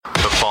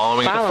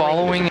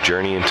following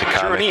Journey into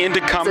comics. Journey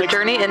into comics.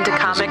 Journey into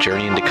comics.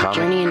 Journey into comics.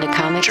 Journey into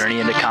comics. Journey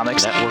into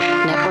comics.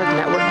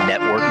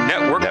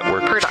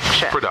 Network.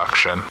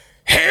 Production.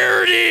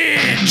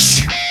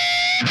 Heritage.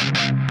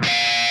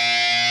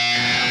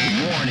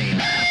 Warning,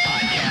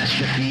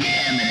 podcastrophe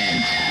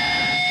imminent.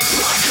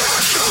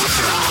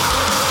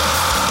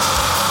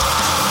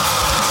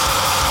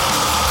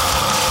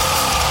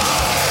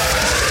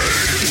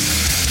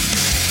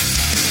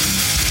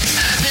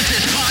 This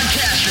is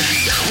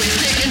Podcastrophe with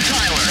Dick and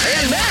Tyler.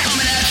 And Matt.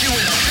 Coming at you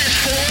with a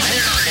fistful of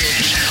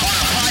heritage on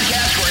a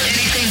podcast where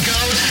anything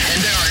goes and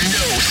there are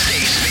no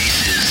safe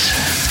spaces.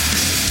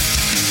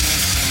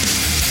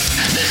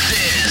 This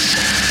is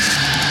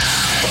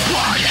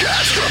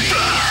Podcastrophe.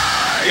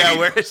 Yeah,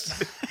 where's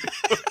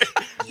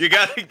you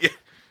gotta get?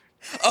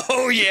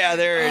 Oh, yeah,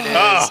 there it is.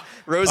 Oh.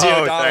 Rosie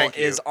Oh, O'Donnell thank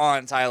you. is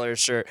on Tyler's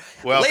shirt.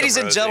 Welcome, Ladies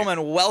and Rosie.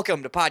 gentlemen,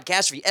 welcome to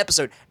Podcastrophe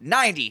episode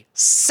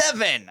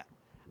 97.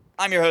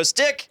 I'm your host,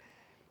 Dick.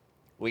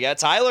 We got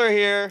Tyler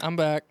here. I'm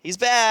back. He's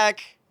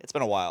back. It's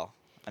been a while.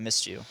 I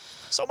missed you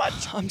so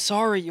much. I'm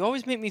sorry. You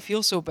always make me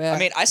feel so bad. I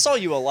mean, I saw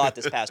you a lot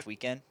this past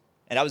weekend,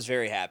 and I was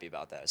very happy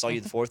about that. I saw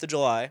you the 4th of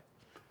July.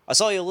 I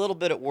saw you a little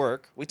bit at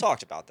work. We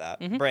talked about that.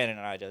 Brandon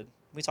and I did.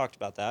 We talked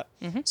about that.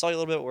 Saw you a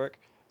little bit at work.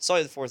 Saw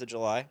you the 4th of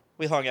July.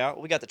 We hung out.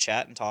 We got to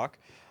chat and talk.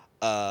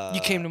 you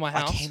came to my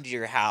house. I came to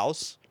your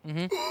house.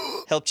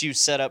 Helped you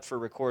set up for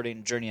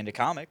recording Journey into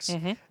Comics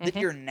that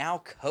you're now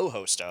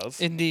co-host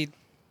of. Indeed.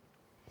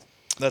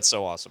 That's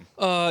so awesome.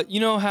 You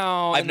know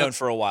how I've known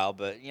for a while,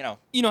 but you know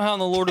how in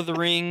the Lord of the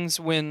Rings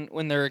when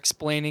they're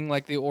explaining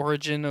like the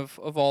origin of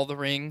all the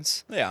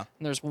rings, yeah.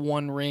 and there's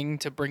one ring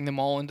to bring them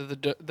all into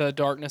the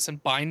darkness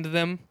and bind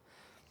them.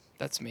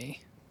 That's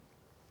me.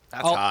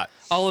 That's I'll- hot.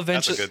 I'll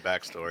eventually. That's a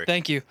good backstory.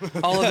 Thank you.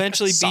 I'll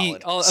eventually be.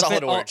 Solid.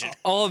 Solid origin.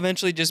 I'll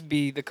eventually just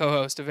be the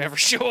co-host of every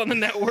show on the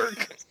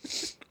network.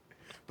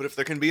 But if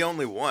there can be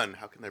only one,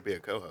 how can there be a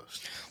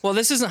co-host? Well,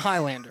 this isn't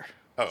Highlander.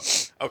 Oh,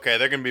 okay.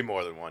 There can be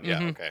more than one.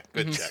 Yeah. Okay.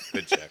 Good check.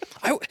 Good check.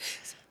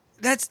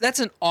 That's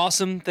an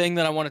awesome thing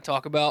that I want to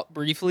talk about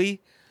briefly.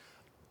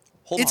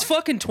 It's on.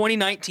 fucking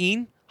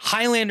 2019.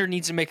 Highlander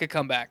needs to make a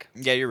comeback.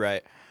 Yeah, you're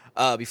right.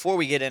 Before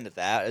we get into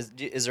that,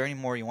 is there any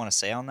more you want to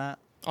say on that?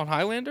 On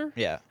Highlander?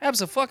 Yeah.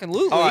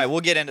 Absolutely. All right,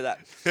 we'll get into that.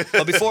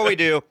 But before we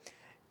do,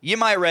 you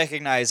might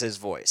recognize his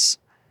voice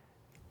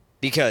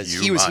because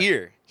You he was might.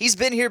 here. He's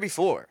been here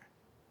before.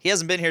 He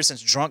hasn't been here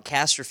since Drunk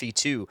Catastrophe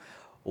 2.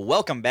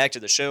 Welcome back to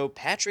the show,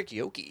 Patrick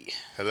Yoki.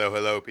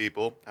 Hello,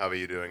 people. How are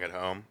you doing at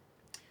home?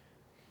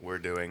 We're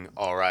doing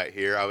all right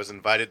here. I was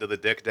invited to the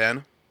Dick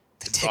Den.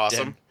 It's Dick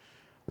awesome. Den.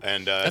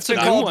 And That's it's a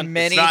not- good Called one.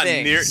 many it's not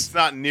things. it's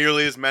not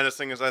nearly as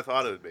menacing as I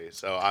thought it would be.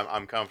 So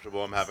I'm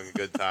comfortable. I'm having a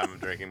good time. I'm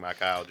drinking my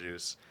Kyle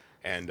juice,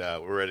 and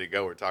we're ready to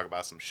go. We're talking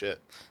about some shit.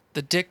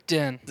 The Dick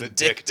Den. The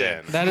Dick Dick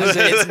Den. That is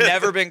It's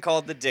never been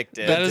called the Dick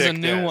Den. That is a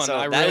Dick new Den. one. So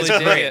I that really is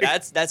dig great.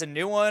 it. That's a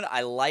new one.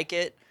 I like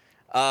it.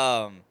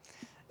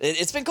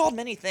 It's been called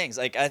many things.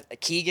 Like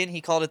Keegan, he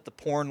called it the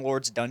Porn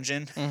Lord's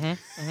Dungeon.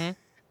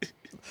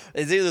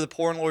 It's either the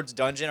Porn Lord's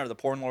Dungeon or the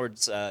Porn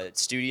Lord's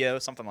Studio,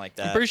 something like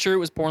that. I'm pretty sure it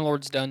was Porn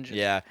Lord's Dungeon.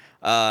 Yeah.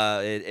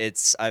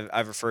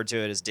 I've referred to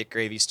it as Dick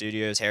Gravy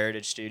Studios,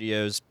 Heritage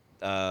Studios.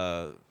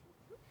 What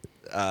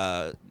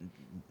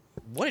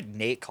did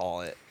Nate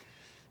call it?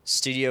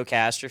 Studio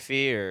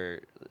Catastrophe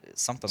or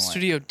something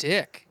Studio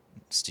Dick.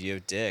 like Studio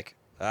Dick.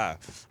 Ah.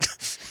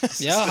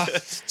 Yeah.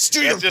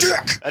 Studio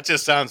That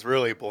just sounds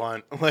really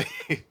blunt. Like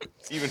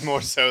even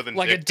more so than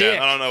Like a Dick Den.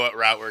 dick. I don't know what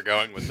route we're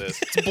going with this.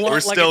 blunt We're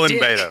like still a in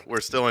dick. beta.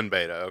 We're still in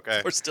beta.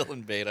 Okay. We're still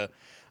in beta.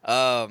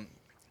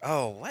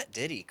 What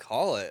did he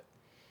call it?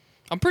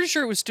 I'm pretty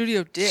sure it was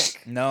Studio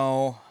Dick.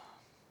 No.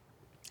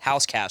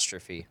 House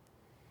Catastrophe.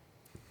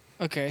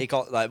 Okay. He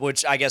called,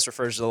 which I guess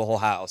refers to the whole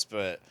house,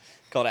 but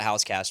he called it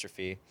House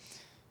Catastrophe.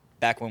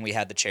 Back when we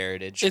had the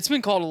Charitage. It's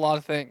been called a lot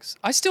of things.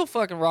 I still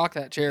fucking rock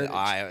that charity.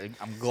 I'm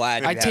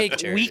glad. I you have take the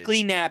Charitage.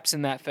 weekly naps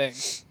in that thing.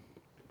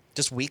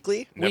 Just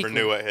weekly? Never weekly.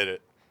 knew what hit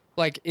it.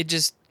 Like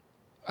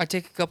I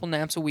take a couple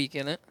naps a week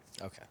in it.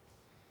 Okay.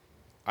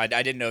 I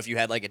didn't know if you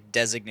had like a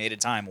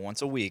designated time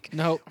once a week.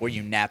 Nope. Where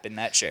you nap in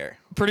that chair.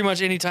 Pretty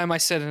much any time I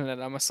sit in it,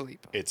 I'm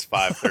asleep. It's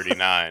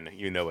 5:39.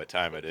 You know what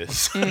time it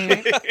is.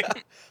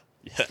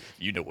 Yeah,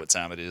 you know what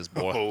time it is,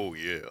 boy. Oh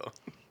yeah.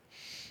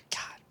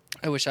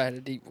 I wish I had a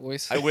deep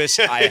voice. I wish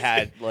I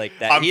had like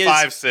that. I'm He is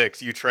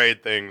 5'6". You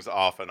trade things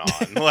off and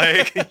on.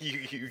 Like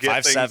you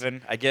get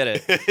 5'7". I get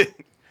it.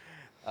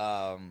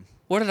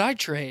 What did I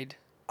trade?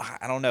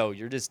 I don't know.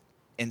 You're just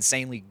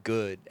insanely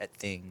good at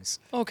things,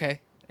 Okay.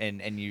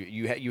 and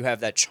you have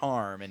that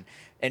charm,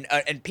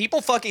 and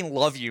people fucking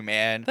love you,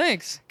 man.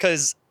 Thanks.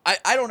 Because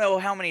I don't know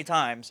how many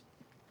times.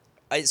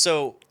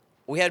 So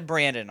we had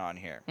Brandon on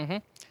here,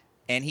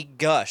 and he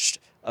gushed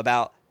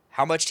about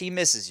how much he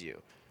misses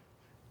you,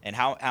 and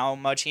how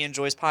much he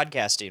enjoys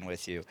podcasting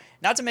with you.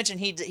 Not to mention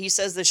he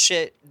says this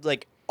shit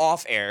like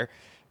off air,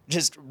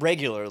 just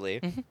regularly.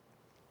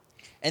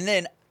 And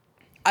then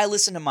I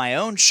listened to my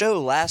own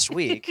show last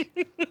week,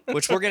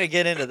 which we're gonna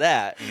get into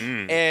that,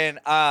 and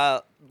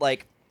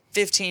like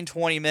 15,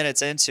 20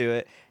 minutes into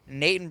it,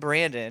 Nate and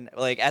Brandon,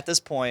 like at this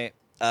point,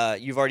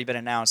 you've already been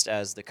announced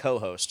as the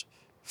co-host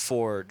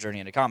for Journey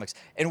into Comics.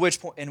 In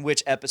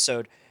which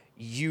episode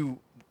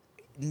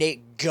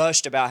Nate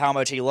gushed about how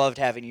much he loved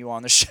having you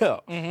on the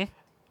show. Mm-hmm.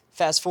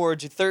 Fast forward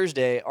to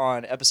Thursday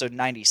on episode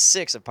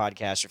 96 of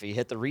Podcastrophe.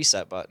 Hit the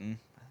reset button.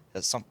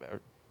 That's something.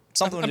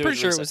 I'm pretty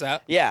sure it was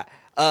that. Yeah.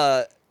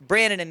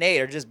 Brandon and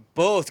Nate are just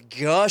both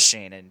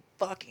gushing and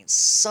fucking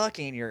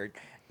sucking your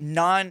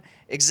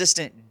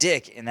non-existent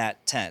dick in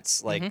that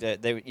tense. Like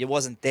it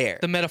wasn't there.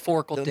 The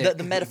metaphorical dick.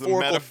 The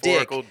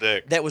metaphorical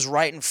dick that was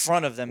right in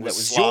front of them. That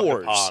was slobbed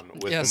yours. upon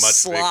with Yes. much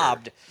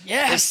Slobbed.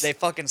 Yes. They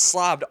fucking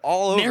slobbed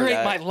all over Narrate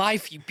that. my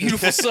life, you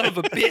beautiful son of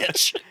a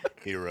bitch. Vigor.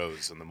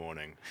 Heroes in the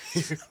morning,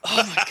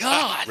 Oh my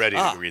god. ready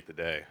to greet the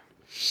day.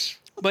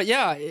 But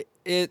yeah,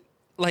 it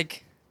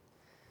like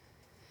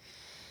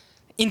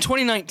in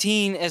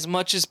 2019, as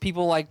much as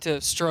people like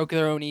to stroke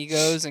their own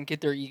egos and get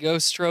their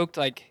egos stroked,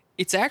 like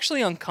it's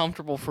actually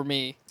uncomfortable for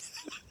me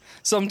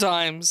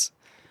sometimes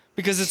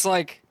because it's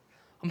like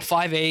I'm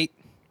 5'8",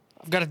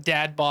 I've got a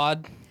dad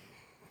bod.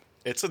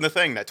 It's in the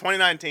thing that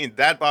 2019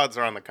 dad bods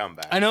are on the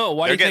comeback. I know.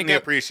 Why They're do you getting think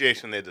the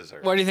appreciation they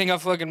deserve. Why do you think I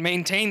fucking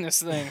maintain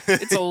this thing?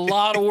 It's a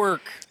lot of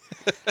work.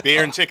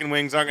 Beer and chicken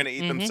wings aren't going to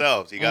eat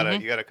themselves. You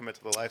gotta commit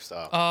to the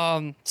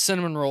lifestyle.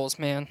 Cinnamon rolls,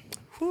 man.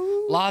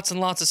 Lots and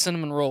lots of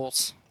cinnamon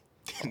rolls.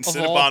 And all-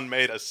 Cinnabon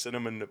made a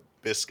cinnamon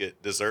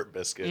dessert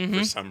biscuit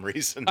for some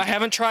reason. I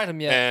haven't tried them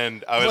yet.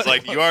 And I was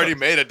like, you already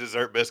made a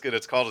dessert biscuit.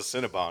 It's called a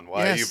Cinnabon.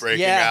 Why are you Yes.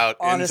 breaking Yeah, out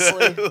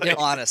honestly, into...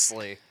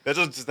 honestly. that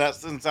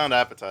doesn't sound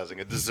appetizing.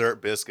 A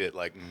dessert biscuit,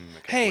 like, I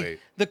can't Hey, wait.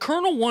 the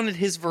Colonel wanted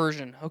his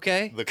version,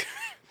 okay? Look,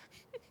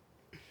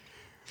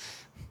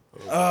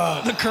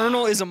 The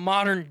Colonel is a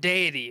modern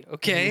deity,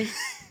 okay?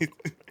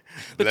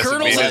 The doesn't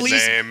Colonel's mean at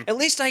his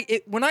least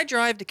name. when I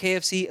drive to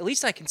KFC, at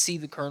least I can see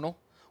the Colonel.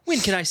 When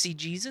can I see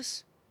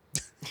Jesus?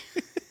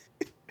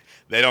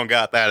 They don't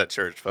got that at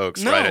church,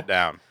 folks. No. Write it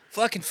down.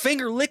 Fucking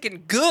finger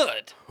licking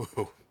good. When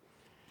am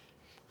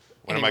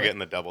I Anyway. getting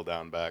the double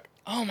down back?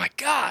 Oh my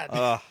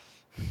god.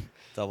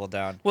 Double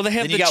down. Well, they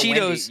have Then you the got Wendy.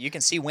 Cheetos. You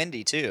can see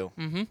Wendy too.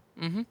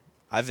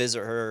 I visit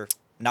her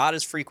not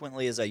as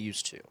frequently as I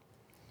used to.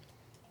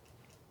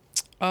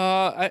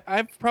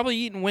 I've probably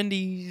eaten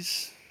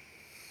Wendy's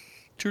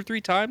 2 or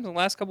 3 times in the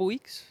last couple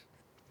weeks.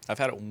 I've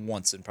had it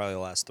once in probably the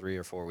last 3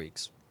 or 4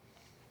 weeks.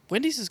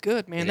 Wendy's is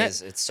good, man. It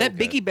is. It's so that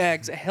good. Biggie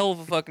bag's a hell of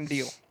a fucking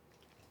deal.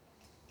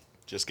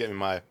 Just get me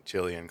my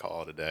chili and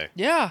call it a day.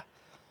 Yeah.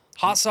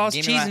 Hot sauce,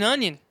 Give me cheese, my- and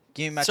onion.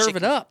 Give me my Serve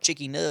chicken, it up.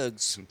 Chicky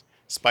nugs,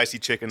 Spicy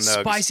chicken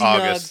nugs. Spicy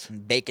August.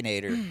 and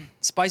baconator.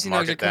 Spicy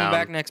Mark nugs are it coming down.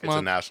 back next It's month.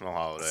 a national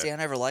holiday. See, I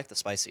never liked the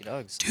spicy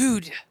nugs.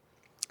 Dude,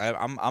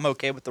 I'm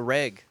okay with the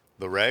reg,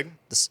 The reg?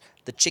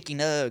 the chicky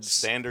nugs.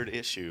 Standard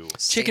issue.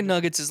 chicken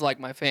nuggets is like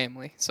my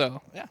family,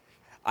 so. Yeah.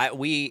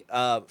 We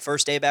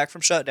first day back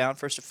from shutdown,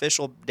 first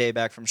official day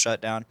back from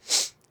shutdown,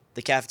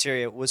 the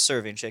cafeteria was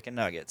serving chicken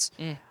nuggets.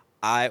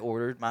 I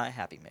ordered my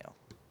Happy Meal.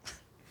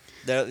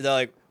 They're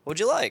like, "What'd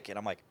you like?" And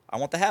I'm like, "I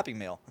want the Happy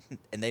Meal,"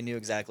 and they knew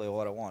exactly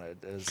what I wanted.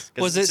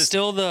 Was it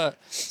still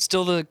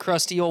the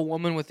crusty old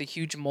woman with the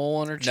huge mole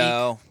on her cheek?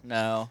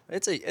 No.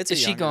 It's a Is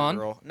she younger gone?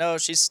 girl. No,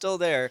 she's still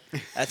there.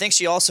 I think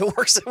she also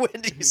works at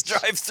Wendy's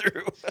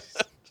drive-through.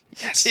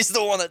 She's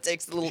the one that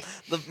takes the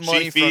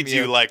money She feeds from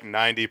you like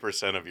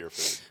 90% of your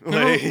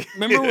food.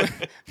 Remember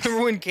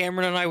when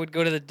Cameron and I would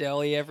go to the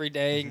deli every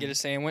day and get a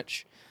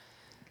sandwich?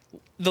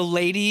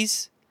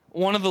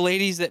 One of the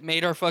ladies that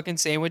made our fucking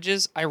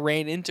sandwiches, I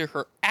ran into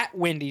her at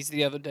Wendy's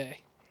the other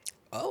day.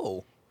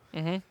 Oh.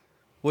 Mm-hmm.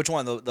 Which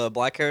one? The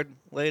black-haired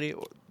lady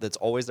that's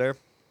always there?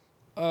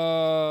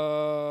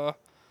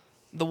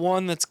 The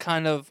one that's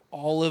kind of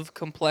olive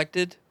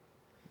complected.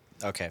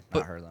 Okay,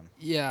 not her then.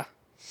 Yeah.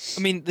 I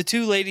mean, the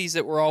 2 ladies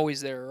that were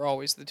always there are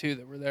always the 2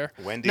 that were there.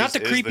 Wendy's Not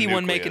the is creepy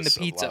one making the nucleus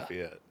of pizza.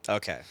 Lafayette.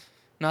 Okay.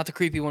 Not the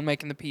creepy one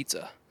making the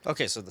pizza.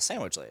 Okay, so the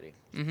sandwich lady.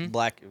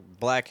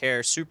 Black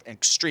hair, super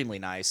extremely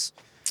nice.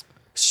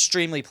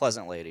 Extremely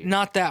pleasant lady.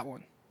 Not that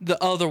one.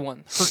 The other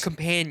one. Her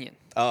companion.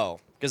 Oh,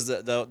 because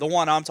the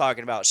one I'm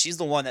talking about, she's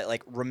the one that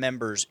like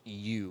remembers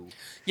you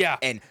Yeah.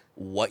 and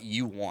what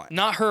you want.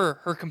 Not her.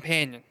 Her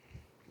companion.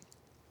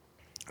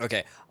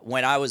 Okay,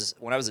 when I was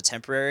a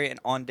temporary and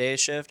on day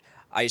shift,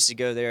 I used to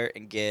go there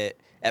and get.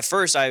 At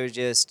first, I would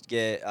just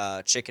get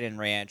chicken and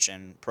ranch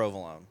and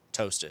provolone,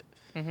 toast it,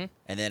 and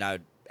then I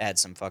would add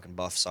some fucking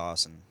buff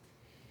sauce and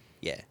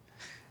yeah.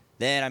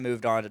 Then I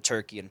moved on to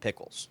turkey and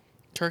pickles,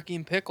 Turkey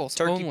and pickles.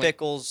 turkey only.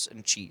 pickles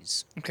and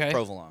cheese, Okay.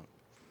 provolone,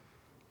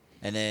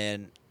 and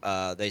then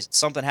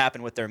something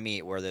happened with their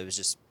meat where there was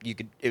just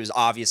it was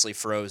obviously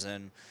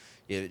frozen,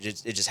 it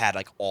just had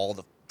like all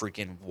the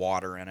freaking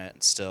water in it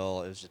and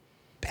still it was just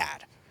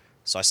bad.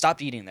 So I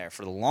stopped eating there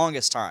for the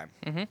longest time.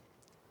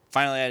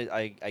 Finally,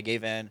 I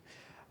gave in.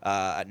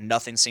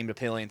 Nothing seemed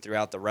appealing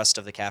throughout the rest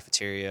of the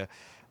cafeteria,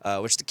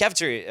 which the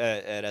cafeteria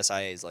at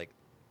SIA is like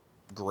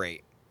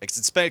great. It's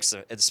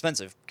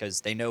expensive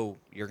because they know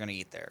you're gonna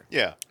eat there.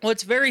 Yeah. Well,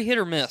 it's very hit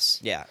or miss.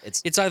 Yeah,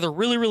 It's either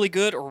really, really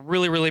good or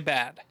really, really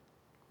bad.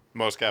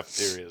 Most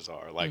cafeterias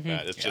are like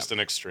that. It's Yeah. just an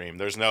extreme.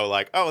 There's no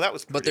like, oh, that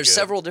was. But pretty there's good.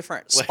 several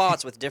different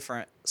spots with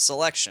different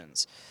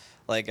selections.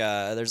 Like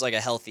there's like a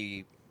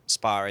healthy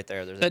spot right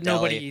there. There's a That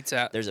nobody deli. eats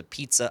at. There's a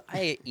pizza.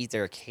 I eat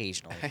there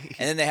occasionally. And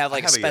then they have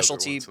like have a a yogurt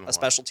specialty once in a a while.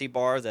 specialty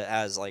bar that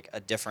has like a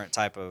different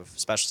type of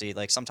specialty.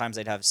 Like sometimes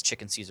they'd have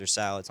chicken Caesar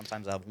salad.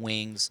 Sometimes they have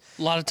wings.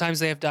 A lot of times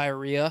they have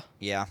diarrhea.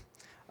 Yeah.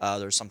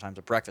 There's sometimes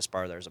a breakfast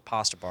bar. There's a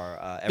pasta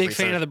bar. Big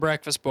fan of the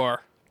breakfast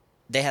bar.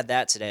 They had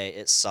that today.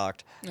 It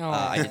sucked. Oh.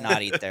 I did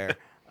not eat there.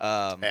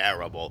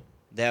 Terrible.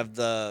 They have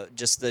the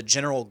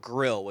general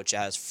grill, which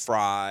has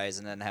fries,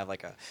 and then have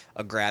like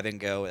a grab and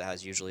go. It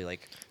has usually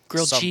like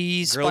Grilled some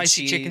cheese, grilled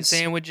spicy chicken cheese.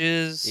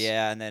 sandwiches.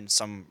 Yeah, and then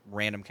some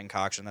random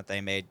concoction that they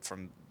made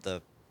from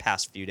the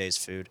past few days'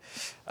 food.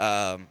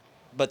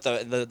 But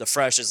the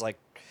fresh is like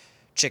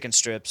chicken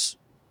strips,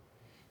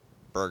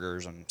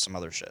 burgers, and some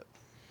other shit.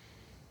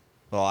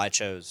 Well, I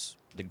chose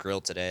the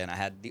grill today, and I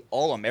had the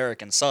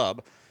all-American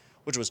sub,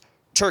 which was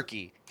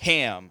turkey,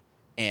 ham,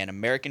 and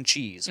American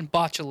cheese. And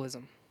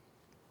botulism.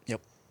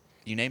 Yep,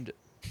 you named it.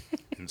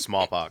 And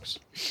smallpox.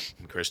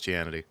 And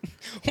Christianity.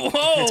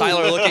 Whoa!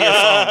 Tyler, look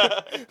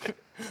at your phone.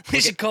 we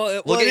should call it.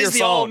 look What at is your the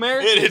phone.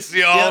 All-American? It's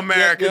the all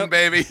American, yep.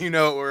 baby. You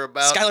know what we're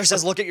about. Skylar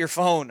says, "Look at your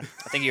phone."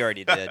 I think he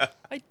already did.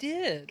 I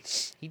did.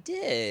 He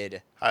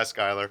did. Hi,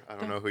 Skylar. I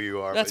don't know who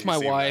you are. That's but you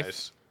my seem wife.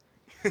 nice.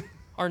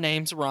 Our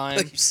names rhyme.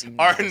 You seem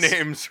Our nice.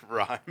 names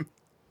rhyme.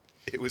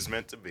 It was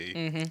meant to be.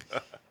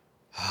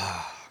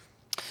 Mm-hmm.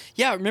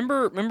 Yeah,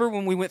 remember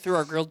when we went through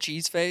our grilled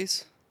cheese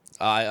phase?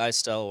 I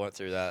still went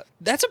through that.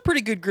 That's a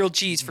pretty good grilled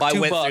cheese for By $2.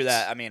 went through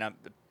that, I mean I'm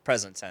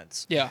present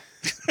tense. Yeah,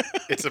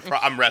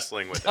 I'm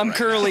wrestling with it. I'm right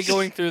currently now.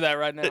 going through that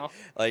right now.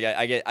 Like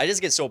I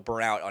just get so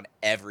burnt out on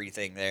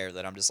everything there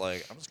that I'm just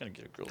like I'm just gonna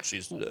get a grilled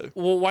cheese today.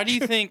 Well, why do you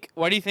think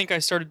I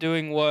started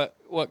doing what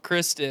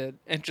Chris did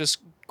and just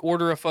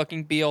order a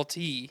fucking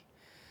BLT,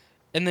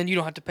 and then you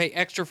don't have to pay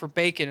extra for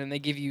bacon, and they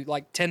give you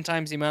like 10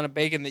 times the amount of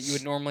bacon that you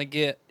would normally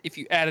get if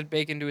you added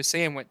bacon to a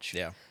sandwich.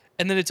 Yeah.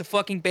 And then it's a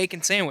fucking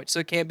bacon sandwich, so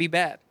it can't be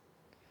bad.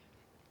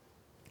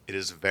 It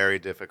is very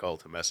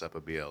difficult to mess up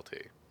a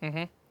BLT.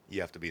 Mhm.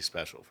 You have to be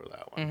special for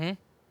that one. Mhm.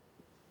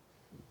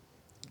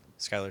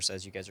 Skylar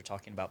says you guys are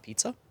talking about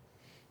pizza.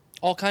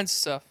 All kinds of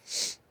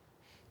stuff.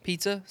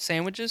 Pizza,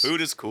 sandwiches, Food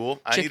is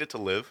cool. I Chick- need it to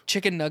live.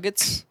 chicken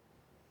nuggets.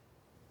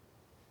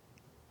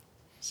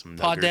 Some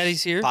Pod nuggers.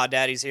 Daddy's here. Pod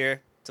Daddy's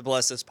here to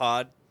bless this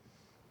pod.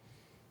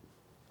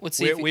 Let's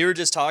see. We, if we were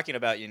just talking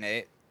about you,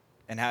 Nate,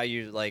 and how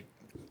you like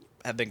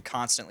have been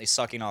constantly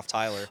sucking off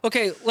Tyler.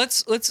 Okay,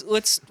 let's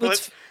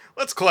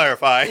Let's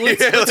clarify.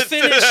 let's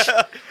finish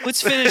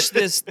let's finish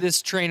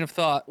this train of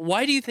thought.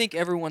 Why do you think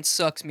everyone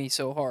sucks me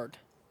so hard?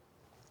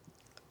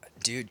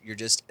 Dude, you're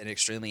just an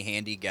extremely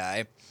handy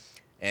guy,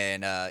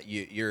 and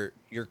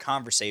your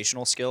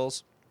conversational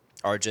skills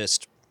are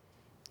just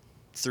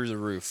through the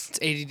roof. It's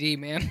ADD,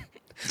 man.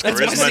 That's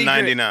my Charisma secret.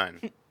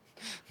 99.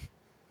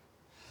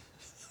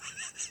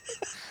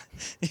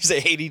 You say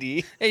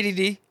ADD?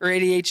 ADD or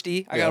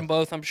ADHD. I got Yeah. them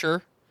both, I'm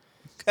sure.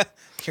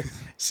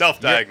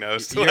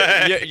 Self-diagnosed.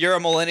 You're a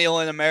millennial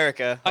in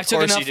America. I Of took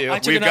course enough- you do. I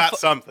took We've enough- got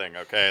something,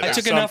 okay? I There's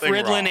took enough something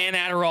Ritalin wrong. and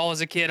Adderall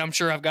as a kid. I'm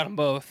sure I've got them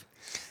both.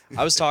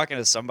 I was talking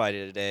to somebody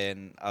today,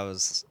 and I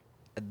was,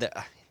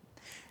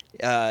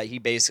 he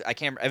basically, I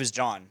can't. It was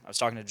John. I was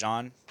talking to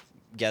John,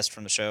 guest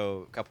from the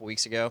show a couple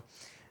weeks ago,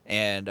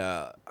 and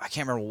I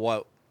can't remember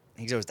what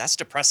he goes. That's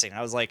depressing.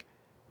 I was like,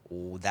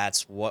 "Oh,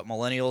 that's what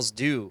millennials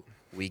do.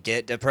 We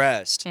get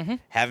depressed. Mm-hmm.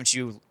 Haven't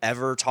you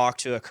ever talked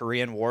to a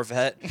Korean war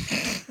vet?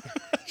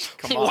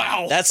 Come on.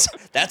 Wow. That's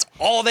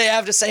all they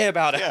have to say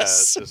about Yeah,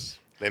 us. it's just,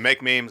 they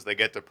make memes, they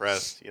get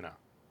depressed,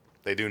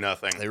 They do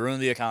nothing. They ruin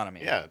the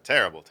economy. Yeah,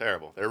 terrible,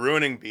 terrible. They're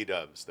ruining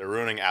B-dubs. They're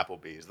ruining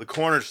Applebee's, the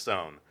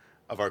cornerstone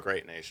of our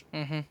great nation.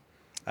 I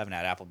haven't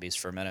had Applebee's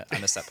for a minute. I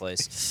miss that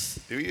place.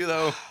 Do you,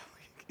 though?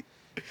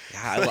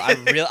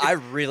 Yeah, I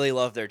really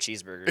love their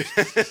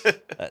cheeseburgers.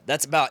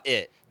 That's about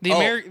it.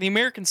 The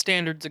American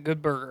standard's a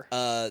good burger.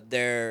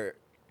 Their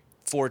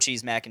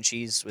 4-cheese mac and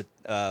cheese with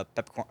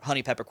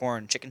honey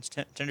peppercorn chicken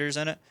tenders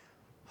in it.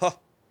 Huh.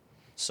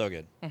 So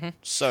good.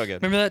 So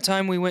good. Remember that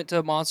time we went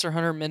to Monster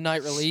Hunter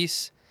Midnight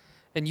Release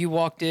and you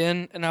walked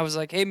in and I was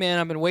like, "Hey man,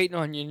 I've been waiting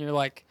on you." And you're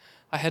like,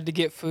 "I had to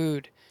get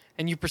food."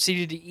 And you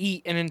proceeded to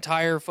eat an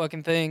entire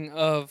fucking thing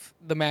of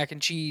the mac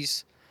and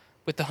cheese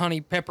with the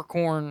honey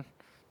peppercorn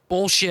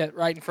bullshit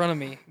right in front of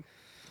me.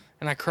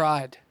 And I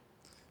cried.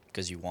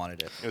 Because you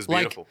wanted it. It was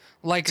Like beautiful.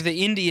 like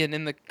the Indian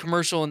in the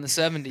commercial in the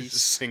 70s.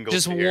 Single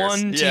Just tears.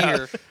 one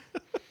Yeah.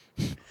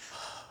 tear.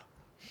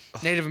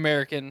 Native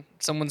American,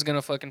 someone's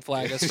gonna fucking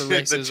flag us for the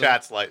racism.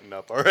 chat's lighting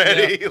up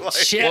already. Like,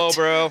 Shit. Whoa,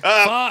 bro.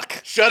 Fuck.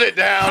 Shut it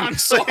down. I'm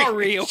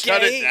sorry,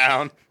 Shut okay? it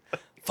down.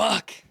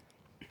 Fuck.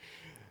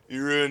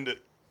 You ruined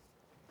it.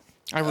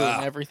 I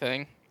ruin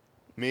everything.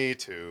 Me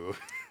too.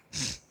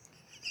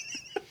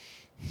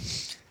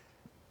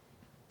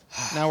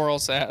 Now we're all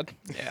sad.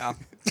 Yeah.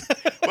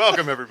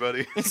 Welcome,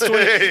 everybody. It's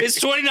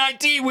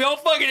 2019. We all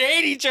fucking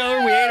hate each other.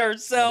 We hate Yeah,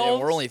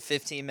 ourselves. we're only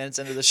 15 minutes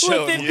into the We're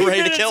show and 15 we're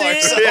ready to kill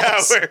minutes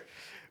ourselves. yeah,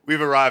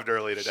 We've arrived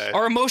early today.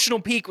 Our emotional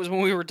peak was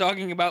when we were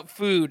talking about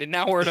food, and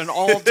now we're at an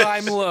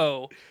all-time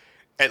low.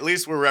 At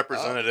least we're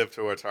representative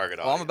to our target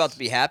audience. Well, I'm about to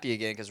be happy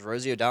again because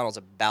Rosie O'Donnell's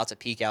about to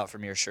peek out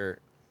from your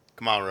shirt.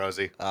 Come on,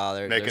 Rosie.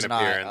 Oh, Make there's an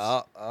not. appearance.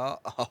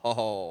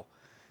 Oh.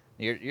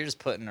 You're just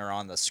putting her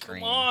on the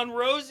screen. Come on,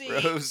 Rosie.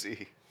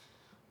 Rosie.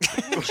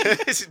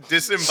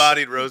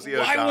 Disembodied Rosie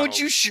Why O'Donnell. won't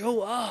you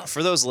show up?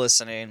 For those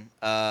listening,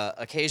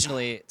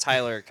 occasionally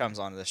Tyler comes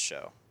on this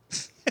show.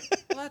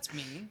 Well, that's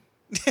mean.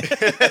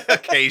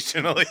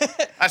 Occasionally.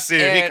 I see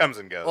it. He And- comes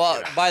and goes. Well,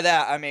 you know. by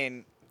that I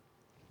mean,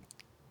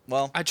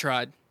 well, I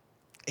tried.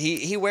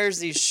 he wears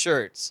these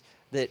shirts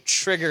that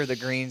trigger the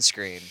green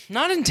screen.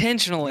 Not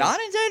intentionally. Not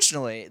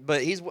intentionally,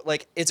 but he's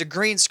like, it's a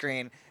green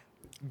screen.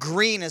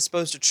 Green is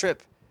supposed to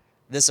trip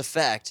this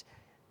effect,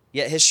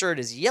 yet his shirt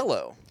is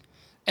yellow.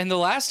 And the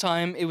last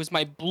time, it was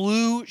my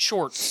blue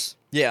shorts.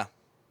 Yeah.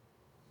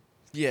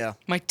 Yeah.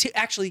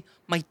 Actually,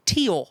 my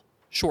teal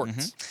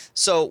shorts.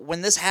 So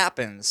when this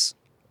happens,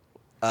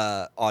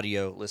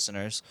 audio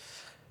listeners,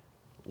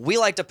 we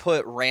like to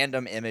put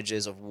random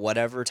images of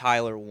whatever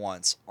Tyler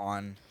wants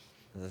on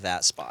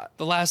that spot.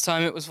 The last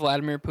time, it was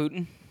Vladimir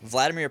Putin.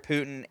 Vladimir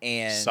Putin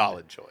and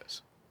Solid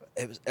choice.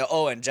 It was,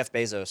 and Jeff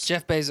Bezos.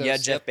 Jeff Bezos. Yeah,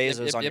 Jeff Yep,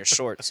 Bezos yep, on yep. your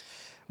shorts.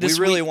 This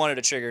we really week- wanted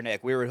to trigger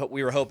Nick. We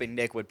were hoping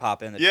Nick would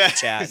pop in the Yeah.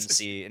 chat and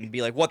see and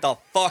be like, "What the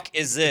fuck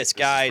is this,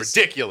 guys? It's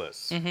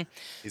ridiculous.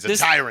 He's a This-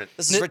 tyrant.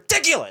 This is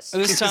ridiculous."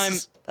 This time,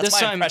 That's this my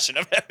time, impression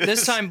of him.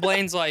 this time,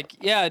 Blaine's like,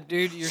 "Yeah,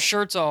 dude, your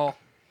shirt's all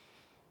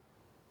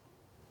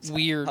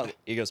weird." Oh,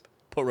 he goes,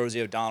 "Put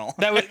Rosie O'Donnell."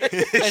 That was,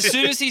 as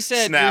soon as he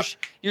said Snap.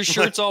 your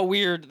shirt's all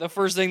weird, the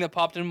first thing that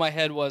popped into my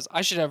head was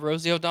I should have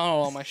Rosie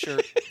O'Donnell on my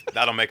shirt.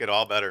 That'll make it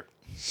all better.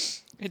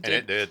 It And did.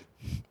 it did.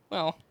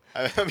 Well,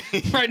 I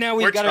mean, right now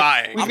we're we've got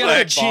trying. we've I'm got really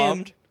our chin,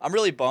 bummed. I'm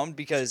really bummed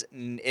because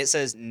it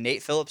says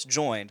Nate Phillips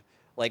joined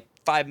like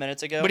 5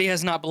 minutes ago. but he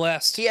has not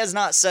blessed. He has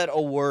not said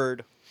a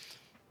word.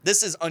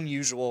 This is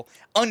unusual,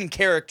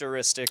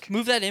 uncharacteristic.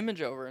 Move that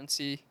image over and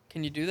see.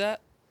 Can you do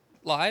that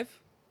live?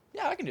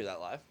 Yeah, I can do that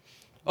live.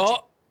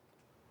 Oh,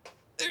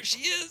 there she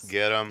is.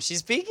 Get him.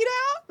 She's peeking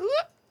out.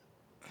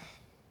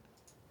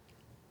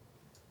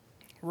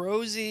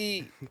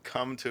 Rosie.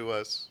 Come to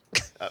us.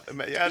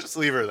 Yeah, just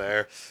leave her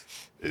there.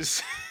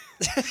 That's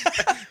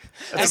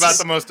about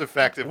the most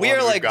effective We one are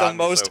we've like the gotten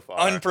most so far.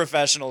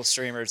 unprofessional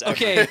streamers ever.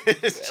 Okay,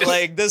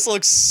 Like this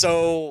looks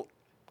so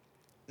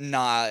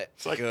not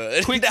like-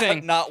 good. Quick Not-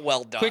 thing. not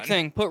well done. quick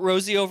thing. Put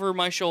Rosie over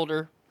my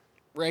shoulder,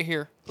 right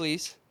here,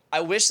 please. I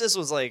wish this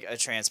was like a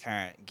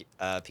transparent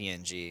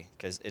PNG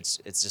because it's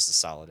just a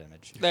solid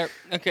image. There.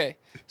 Okay.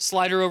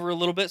 Slide her over a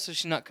little bit so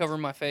she's not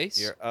covering my face.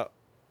 You're,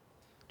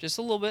 Just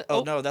a little bit.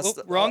 Oh, no, that's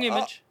the- wrong oh, oh.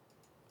 image.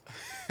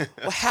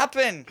 what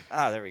happened?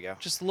 Ah, there we go.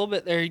 Just a little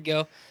bit. There you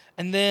go.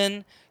 And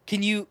then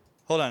can you?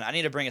 Hold on, I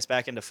need to bring us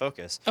back into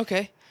focus.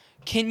 Okay.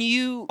 Can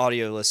you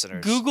Audio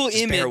listeners, Google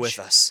just bear image. with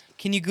us.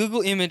 Can you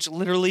Google image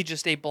literally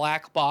just a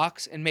black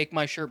box and make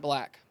my shirt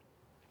black?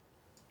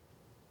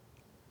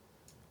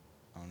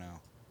 Oh no.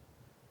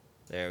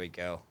 There we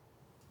go.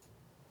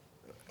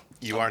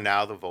 You are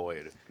now the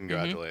void.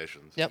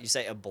 Congratulations. Yep. You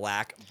say a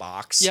black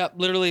box? Yep,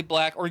 literally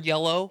black or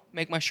yellow.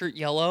 Make my shirt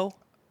yellow,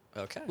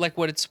 Okay. like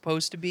what it's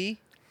supposed to be. Here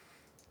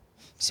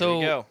So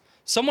we go.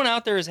 someone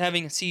out there is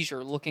having a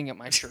seizure looking at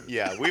my shirt.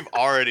 Yeah, we've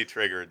already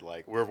triggered,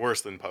 like, we're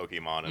worse than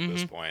Pokemon at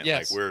this point.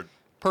 Yes. Like, we're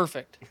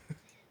Perfect.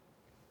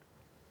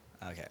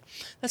 Okay.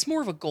 That's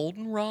more of a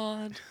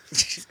goldenrod.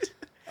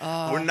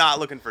 we're not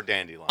looking for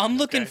dandelion. I'm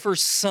looking okay? for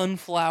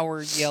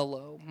sunflower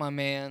yellow, my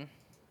man.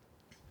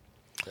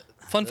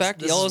 Fun This- fact,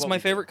 this is yellow is what my we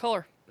do. favorite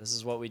color. This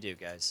is what we do,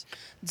 guys.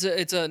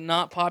 It's a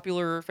not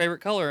popular favorite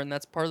color, and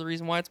that's part of the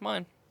reason why it's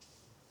mine.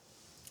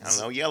 I don't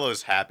know.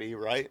 Yellow's happy,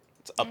 right?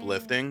 It's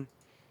uplifting.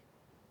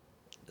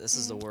 This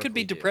is the work. Could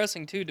be we do.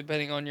 depressing too,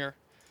 depending on your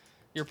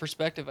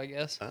perspective, I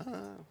guess. I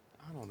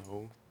don't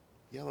know.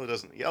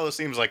 Yellow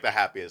seems like the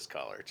happiest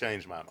color.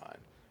 Changed my mind.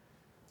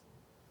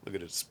 Look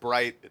at it. It's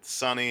bright. It's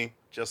sunny,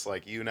 just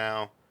like you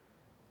now.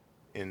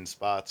 In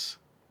spots.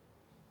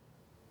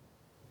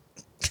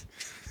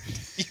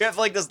 You have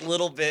like this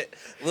little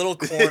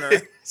corner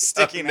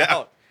sticking no.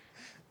 out.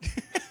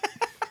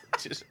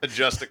 Just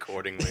adjust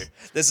accordingly.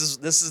 This is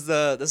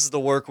the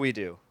work we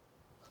do.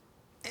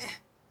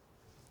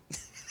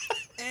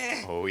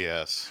 Oh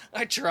yes.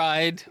 I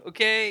tried.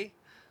 Okay.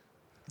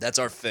 That's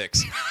our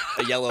fix.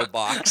 A yellow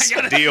box.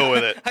 Deal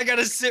with it. I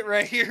gotta sit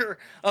right here,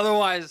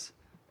 otherwise,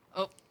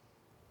 oh,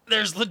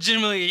 there's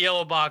legitimately a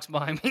yellow box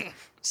behind me.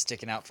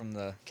 Sticking out from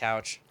the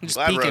couch. Just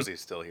Glad peeking.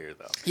 Rosie's still here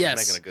though. She's Yes.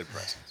 making a good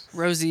presence.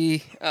 Rosie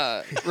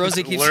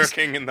keeps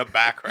Lurking in the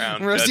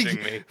background,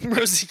 judging me.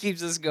 Rosie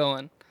keeps us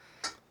going.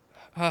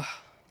 Have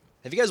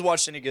you guys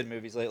watched any good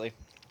movies lately?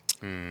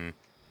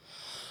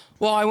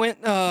 Well, I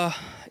went.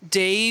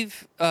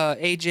 Dave,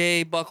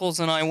 AJ, Buckles,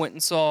 and I went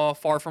and saw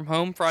Far From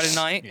Home Friday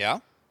night. Yeah.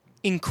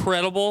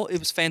 Incredible! It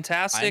was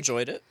fantastic. I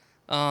enjoyed it.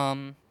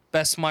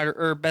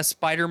 Best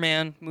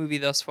Spider-Man movie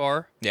thus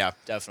far. Yeah,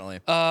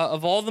 definitely.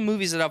 Of all the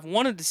movies that I've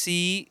wanted to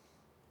see,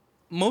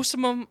 most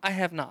of them I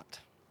have not.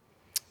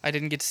 I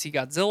didn't get to see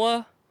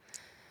Godzilla.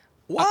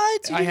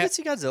 What? You I didn't had-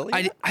 see Godzilla? I,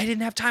 yet? I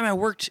didn't have time. I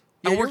worked.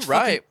 Yeah, I you're worked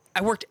right.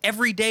 I worked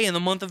every day in the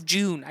month of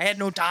June. I had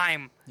no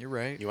time. You're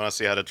right. You want to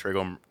see how to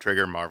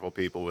trigger Marvel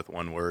people with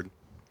one word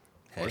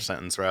Hey. or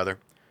sentence rather?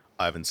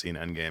 I haven't seen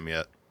Endgame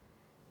yet.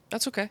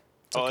 That's okay.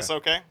 Oh, it's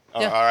okay.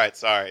 Oh, Yeah. all right.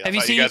 Sorry. I Have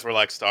you thought you seen- guys were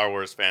like Star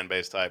Wars fan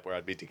base type, where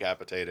I'd be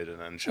decapitated and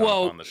then show up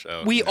Well, on the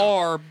show. we you know?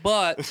 are,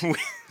 but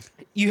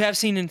you have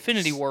seen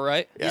Infinity War,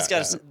 right? Yeah, He's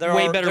got yeah. there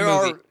Way are better there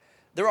movie. are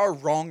there are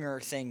wronger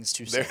things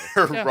to say.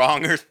 There are Yeah.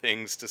 wronger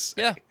things to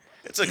say. Yeah.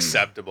 It's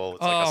acceptable.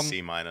 It's like a Um,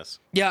 C minus.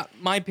 Yeah,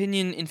 my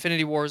opinion,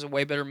 Infinity War is a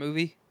way better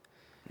movie.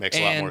 Makes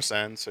a lot more and-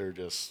 sense, or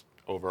just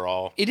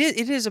overall. It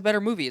is a better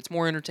movie. It's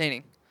more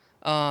entertaining.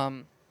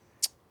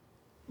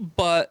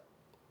 But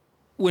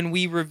when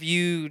we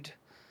did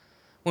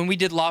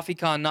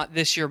LaFiCon, not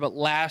this year, but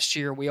last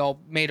year, we all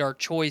made our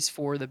choice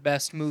for the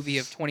best movie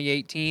of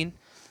 2018.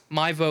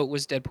 My vote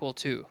was Deadpool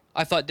 2.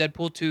 I thought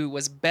Deadpool 2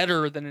 was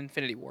better than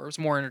Infinity War. It was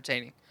more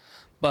entertaining.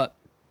 But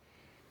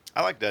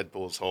I like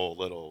Deadpool's whole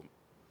little,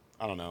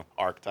 I don't know,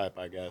 archetype,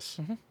 I guess.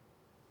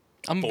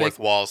 I'm a Fourth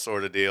big, wall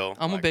sort of deal.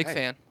 I'm a Like, big hey,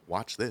 fan.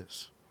 Watch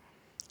this.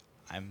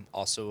 I'm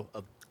also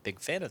a big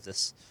fan of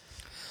this.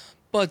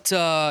 But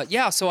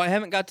yeah, so I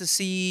haven't got to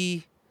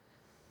see.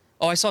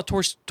 Oh, I saw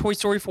Toy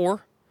Story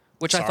 4,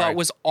 which I Sorry. thought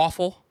was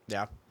awful.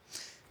 Yeah,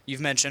 you've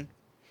mentioned.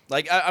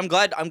 Like I'm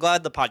glad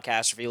the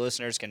podcast for you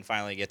listeners can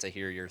finally get to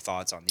hear your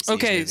thoughts on these.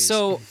 Okay, movies.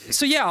 so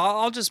yeah,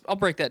 I'll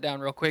break that down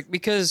real quick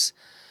because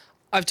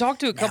I've talked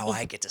to a now couple.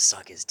 I get to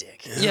suck his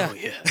dick. Yeah. Oh,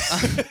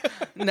 yeah.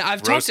 No, I've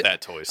Roast talked to,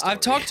 that Toy Story. I've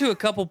talked to a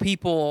couple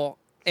people,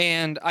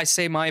 and I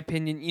say my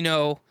opinion. You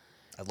know,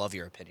 I love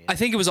your opinion. I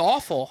think it was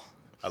awful.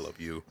 I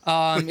love you.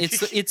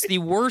 It's the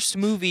worst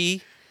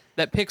movie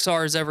that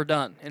Pixar has ever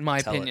done, in my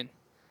Tell it. opinion.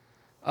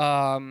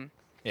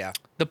 yeah.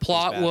 The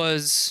plot bad.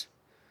 was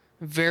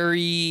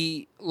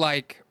very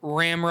like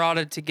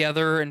ramrodded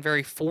together and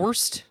very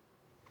forced.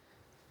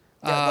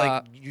 Yeah,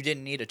 like you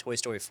didn't need a Toy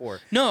Story 4.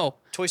 No,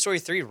 Toy Story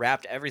 3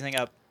 wrapped everything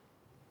up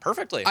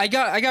perfectly. I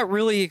got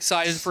really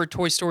excited for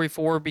Toy Story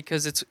 4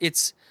 because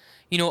it's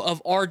you know,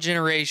 of our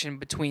generation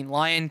between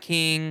Lion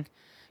King.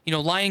 You know,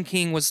 Lion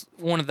King was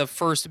one of the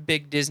first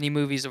big Disney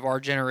movies of our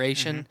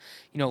generation.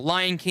 You know,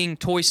 Lion King,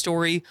 Toy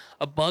Story,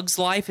 A Bug's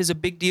Life is a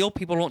big deal.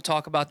 People don't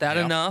talk about that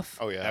Yeah. enough.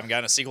 Oh I yeah. haven't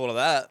gotten a sequel to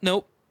that.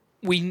 Nope.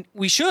 We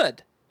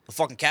should. The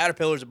fucking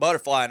caterpillar's a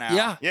butterfly now.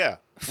 Yeah. Yeah.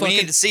 We need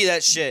Fucking to see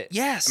that shit.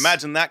 yes.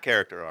 Imagine that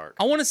character arc.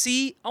 I want to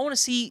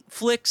see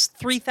Flick's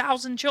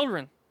 3,000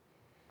 children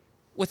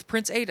with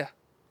Prince Ada.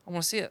 I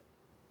want to see it.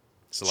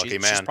 It's a lucky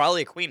She's man.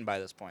 probably a queen by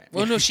this point.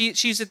 Well, no,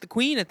 she's at the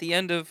Queen at the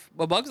end of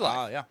A Bug's Life.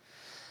 Oh, yeah.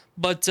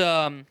 But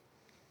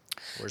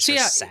Where's So, her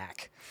yeah,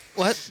 sack?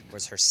 what?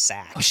 Where's her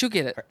sack? Oh, she'll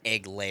get it. Her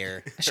egg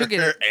layer. She'll get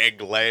Her it.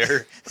 egg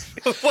layer.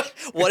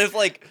 what if,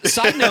 like,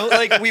 Side note,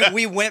 like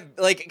we went,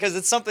 like, because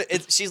it's something,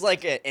 she's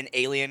like an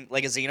alien,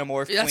 like a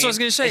xenomorph. That's what I queen, was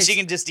gonna say. And she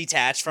can just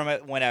detach from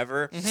it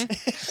whenever.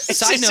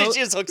 Side note- she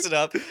just hooks it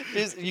up.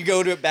 You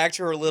go to back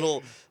to her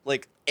little,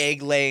 like,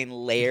 egg laying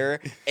layer,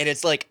 and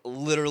it's like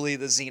literally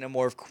the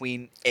xenomorph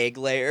queen egg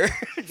layer.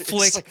 It's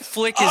Flick, like,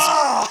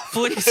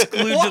 Flick is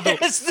glued to what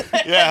the is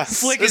that? Yeah.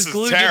 Flick this is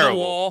glued to the terrible.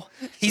 wall.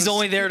 He's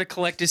only there to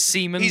collect his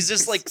semen. He's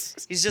just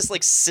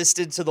like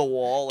cisted to the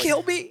wall. Like,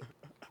 kill me.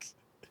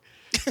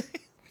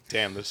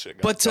 Damn, this shit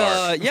got But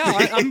dark.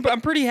 yeah, I'm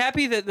pretty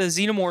happy that the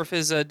xenomorph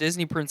is a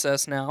Disney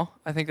princess now.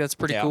 I think that's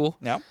pretty yeah. cool.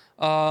 Yeah.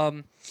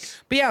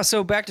 But yeah,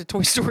 so back to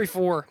Toy Story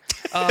 4.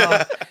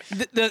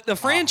 The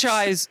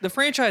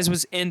franchise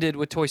was ended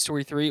with Toy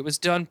Story 3. It was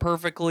done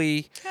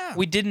perfectly. Yeah.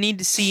 We didn't need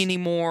to see any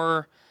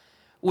more.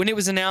 When it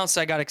was announced,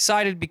 I got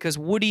excited because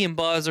Woody and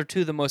Buzz are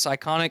two of the most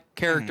iconic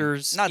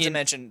characters. Not to in-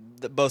 mention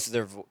both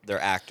of their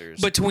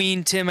actors.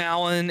 between Tim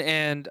Allen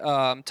and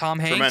Tom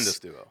Hanks. Tremendous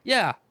duo.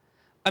 Yeah.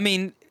 I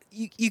mean,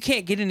 you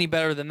can't get any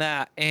better than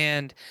that.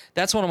 And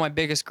that's one of my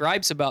biggest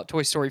gripes about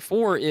Toy Story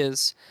 4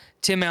 is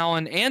Tim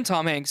Allen and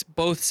Tom Hanks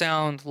both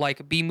sound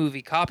like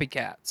B-movie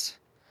copycats.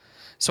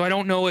 So I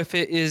don't know if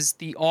it is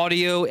the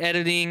audio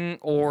editing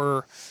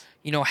or,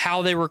 you know,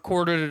 how they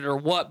recorded it or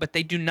what, but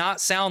they do not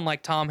sound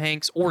like Tom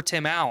Hanks or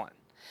Tim Allen.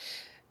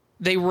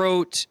 They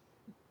wrote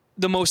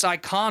the most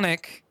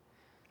iconic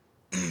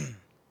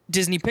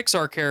Disney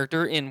Pixar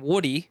character in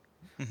Woody,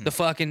 the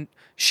fucking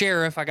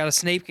sheriff, I got a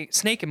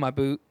snake in my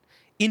boot,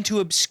 into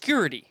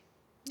obscurity.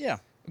 yeah.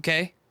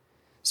 Okay?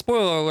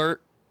 Spoiler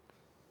alert.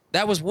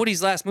 That was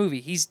Woody's last movie.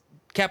 He's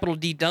capital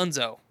D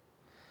Dunzo.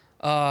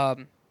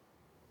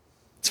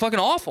 It's fucking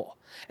awful.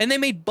 And they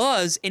made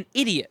Buzz an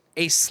idiot,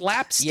 a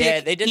slapstick Yeah,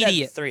 they did that in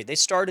idiot. 3. They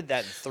started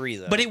that in 3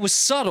 though. But it was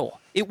subtle.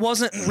 It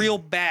wasn't real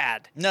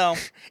bad. no.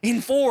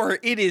 In 4,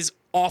 it is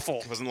awful.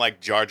 It wasn't like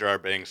Jar Jar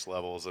Binks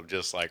levels of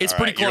just like, It's all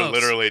right, pretty close. you're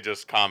literally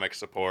just comic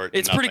support.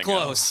 It's pretty nothing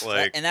else. close.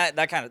 Like, And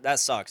that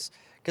sucks.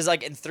 Cuz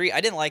like in 3,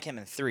 I didn't like him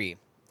in 3.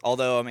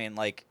 Although I mean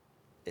like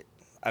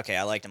okay,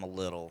 I liked him a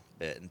little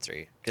bit in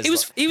 3. He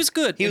was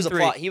good. He in was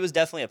 3. he was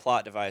definitely a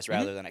plot device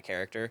rather than a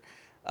character.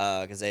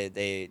 Cuz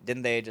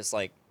they just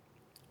like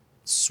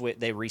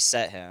they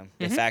reset him.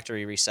 They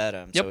factory reset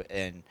him. Yep. So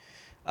and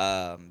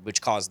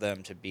which caused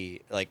them to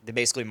be like they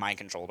basically mind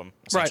controlled him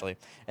Right. essentially.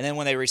 And then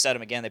when they reset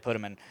him again, they put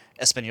him in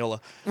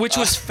Espanola, which was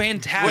which is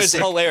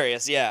fantastic.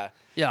 hilarious. Yeah,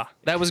 Yeah,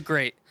 that was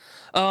great.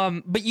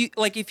 But you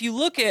like if you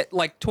look at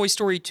like Toy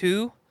Story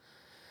 2,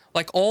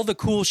 like all the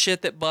cool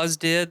shit that Buzz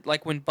did,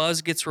 like when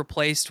Buzz gets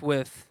replaced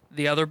with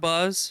the other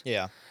Buzz,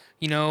 yeah,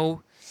 you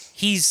know,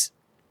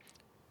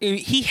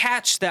 he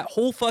hatched that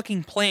whole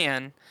fucking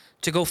plan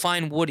to go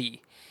find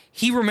Woody.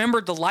 He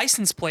remembered the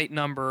license plate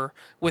number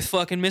with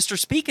fucking Mr.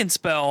 Speak and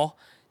Spell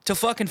to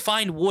fucking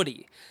find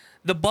Woody.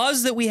 The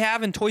Buzz that we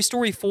have in Toy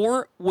Story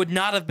 4 would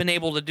not have been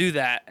able to do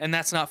that, and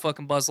that's not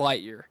fucking Buzz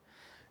Lightyear.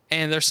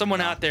 And there's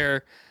someone out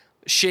there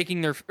shaking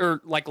their or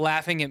like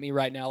laughing at me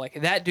right now.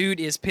 Like that dude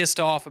is pissed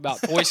off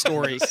about Toy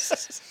Story.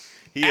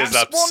 He is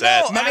Well,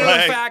 upset. no,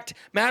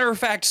 Matter of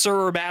fact,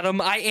 sir or madam,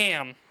 I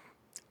am.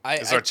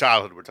 It's our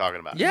childhood we're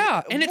talking about.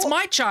 Yeah, and it's Well-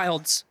 my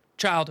child's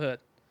childhood.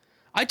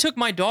 I took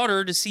my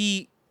daughter to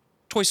see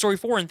Toy Story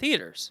 4 in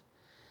theaters.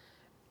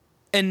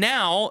 And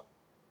now,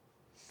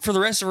 for the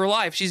rest of her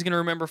life, she's going to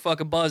remember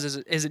fucking Buzz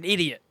as an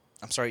idiot.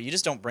 I'm sorry, you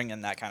just don't bring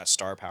in that kind of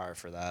star power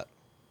for that.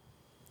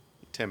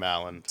 Tim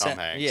Allen, Tom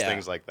Hanks, yeah.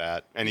 things like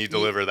that. And you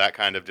deliver that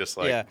kind of just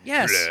like, Yeah.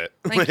 Yes. bleh.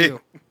 Thank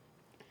you.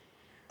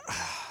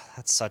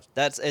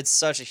 It's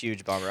such a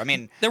huge bummer. I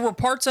mean, There were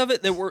parts of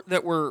it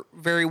that were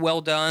very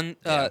well done.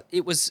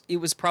 It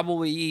was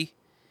probably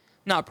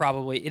not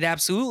probably. It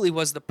absolutely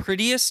was the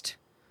prettiest,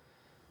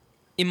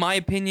 in my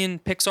opinion,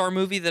 Pixar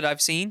movie that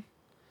I've seen.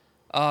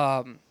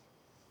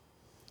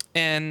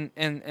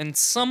 And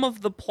some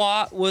of the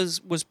plot was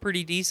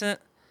pretty decent,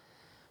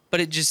 but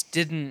it just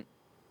didn't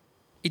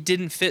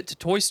fit to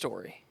Toy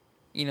Story,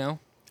 you know?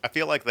 I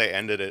feel like they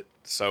ended it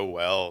so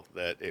well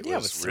that it Yeah,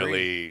 was with three.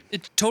 really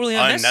It's totally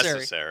unnecessary.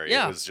 unnecessary.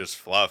 Yeah, It was just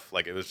fluff.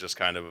 Like it was just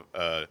kind of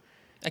a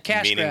a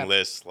cash grab.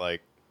 meaningless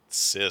like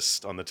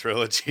cyst on the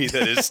trilogy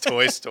that is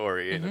Toy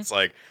Story. Mm-hmm. And it's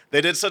like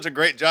they did such a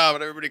great job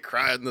and everybody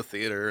cried in the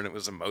theater and it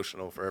was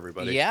emotional for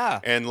everybody. Yeah.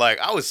 And like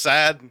I was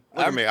sad.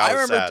 Look at me, I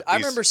was sad. I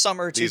remember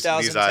summer these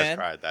 2010 eyes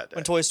cried that day.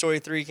 when Toy Story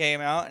 3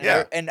 came out. And,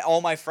 Yeah. and all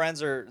my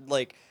friends are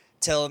like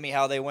telling me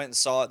how they went and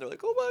saw it. They're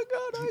like, "Oh my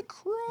god, I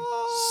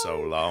cried.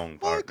 So long, I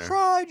partner.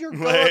 cried. You're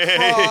gonna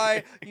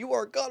cry. You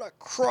are gonna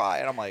cry."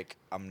 And I'm like,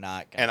 "I'm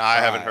not gonna." And I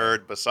haven't cry."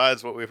 heard,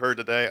 besides what we've heard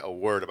today, a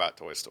word about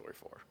Toy Story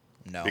 4.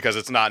 No. Because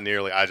it's not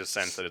nearly, I just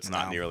sense that it's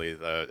not No. nearly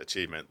the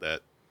achievement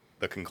that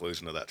the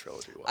conclusion of that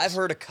trilogy was. I've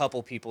heard a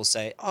couple people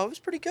say, "Oh, it was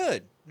pretty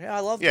good. Yeah, I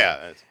loved it."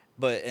 Yeah.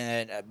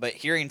 But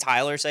hearing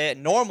Tyler say it,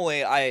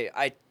 normally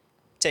I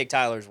take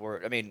Tyler's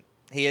word. I mean,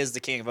 he is the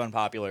king of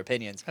unpopular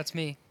opinions, That's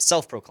me.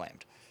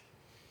 self-proclaimed.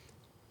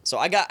 So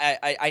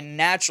I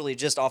naturally,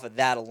 just off of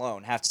that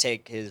alone, have to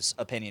take his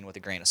opinion with a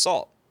grain of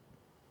salt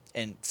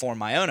and form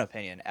my own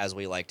opinion, as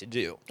we like to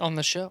do. On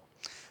the show.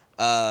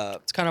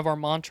 It's kind of our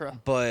mantra.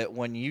 But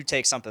when you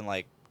take something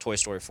like Toy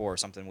Story 4,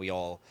 something we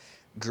all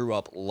grew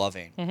up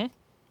loving, Mhm.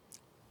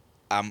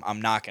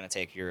 I'm not going to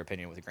take your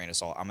opinion with a grain of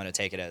salt. I'm going to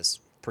take it as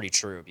pretty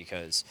true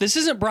because This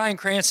isn't Bryan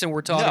Cranston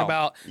we're talking No.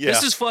 about. Yeah.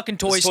 This is fucking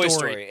Toy it's Toy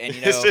Story. Story. And,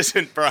 you know, This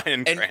isn't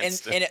Bryan and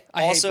Cranston. it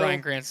I also hate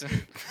Bryan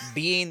Cranston.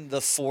 being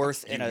the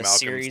fourth in a Malcolm's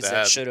series dad.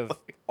 that should have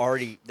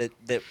already that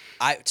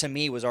I to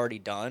me was already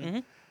done. Mm-hmm.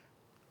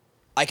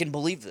 I can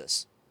believe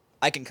this.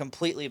 I can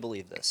completely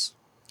believe this.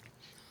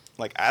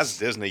 Like, as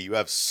Disney, you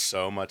have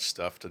so much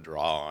stuff to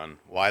draw on.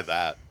 Why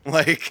that?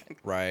 Like,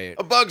 Right.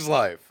 A Bug's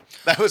Life.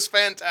 That was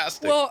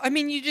fantastic. Well, I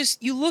mean,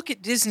 you look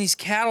at Disney's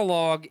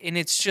catalog, and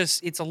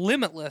it's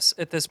limitless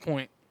at this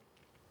point.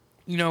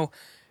 You know,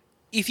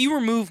 if you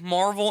remove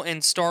Marvel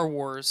and Star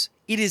Wars,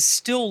 it is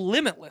still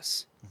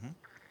limitless.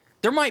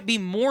 There might be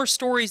more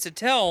stories to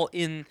tell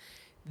in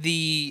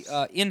the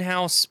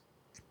in-house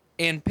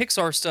and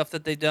Pixar stuff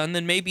that they've done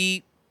than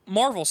maybe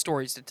Marvel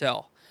stories to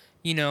tell.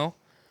 You know,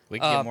 We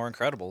can get more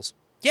Incredibles.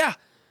 yeah.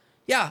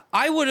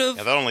 I would have.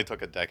 yeah, that only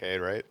took a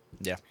decade, right?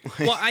 Yeah.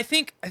 Well, I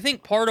think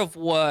part of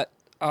what.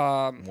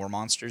 More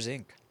Monsters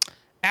Inc.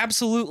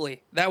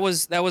 Absolutely. That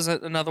was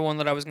another one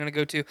that I was going to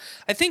go to.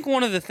 I think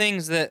one of the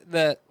things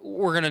that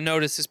we're going to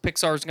notice is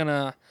Pixar's going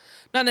to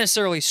not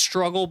necessarily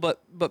struggle,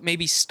 but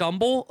maybe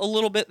stumble a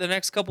little bit the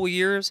next couple of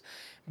years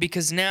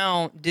because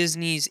now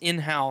Disney's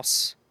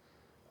in-house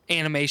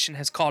animation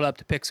has caught up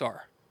to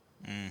Pixar.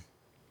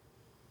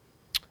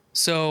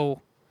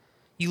 So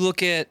you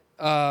look at,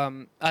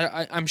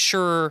 I'm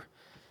sure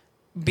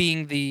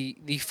being the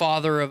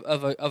father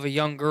of a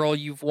young girl,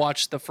 you've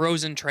watched the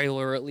Frozen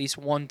trailer at least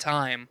one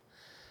time.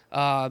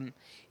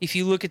 If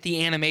you look at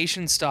the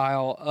animation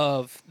style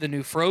of the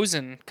new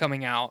Frozen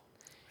coming out,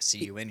 I see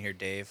you in here,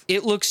 Dave.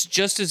 it looks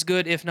just as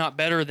good, if not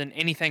better, than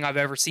anything I've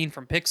ever seen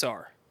from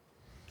Pixar.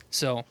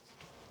 So,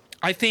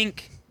 I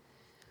think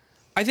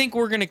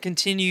we're going to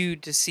continue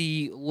to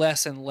see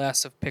less and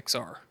less of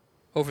Pixar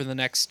over the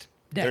next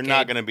decade. They're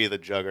not going to be the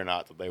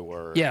juggernaut that they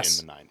were Yes.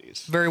 in the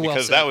 90s. Very well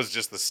Because said. that was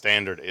just the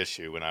standard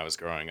issue when I was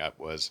growing up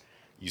was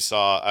you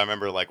saw, I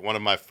remember like one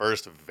of my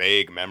first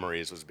vague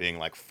memories was being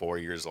like 4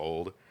 years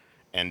old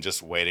and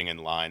just waiting in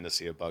line to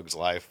see A Bug's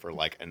Life for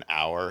like an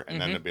hour and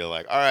then to be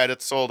like, all right,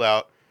 it's sold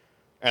out.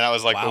 And that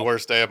was like the Wow.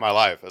 worst day of my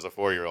life as a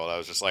 4-year-old. I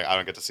was just like, I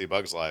don't get to see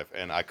Bugs Life,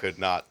 and I could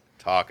not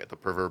talk at the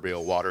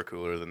proverbial water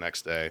cooler the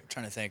next day I'm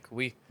trying to think.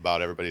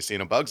 about everybody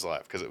seeing a Bugs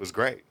Life because it was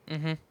great.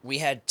 We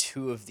had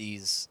 2 of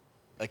these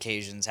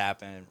occasions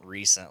happen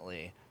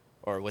recently,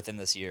 or within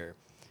this year.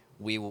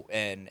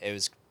 And it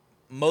was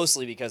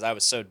mostly because I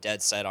was so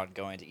dead set on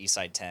going to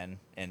Eastside 10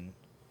 and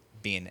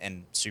being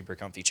in super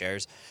comfy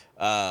chairs.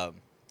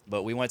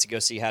 But we went to go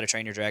see How to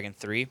Train Your Dragon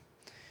 3.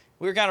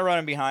 We were kind of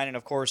running behind, and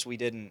of course we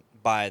didn't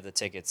buy the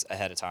tickets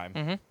ahead of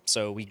time.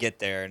 So we get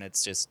there, and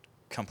it's just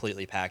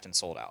completely packed and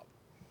sold out.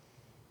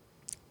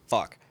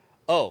 Fuck.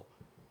 Oh,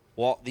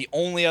 well, the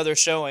only other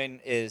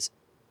showing is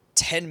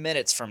 10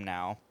 minutes from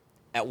now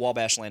at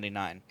Wabash Landing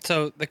 9.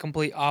 So the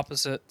complete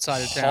opposite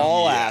side of town.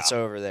 Haul Yeah. ass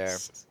over there.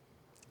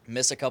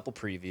 Miss a couple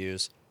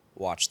previews.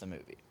 Watch the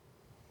movie.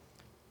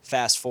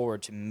 Fast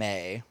forward to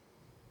May.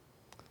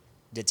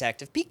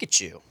 Detective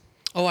Pikachu.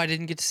 Oh, I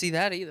didn't get to see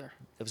that either.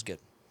 It was good.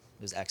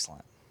 It was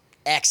excellent.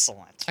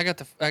 Excellent. I got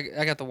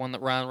the one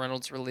that Ryan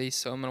Reynolds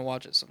released, so I'm gonna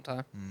watch it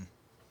sometime. Hmm.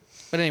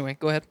 But anyway,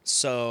 go ahead.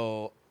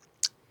 So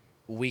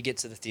we get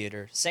to the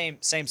theater. Same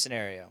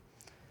scenario.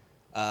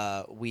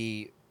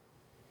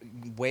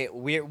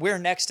 We're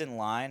next in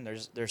line.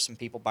 There's some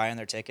people buying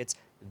their tickets.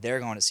 They're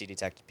going to see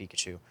Detective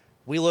Pikachu.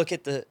 We look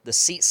at the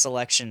seat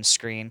selection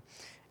screen,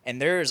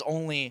 and there's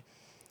only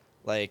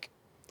like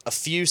a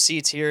few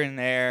seats here and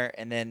there,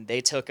 and then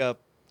they took up,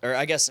 or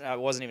I guess I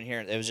wasn't even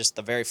here. It was just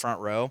the very front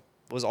row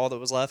was all that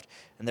was left,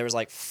 and there was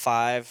like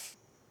 5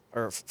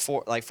 or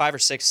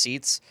 6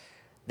 seats.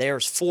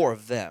 There's 4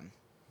 of them.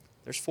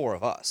 There's 4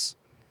 of us.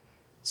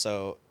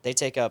 So they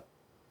take up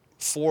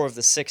 4 of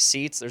the 6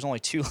 seats. There's only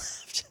 2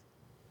 left.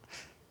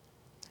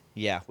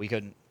 Yeah, we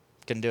couldn't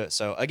do it.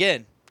 So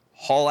again,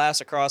 haul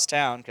ass across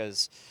town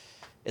because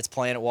it's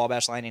playing at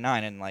Wabash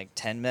 99 in like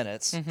 10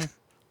 minutes.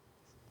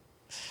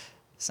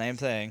 Same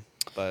thing,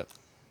 but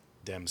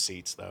Dem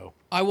seats, though.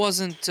 I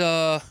wasn't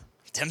them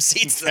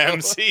seats though.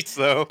 Dem seats,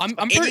 though. I'm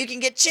And pretty you can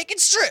get chicken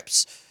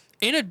strips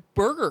in a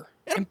burger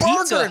and a and burger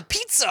pizza. and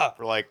pizza.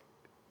 For like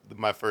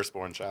my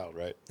firstborn child,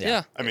 right?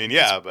 Yeah. I mean,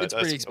 yeah, but it's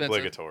pretty that's expensive.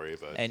 obligatory.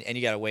 But And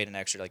you gotta wait an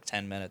extra like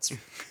 10 minutes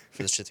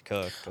for the shit to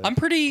cook. But I'm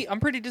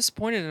pretty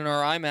disappointed in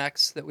our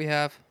IMAX that we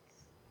have.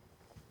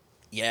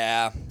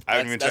 yeah, I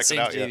haven't even that checked it seems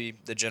out to yet. be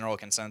the general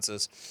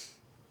consensus.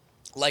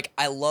 Like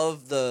I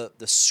love the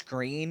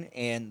screen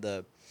and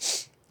the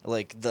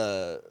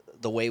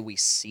way we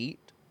seat.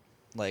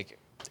 Like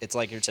it's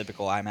like your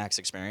typical IMAX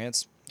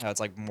experience. How it's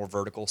like more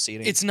vertical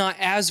seating. It's not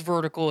as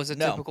vertical as a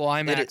No, typical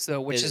IMAX though,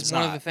 which it is is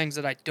one of not. the things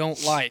that I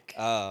don't like.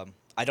 I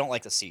don't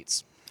like the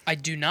seats. I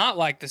do not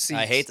like the seats.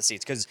 I hate the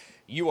seats because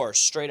you are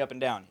straight up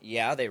and down.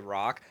 Yeah, they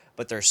rock,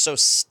 but they're so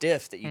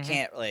stiff that you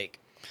can't like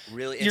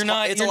really. It's, You're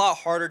not- It's a you're- lot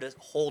harder to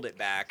hold it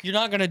back. You're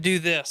not gonna do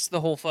this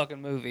the whole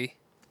fucking movie.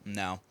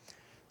 No,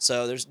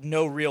 so there's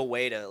no real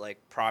way to like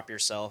prop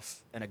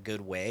yourself in a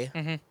good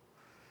way.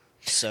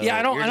 So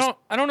Yeah, you're just-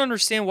 I don't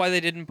understand why they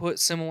didn't put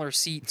similar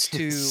seats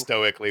to.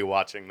 stoically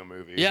watching the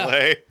movie Yeah.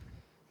 play.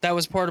 That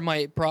was part of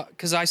my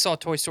because I saw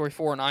Toy Story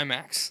 4 in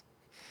IMAX.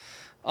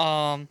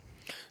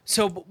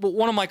 So, but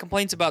one of my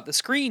complaints about the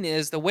screen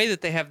is the way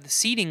that they have the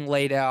seating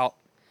laid out.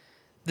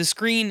 The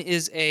screen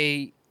is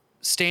a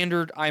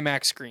standard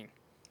IMAX screen.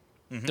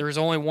 There is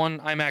only one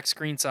IMAX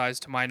screen size,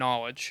 to my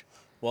knowledge.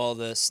 Well,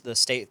 the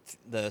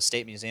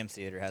state museum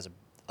theater has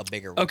a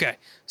bigger one. Okay,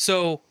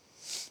 so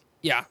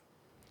yeah,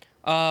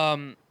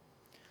 but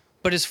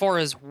as far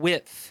as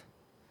width,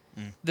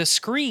 the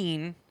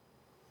screen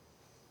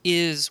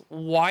is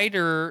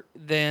wider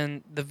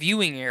than the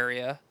viewing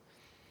area.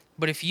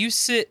 But if you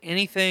sit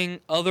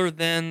anything other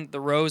than the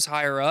rows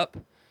higher up,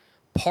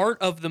 part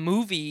of the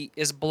movie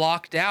is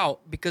blocked out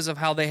because of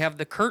how they have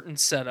the curtain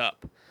set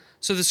up.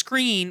 So the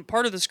screen,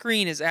 part of the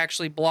screen is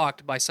actually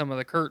blocked by some of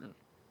the curtain.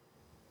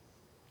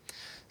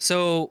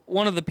 So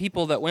one of the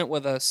people that went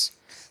with us,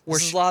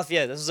 This is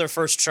Lafayette. This is their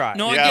first try.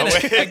 no, Yeah, I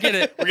get it, wait. I get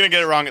it. We're gonna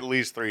get it wrong at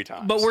least 3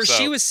 times. But where so-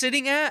 she was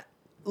sitting at,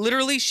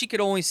 literally, she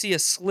could only see a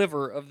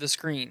sliver of the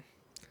screen.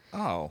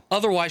 Oh.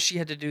 Otherwise, she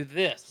had to do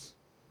this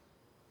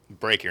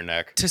break your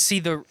neck. to see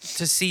the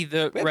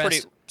We had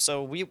rest.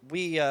 so we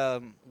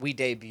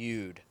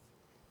debuted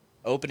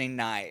opening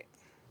night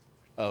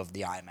of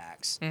the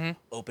IMAX.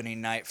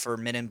 Opening night for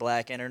Men in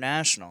Black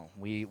International.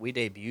 We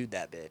debuted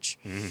that bitch.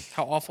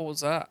 How awful was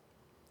that?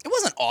 It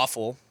wasn't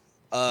awful.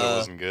 It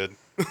wasn't good.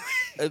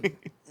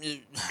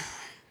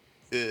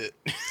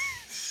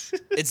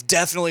 It's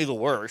definitely the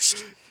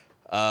worst.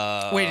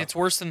 Wait, it's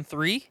worse than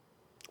 3?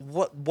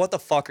 What the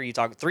fuck are you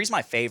talking? 3's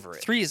my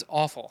favorite. 3 is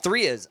awful.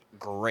 3 is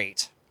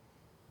great.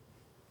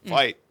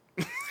 Fight.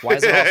 Why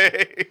is it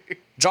awful?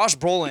 Josh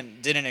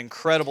Brolin did an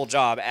incredible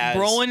job as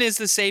Brolin is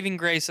the saving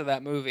grace of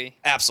that movie.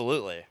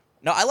 Absolutely.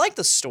 No, I like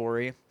the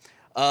story.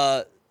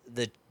 The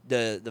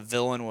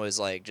villain was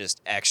like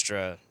just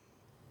extra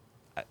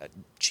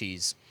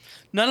cheese.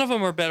 None of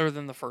them are better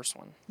than the first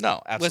one.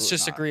 No, absolutely. Let's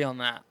just not. agree on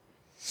that.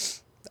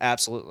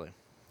 Absolutely.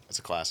 It's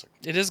a classic.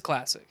 It is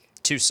classic.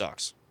 2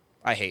 sucks.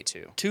 I hate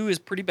 2. 2 is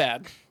pretty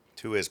bad.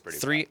 2 is pretty.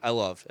 3 I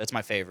love. That's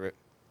my favorite.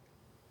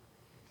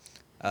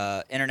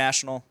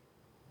 International.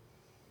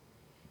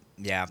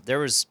 Yeah, there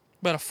was.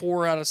 About a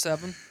 4 out of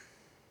 7.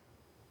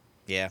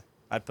 Yeah,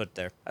 I'd put it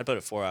there. I'd put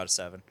it 4 out of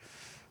 7.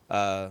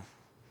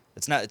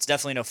 It's not. It's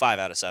definitely no 5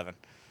 out of 7.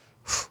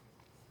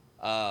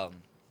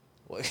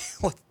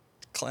 What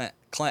Clint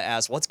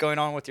asked, "What's going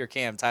on with your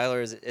cam?"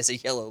 Tyler is a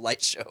yellow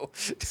light show.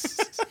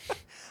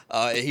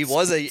 He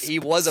was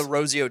a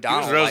Rosie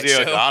O'Donnell. Rosie light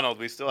show. O'Donnell.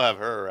 We still have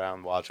her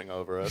around watching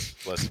over us.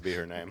 Blessed be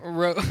her name.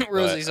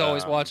 Rosie's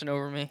always um, watching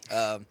over me.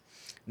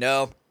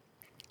 No,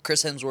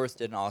 Chris Hemsworth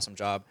did an awesome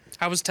job.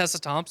 How was Tessa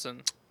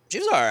Thompson? She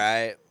was all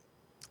right.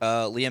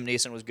 Liam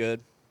Neeson was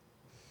good.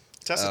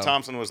 Tessa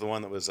Thompson was the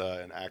one that was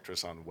an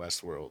actress on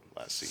Westworld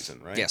last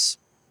season, right? Yes,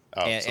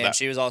 Oh, and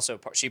she was also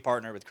she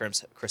partnered with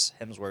Chris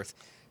Hemsworth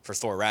for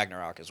Thor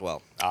Ragnarok as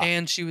well.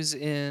 And she was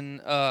in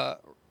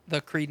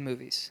the Creed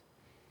movies.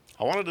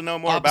 I wanted to know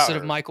more about Opposite her.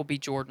 of Michael B.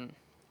 Jordan.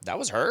 That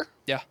was her.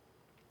 Yeah,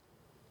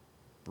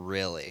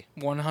 Really,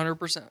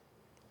 100%.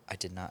 I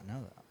did not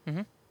know that.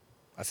 Mm-hmm.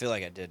 I feel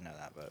like I did know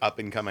that, but Up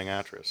and coming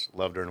actress.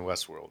 Loved her in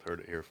Westworld. Heard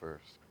it here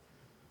first.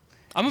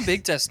 I'm a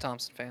big Tessa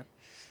Thompson fan.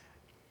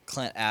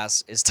 Clint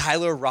asks, "Is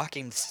Tyler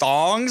rocking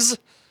thongs?"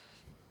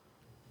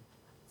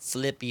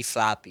 Flippy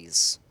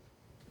floppies.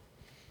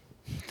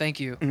 Thank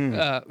you,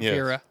 Yes.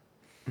 Vera.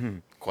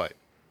 Quite.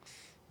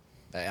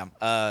 I am.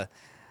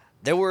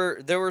 There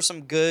were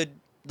some good,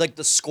 like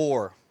the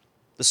score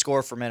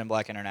for Men in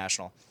Black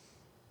International.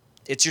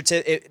 It's your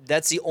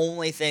that's the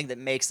only thing that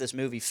makes this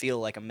movie feel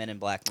like a Men in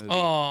Black movie.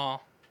 Oh,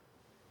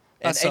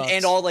 and, that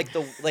and sucks. all like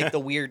the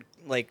weird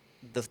the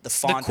the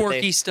font,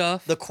 quirky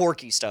stuff. the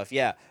quirky stuff,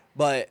 yeah.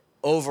 But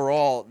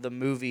overall, the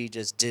movie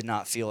just did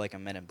not feel like a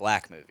Men in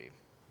Black movie.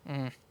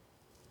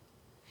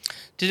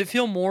 Did it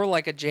feel more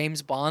like a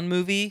James Bond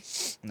movie?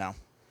 No,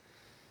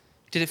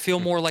 Did it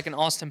feel more like an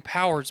Austin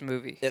Powers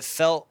movie? it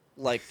felt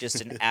like just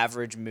an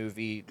average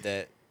movie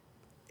that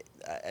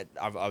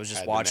I was just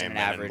Had the watching name an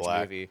Men in average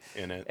Black movie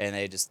in it. and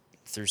they just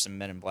threw some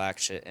Men in Black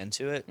shit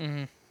into it.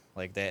 Mm-hmm.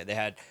 Like they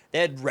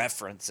had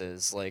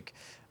references like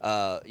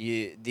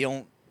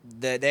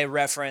they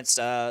referenced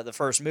the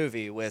first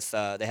movie with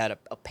they had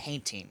a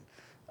painting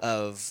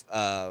of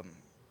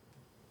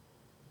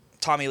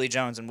Tommy Lee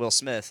Jones and Will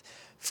Smith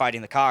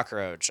fighting the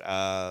cockroach.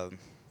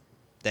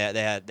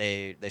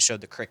 They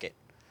showed the cricket,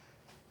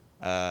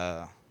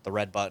 the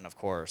red button, of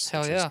course,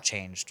 Hell which yeah. has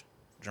changed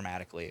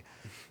dramatically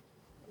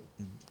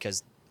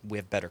because we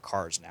have better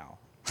cars now.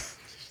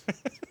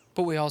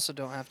 But we also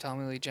don't have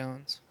Tommy Lee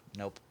Jones,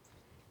 Nope.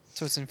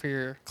 so it's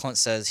inferior. Clint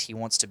says he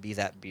wants to be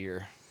that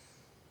beer.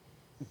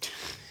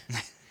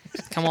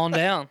 Come on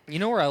down. You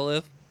know where I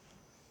live.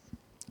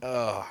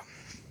 How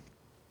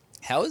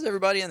is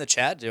everybody in the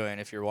chat doing?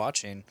 If you're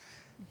watching,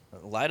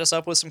 light us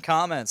up with some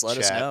comments. Let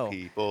us Chat know.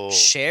 people.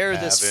 Share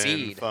this having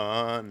feed.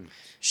 Fun.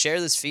 Share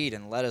this feed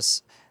and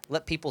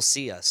let people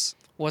see us.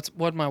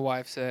 What'd my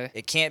wife say?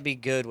 It can't be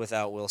good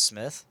without Will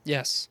Smith.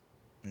 Yes.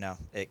 No,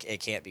 it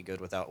can't be good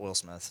without Will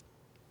Smith.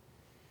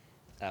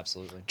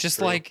 Absolutely. Just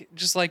True.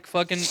 like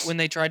fucking when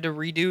they tried to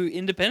redo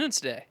Independence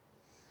Day.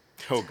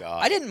 Oh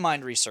God. I didn't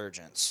mind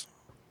Resurgence.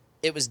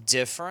 It was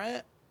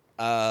different.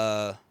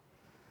 I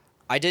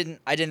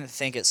didn't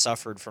think it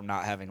suffered from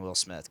not having Will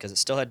Smith because it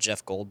still had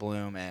Jeff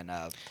Goldblum and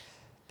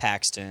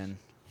Paxton.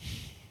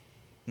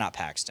 Not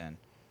Paxton.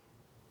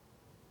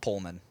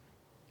 Pullman.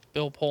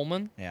 Bill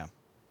Pullman. Yeah.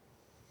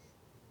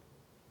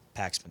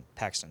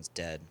 Paxton's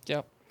dead.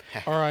 Yep.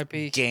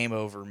 R.I.P. Game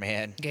over,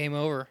 man. Game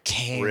over.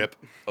 Game Rip.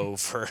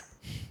 over.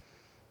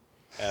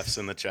 F's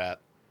in the chat.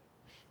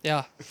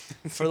 Yeah.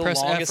 For the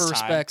Press F longest for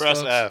time, respect. Press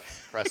folks.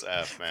 F. Press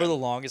F, man. for the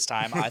longest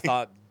time, I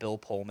thought Bill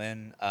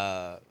Pullman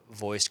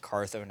voiced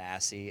Cartho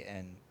Nassi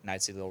in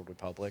Knights of the Old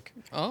Republic.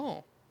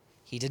 Oh.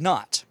 He did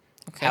not.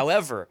 Okay.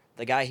 However,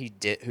 the guy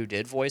who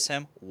did voice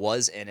him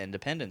was in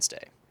Independence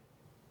Day.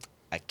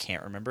 I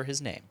can't remember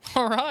his name,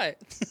 All right.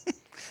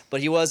 but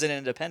he was in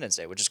Independence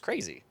Day, which is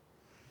crazy.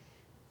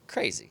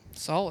 Crazy.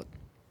 Solid.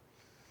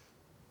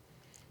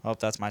 I hope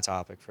that's my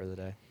topic for the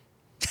day.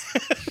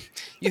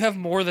 You have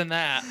more than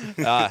that.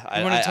 You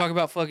I want to talk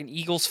about fucking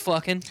Eagles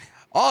fucking?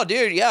 Oh,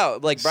 dude, yeah.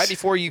 Like right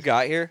before you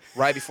got here,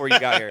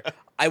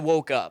 I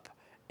woke up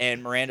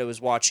and Miranda was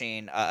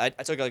watching. I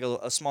took like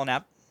a small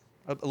nap,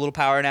 a little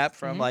power nap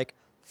from like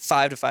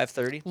 5 to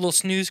 5:30. Little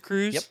snooze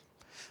cruise? Yep.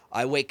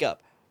 I wake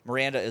up.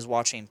 Miranda is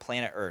watching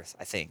Planet Earth.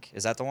 I think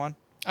is that the one?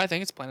 I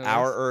think it's Planet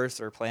Our Earth.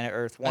 Earth or Planet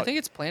Earth? I think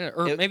it's Planet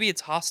Earth. It- Maybe it's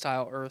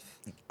Hostile Earth.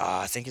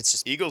 I think it's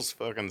just Eagles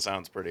fucking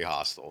sounds pretty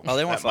hostile. Oh,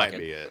 they weren't That might fucking.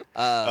 be it.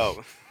 uh,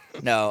 Oh.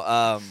 no.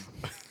 And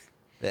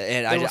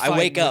They were I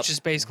wake fighting, up. which is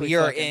basically we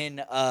are fucking.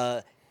 in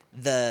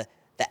the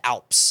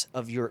Alps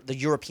of the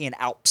European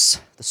Alps,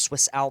 the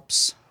Swiss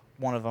Alps.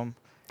 One of them.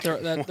 They're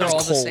all the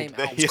cold. same It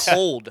Alps. was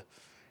cold.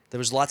 There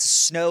was lots of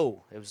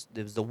snow. It was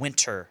the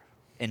winter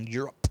in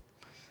Europe.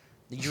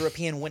 The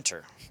European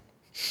winter.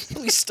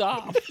 Please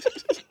stop.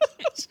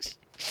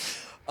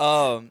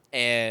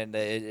 And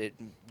it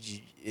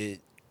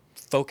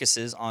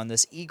focuses on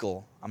this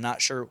eagle. I'm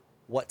not sure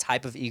what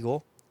type of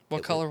eagle.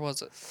 What color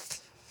was it?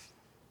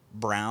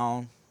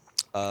 Brown.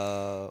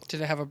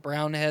 Did it have a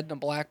brown head and a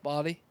black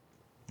body?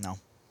 No.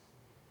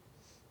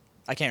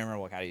 I can't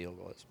remember what kind of eagle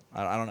it was.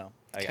 I don't know.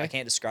 I Okay.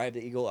 can't describe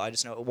the eagle. I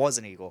just know it was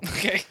an eagle. It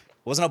Okay.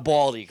 wasn't a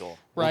bald eagle.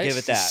 We'll Right. give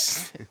it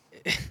that.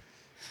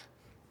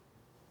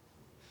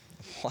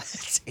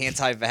 What?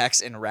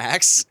 Anti-vax and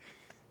Rax?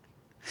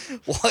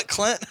 What,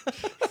 Clint?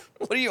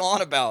 What are you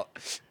on about?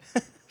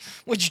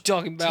 What you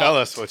talking about? Tell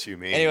us what you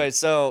mean. Anyway,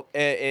 so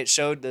it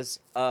showed this,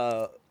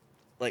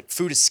 like,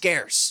 food is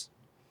scarce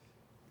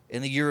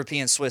in the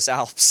European Swiss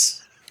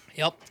Alps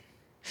Yep.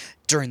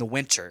 during the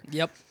winter.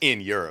 Yep.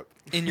 in Europe.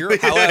 In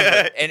Europe.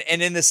 However, and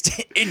in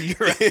in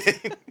Europe,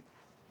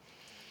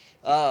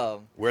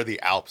 Where the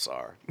Alps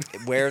are.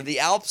 where the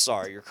Alps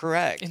are, you're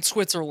correct. In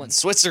Switzerland.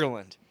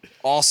 Switzerland,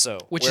 also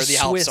Which where is the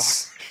Swiss.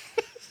 Alps are.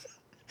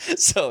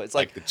 So it's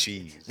Like like the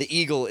cheese. the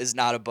eagle is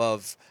not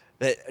above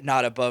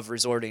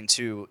resorting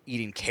to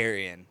eating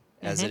carrion,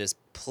 as it is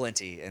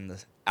plenty in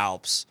the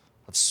Alps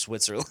of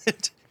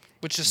Switzerland.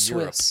 Which is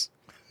Europe. Swiss.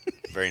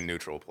 Very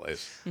neutral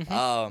place.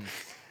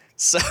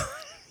 So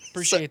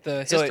Appreciate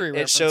the so history it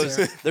reference shows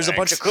there. there's a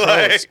bunch of Thanks,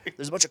 crows. Clay.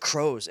 There's a bunch of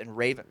crows and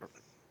raven.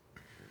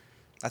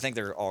 I think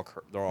they're all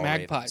ravens.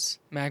 Magpies.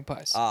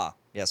 Magpies. Ah,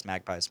 yes,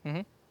 magpies.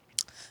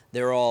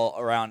 They're all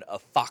around a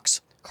fox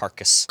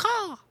carcass.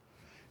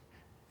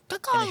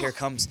 And here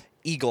comes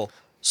eagle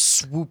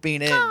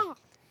swooping in,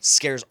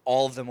 scares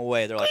all of them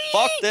away. They're like,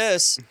 "Fuck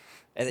this!"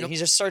 And then he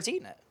just starts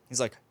eating it. He's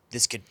like,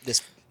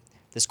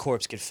 "This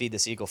corpse could feed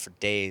this eagle for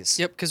days."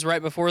 Yep, because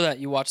right before that,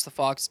 you watched the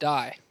fox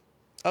die.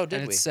 Oh, And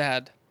did we? it's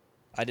sad.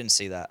 I didn't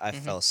see that. I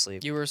fell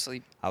asleep. You were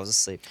asleep. I was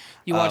asleep.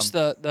 You watched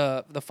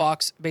the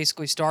fox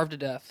basically starve to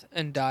death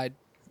and died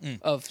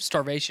of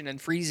starvation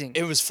and freezing.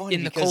 It was funny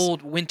in the because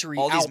cold, wintry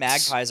all Alps. these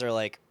magpies are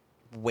like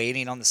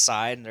waiting on the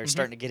side, and they're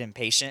starting to get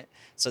impatient.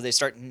 So they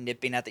start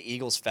nipping at the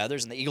eagle's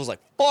feathers, and the eagle's like,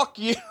 "Fuck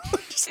you!"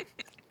 Just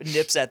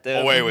nips at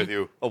them. Away with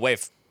you. Away.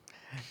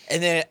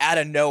 And then out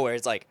of nowhere,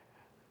 it's like,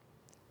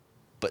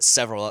 but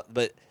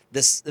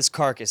this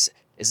carcass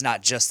is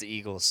not just the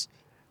eagles,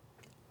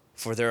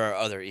 for there are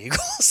other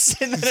eagles.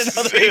 And then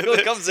another eagle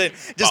comes in,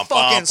 just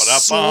fucking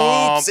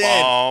swoops in,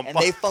 and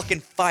they fucking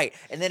fight.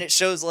 And then it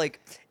shows like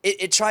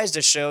it tries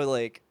to show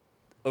like,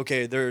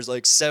 okay, there's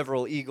like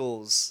several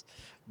eagles,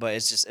 but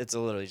it's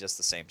literally just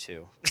the same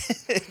two.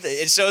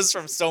 It shows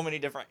from so many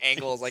different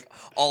angles, like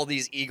all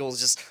these eagles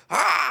just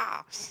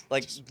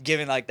like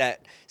giving like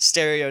that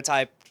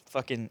stereotype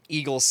fucking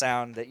eagle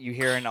sound that you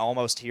hear in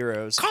Almost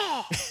Heroes.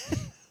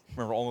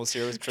 Remember Almost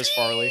Heroes, Chris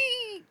Farley?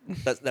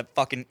 That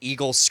fucking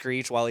eagle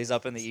screech while he's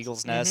up in the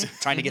eagle's nest,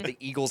 trying to get the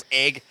eagle's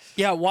egg.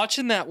 Yeah,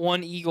 watching that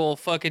one eagle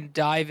fucking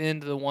dive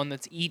into the one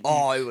that's eating.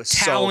 Oh, it was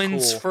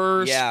talons so cool.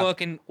 first, Yeah,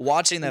 fucking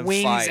watching them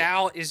wings fight.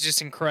 out is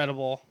just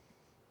incredible.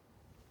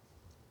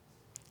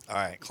 All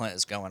right, Clint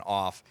is going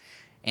off.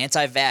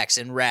 Anti-vax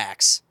and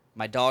Rax.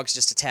 My dogs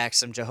just attacked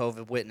some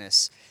Jehovah's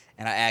Witness,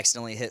 and I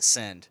accidentally hit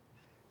send.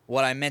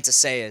 What I meant to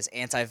say is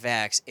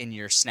anti-vax in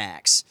your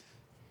snacks.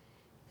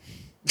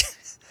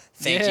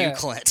 Thank you, Yeah.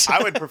 Clint.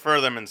 I would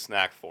prefer them in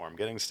snack form.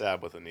 Getting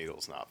stabbed with a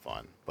needle's not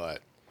fun, but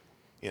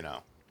you know,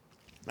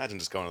 imagine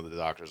just going to the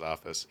doctor's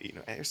office,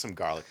 eating. Hey, here's some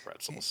garlic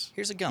pretzels.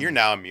 Here's a gummy. You're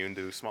now immune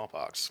to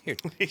smallpox. Here.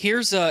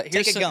 Here's Take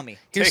a some, gummy.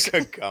 Here's Take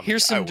a some, gummy,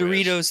 Here's some I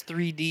wish. Doritos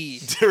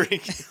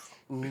 3D.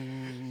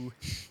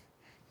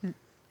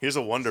 Here's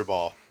a Wonder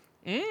Ball.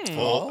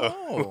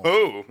 Oh.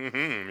 Oh,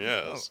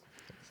 yes.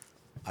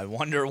 I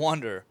wonder,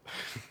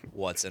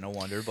 what's in a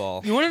Wonder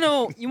Ball? You want to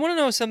know? You want to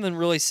know something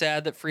really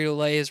sad that Frito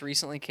Lay has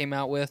recently came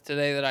out with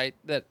today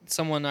that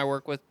someone I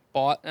work with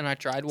bought and I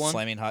tried one.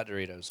 Flaming Hot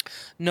Doritos.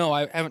 No,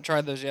 I haven't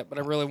tried those yet, but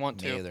I really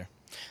want Me to.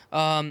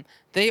 either.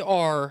 They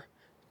are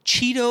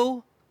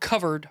Cheeto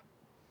covered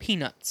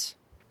peanuts.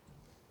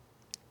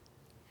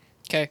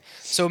 Okay,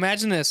 so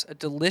imagine this: a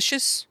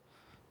delicious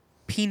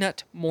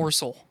peanut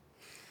morsel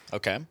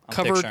Okay, I'm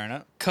covered picturing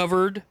it.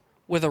 covered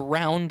with a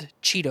round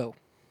Cheeto.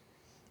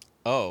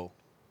 Oh,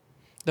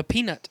 The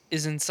peanut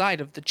is inside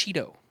of the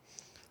Cheeto.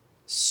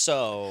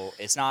 so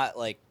it's not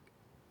like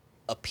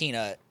a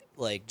peanut,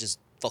 like just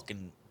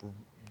fucking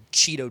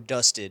Cheeto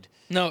dusted.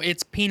 No,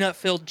 it's peanut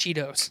filled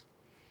Cheetos. Uh,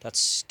 That's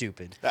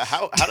stupid.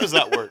 How does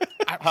that work?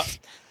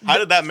 How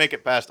did that make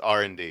it past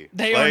R&D?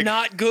 They are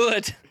not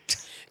good.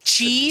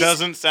 Cheese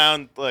Doesn't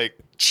sound like.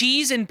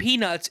 cheese and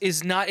peanuts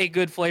is not a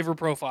good flavor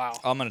profile.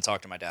 I'm gonna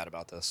talk to my dad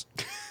about this.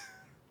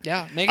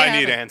 Yeah, make it I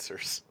need happen.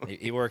 answers.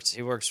 He works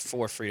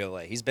for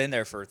Frito-Lay. He's been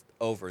there for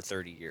over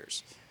 30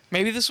 years.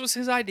 Maybe this was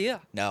his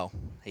idea. No,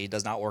 he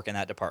does not work in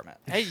that department.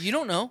 Hey, you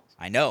don't know.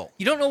 I know.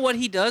 You don't know what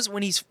he does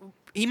when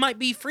he might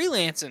be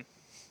freelancing.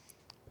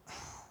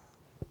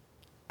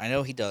 I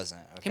know he doesn't.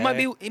 Okay?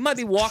 He might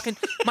be walking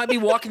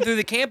through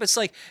the campus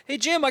like, "Hey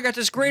Jim, I got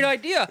this great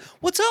idea.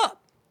 What's up?"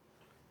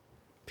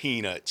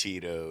 Peanut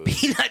Cheetos.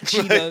 Peanut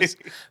Cheetos.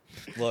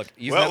 Look.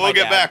 You've Well, met we'll my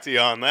get dad. back to you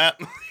on that.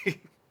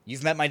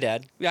 You've met my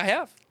dad. Yeah, I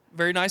have.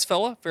 Very nice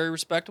fella. Very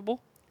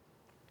respectable.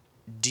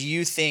 Do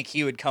you think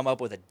he would come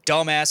up with a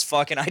dumbass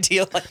fucking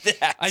idea like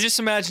that? I just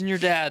imagine your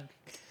dad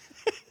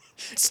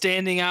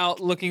standing out,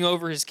 looking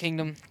over his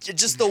kingdom.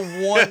 Just the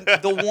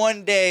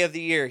one day of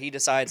the year he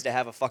decides to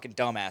have a fucking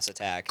dumbass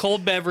attack.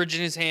 Cold beverage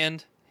in his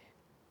hand.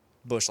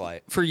 Busch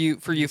Light For you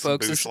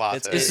folks. Busch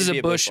Latte. This is It'd be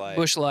a Busch Light.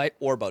 Busch Light.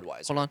 or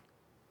Budweiser. Hold on.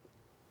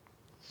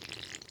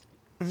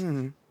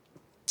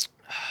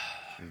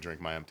 And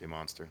drink my empty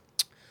Monster.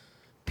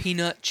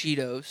 Peanut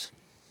Cheetos.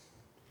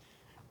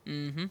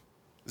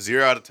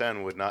 0 out of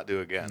 10 would not do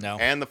again. No.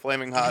 And the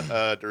Flaming Hot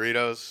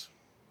Doritos.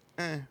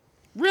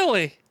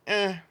 Really?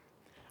 I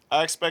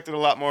expected a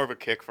lot more of a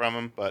kick from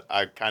them, but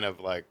I kind of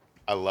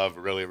I love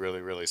really,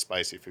 really, really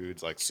spicy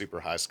foods, like super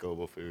high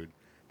scoville food,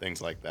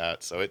 things like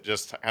that. So it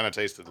just kind of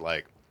tasted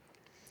like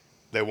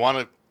they want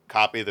to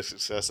copy the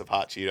success of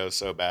Hot Cheetos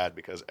so bad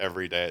because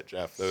every day at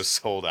Jeff, those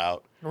sold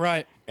out.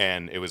 Right.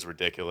 And it was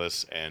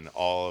ridiculous, and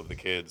all of the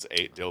kids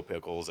ate dill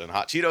pickles and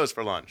Hot Cheetos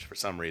for lunch for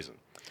some reason.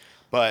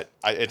 But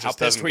it just How pissed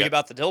doesn't were you get...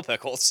 about the dill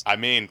pickles? I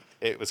mean,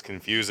 it was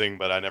confusing,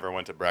 but I never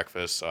went to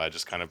breakfast, so I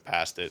just kind of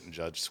passed it and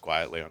judged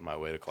quietly on my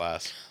way to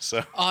class.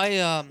 So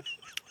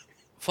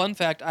Fun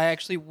fact, I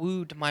actually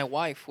wooed my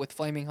wife with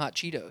flaming hot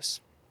Cheetos.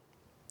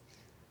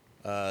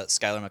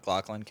 Skylar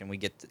McLaughlin, can we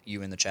get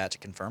you in the chat to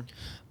confirm?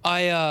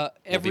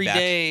 Every back.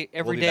 day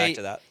We'll be back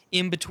to that.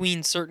 in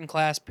between certain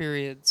class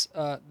periods,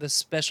 the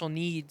special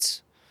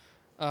needs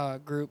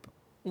group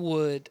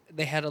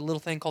they had a little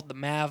thing called the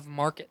Mav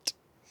Market.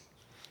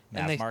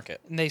 Mav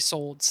Market. And they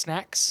sold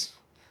snacks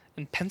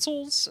and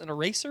pencils and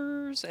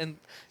erasers and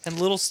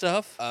little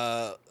stuff.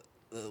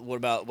 What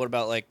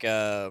about like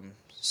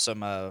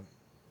some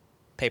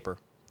paper?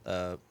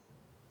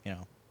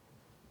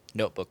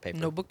 Notebook paper.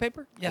 Notebook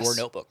paper? Yes. Or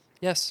notebook.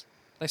 Yes.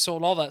 They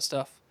sold all that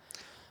stuff.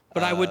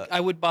 But I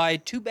would buy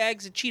 2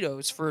 bags of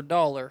Cheetos for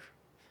 $1,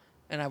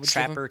 and I would give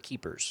 'em- Trapper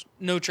Keepers.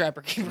 no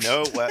Trapper Keepers.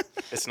 no, what?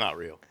 It's not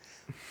real.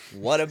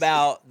 What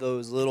about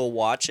those little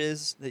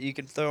watches that you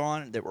can throw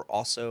on that were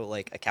also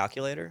like a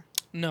calculator?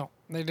 No,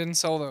 they didn't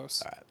sell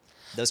those. All right.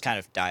 Those kind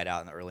of died out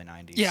in the early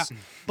 90s. Yeah,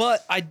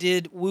 but I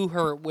did woo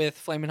her with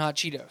Flamin' Hot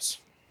Cheetos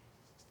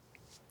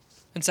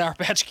and Sour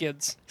Patch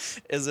Kids.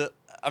 Is it?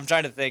 I'm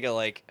trying to think of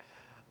like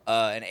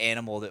an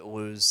animal that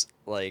woos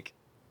like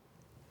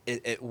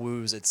it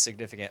woos its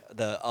significant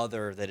the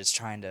other that it's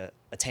trying to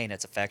attain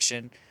its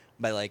affection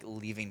by like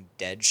leaving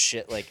dead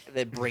shit, like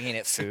they're bringing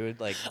it food,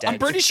 like dead. I'm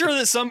pretty sure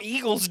that some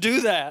eagles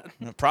do that.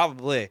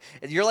 Probably.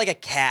 You're like a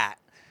cat,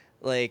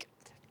 like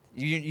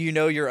you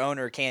know your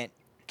owner can't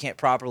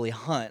properly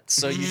hunt,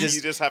 so you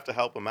just have to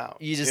help them out.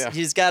 you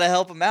just gotta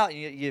help them out.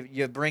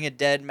 You bring a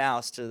dead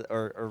mouse to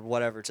or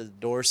whatever to the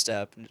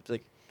doorstep and just be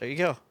like, there you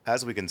go.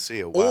 As we can see,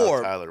 a wild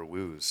Or- Tyler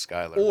woos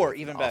Skylar. Or with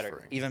even an better,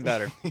 offering. even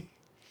better,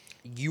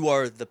 you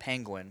are the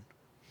penguin,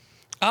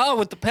 Ah,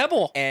 with the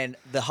pebble. and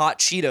the hot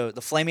Cheeto,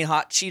 the flaming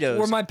hot Cheetos,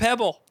 Or my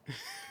pebble.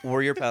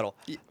 were your pebble.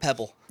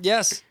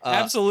 Yes,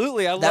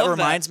 absolutely. I love That that.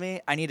 reminds me,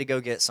 I need to go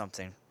get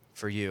something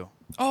for you.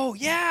 Oh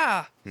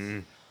yeah.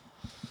 Man,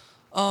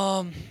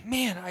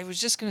 I was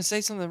just gonna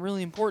say something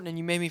really important, and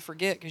you made me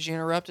forget because you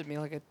interrupted me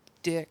like a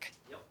dick.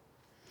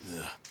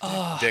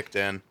 Dick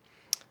Den.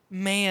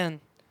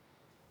 Man,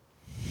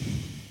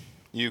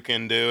 You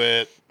can do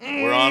it.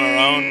 We're on our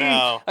own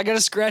now. I gotta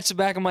scratch the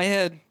back of my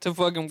head to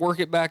fucking work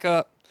it back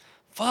up.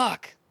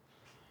 Fuck.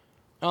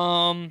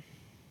 Man,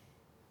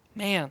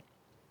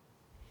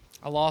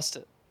 I lost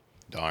it.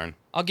 Darn.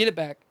 I'll get it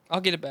back.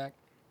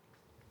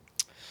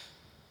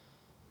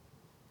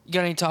 You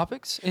got any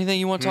topics? Anything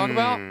you want to talk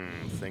about?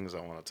 Things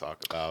I want to talk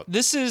about.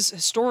 This is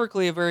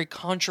historically a very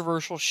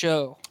controversial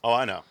show. Oh,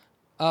 I know.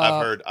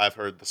 I've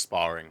heard the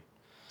sparring.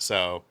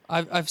 So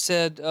I've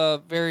said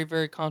very,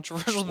 very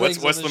controversial what's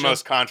things. the on the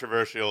most show.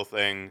 controversial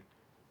thing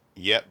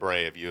yet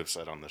brave you have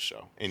said on this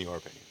show, in your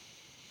opinion?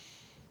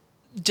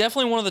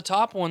 Definitely one of the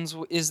top ones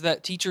is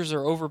that teachers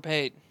are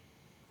overpaid.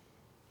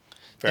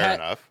 Fair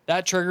enough.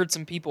 That triggered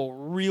some people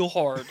real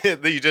hard.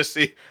 You just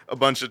see a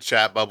bunch of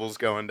chat bubbles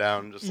going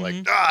down, just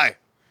like die.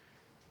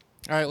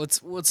 All right,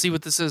 let's see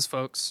what this is,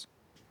 folks.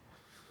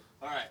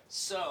 All right,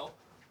 so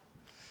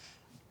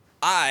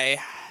I,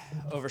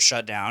 over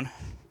shutdown,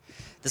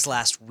 this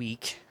last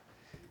week,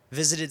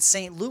 visited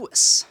St.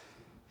 Louis.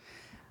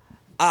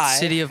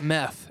 City of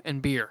meth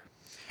and beer.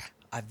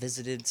 I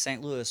visited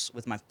St. Louis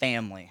with my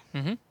family.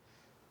 Mhm.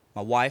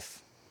 My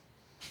wife,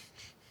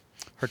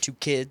 her 2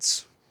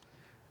 kids,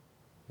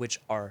 which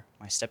are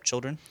my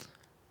stepchildren,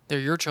 They're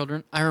your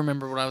children. I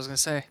remember what I was gonna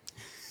say.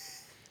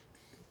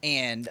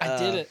 and I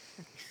did it.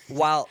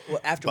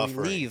 After we Buffering.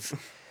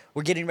 leave,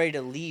 we're getting ready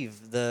to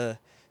leave the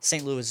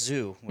St. Louis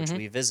Zoo, which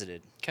we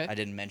visited. 'Kay. I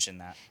didn't mention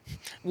that.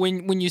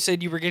 When you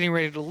said you were getting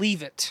ready to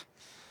leave it,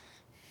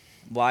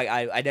 Well,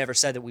 I never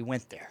said that we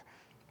went there.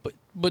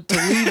 but to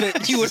leave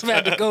it, you would have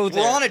had to go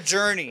there. We're on a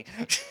journey.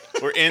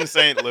 We're in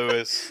St.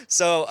 Louis.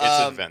 So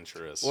It's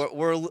adventurous.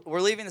 we're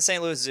leaving the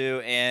St. Louis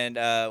Zoo,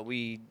 and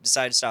we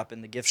decided to stop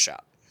in the gift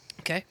shop.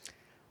 Okay.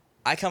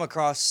 I come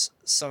across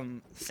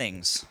some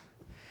things,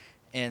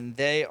 and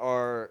they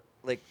are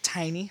like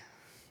tiny,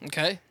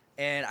 Okay.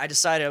 and I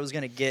decided I was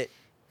gonna get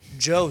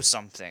Joe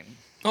something,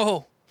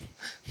 Oh.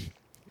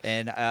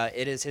 and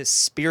it is his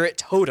spirit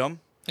totem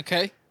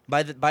Okay.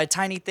 by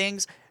tiny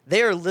things,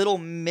 they are little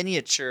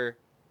miniature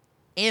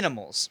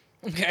animals.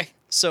 Okay.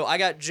 So I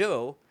got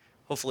Joe.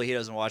 Hopefully he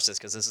doesn't watch this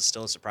because this is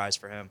still a surprise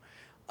for him.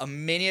 A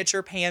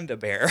miniature panda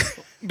bear.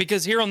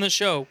 Because here on this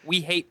show,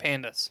 we hate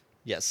pandas.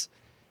 Yes.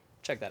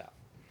 Check that out.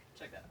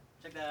 Check that out.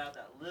 Check that out.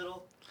 That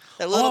little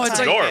Oh, it's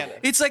tiny like adorable.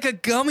 panda. it's like a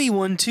gummy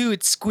one too.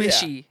 It's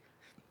squishy.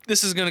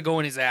 This is gonna go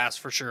in his ass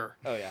for sure.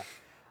 Oh yeah.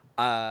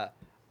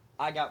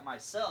 I got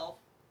myself.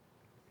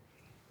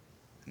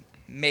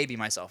 Maybe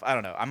myself. I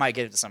don't know. I might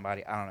get it to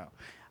somebody. I don't know.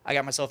 I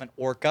got myself an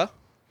orca,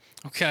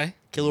 Okay.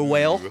 killer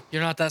whale.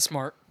 You're not that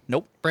smart.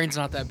 Nope. Brain's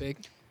not that big.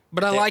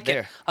 But I There- like it.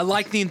 there. I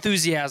like the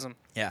enthusiasm.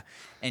 Yeah.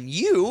 And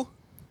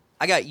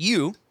I got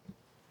you.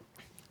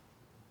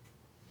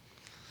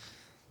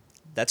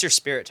 That's your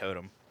spirit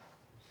totem.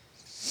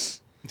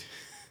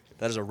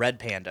 That is a red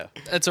panda.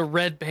 That's a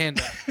red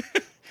panda.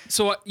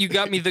 So you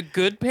got me the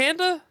good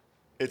panda?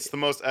 It's the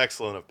most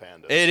excellent of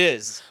pandas. It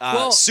is.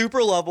 Well-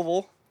 Super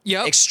lovable.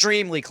 Yep.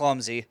 Extremely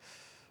clumsy.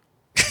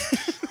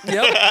 Yep.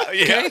 yeah,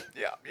 Okay.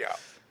 yeah.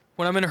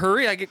 When I'm in a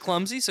hurry, I get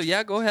clumsy. So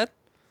yeah, go ahead.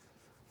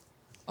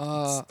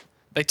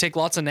 They take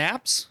lots of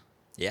naps.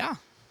 Yeah.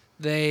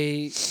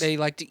 They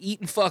like to eat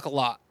and fuck a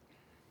lot.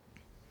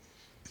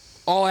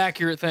 All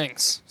accurate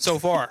things so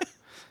far.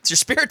 It's your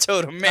spirit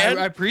totem, man.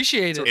 I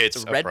appreciate it. It's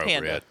a red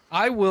appropriate. panda.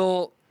 I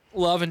will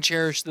love and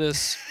cherish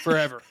this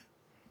forever.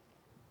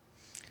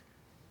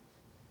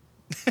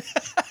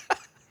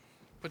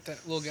 Put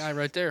that little guy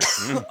right there.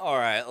 All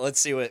right, let's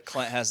see what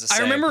Clint has to say.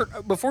 I remember,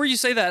 before you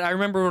say that, I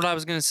remember what I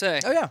was going to say.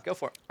 Oh yeah, go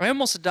for it. I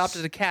almost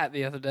adopted a cat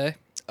the other day.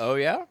 Oh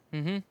yeah.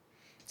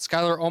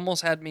 Skylar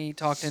almost had me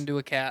talked into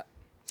a cat.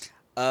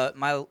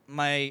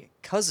 My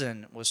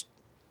cousin was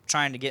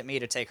trying to get me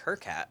to take her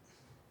cat.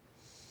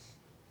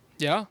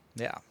 Yeah?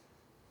 Yeah.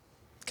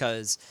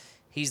 Because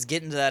he's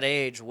getting to that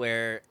age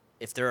where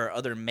if there are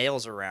other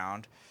males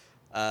around,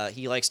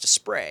 he likes to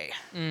spray,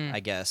 I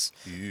guess.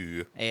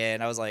 Ew.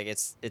 And I was like,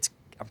 it's.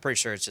 I'm pretty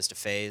sure it's just a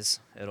phase.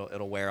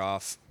 It'll wear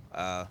off.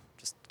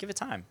 Just give it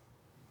time.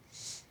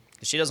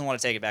 'Cause she doesn't want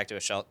to take it back to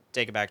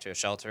a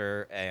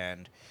shelter,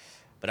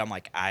 but I'm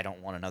like, I don't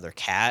want another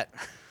cat.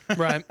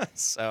 Right.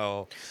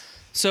 So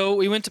So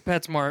we went to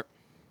PetSmart.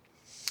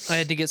 I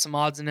had to get some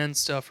odds and ends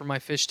stuff for my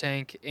fish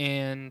tank,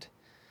 and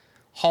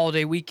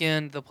holiday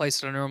weekend, the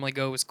place that I normally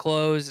go was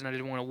closed, and I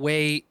didn't want to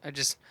wait. I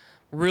just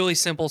really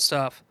simple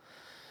stuff.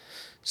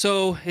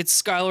 So it's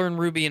Skylar and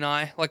Ruby and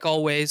I, like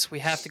always. We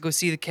have to go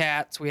see the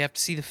cats. We have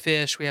to see the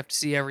fish. We have to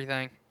see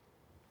everything.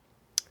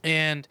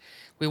 And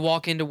we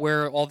walk into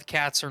where all the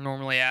cats are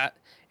normally at,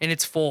 and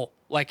it's full.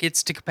 Like,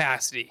 it's to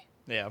capacity.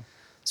 yeah.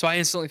 So I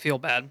instantly feel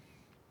bad.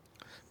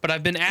 But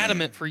I've been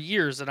adamant for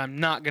years that I'm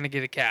not going to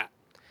get a cat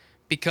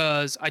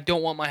because I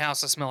don't want my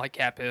house to smell like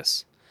cat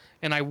piss.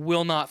 And I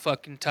will not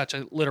fucking touch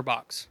a litter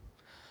box.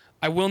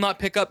 I will not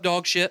pick up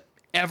dog shit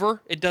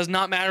ever. It does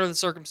not matter the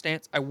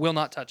circumstance. I will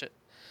not touch it.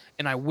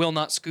 And I will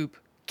not scoop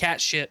cat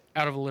shit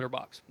out of a litter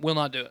box. Will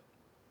not do it.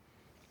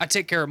 I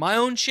take care of my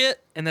own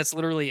shit, and that's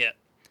literally it.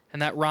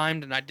 And that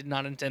rhymed, and I did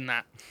not intend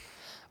that.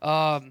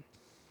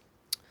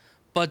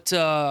 But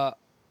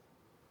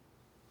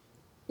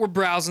we're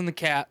browsing the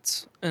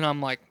cats, and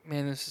I'm like,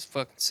 man, this is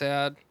fucking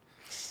sad.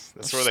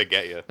 That's where they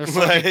get you. They're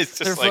fucking, It's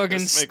just they're like, fucking,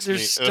 this makes they're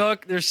me,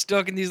 stuck. They're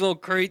stuck in these little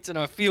crates, and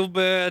I feel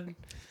bad.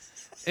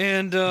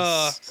 And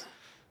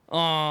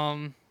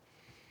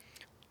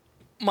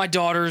my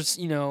daughter's,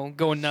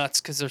 going nuts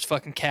because there's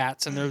fucking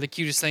cats, and they're the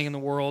cutest thing in the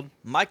world.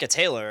 Micah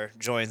Taylor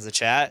joins the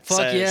chat. Fuck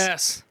says,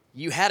 yes.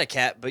 You had a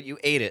cat, but you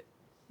ate it.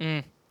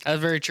 That's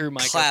very true,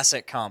 Mike.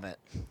 Classic comment.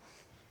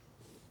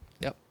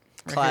 Yep.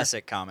 Right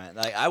Classic comment.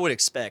 Like, I would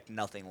expect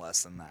nothing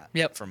less than that.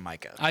 Yep. From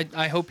Micah. here.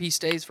 I hope he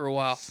stays for a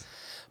while.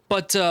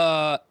 But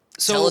so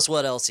Tell us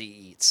what else he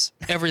eats.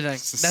 everything.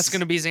 That's going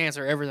to be his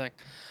answer. Everything.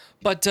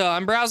 But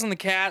I'm browsing the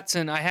cats,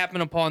 and I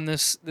happen upon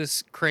this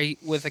crate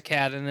with a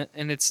cat in it,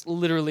 and it's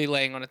literally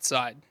laying on its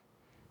side,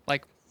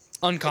 like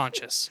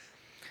unconscious.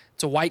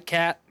 It's a white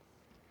cat.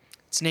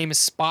 Its name is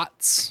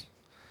Spots,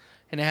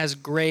 and it has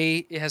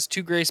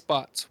 2 gray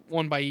spots,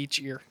 one by each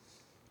ear.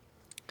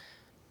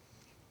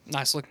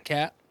 Nice looking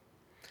cat.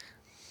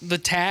 The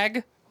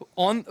tag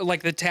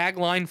the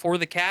tagline for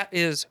the cat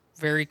is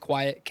very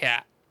quiet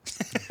cat.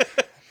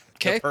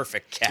 Okay. The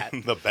perfect cat.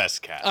 the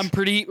best cat. I'm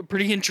pretty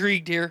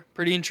intrigued here.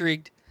 Pretty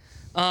intrigued.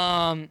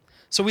 So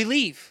we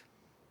leave.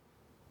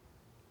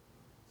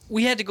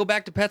 We had to go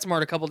back to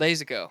PetSmart a couple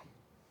days ago.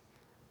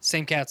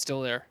 Same cat's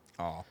still there.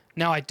 Oh.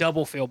 Now I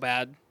double feel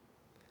bad.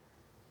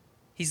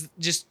 He's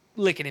just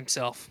licking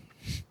himself.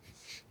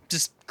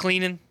 Just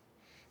cleaning.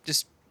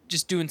 Just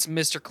doing some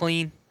Mr.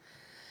 Clean.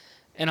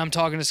 And I'm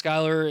talking to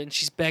Skylar, and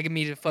she's begging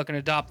me to fucking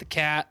adopt the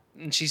cat.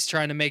 And she's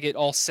trying to make it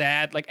all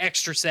sad, like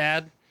extra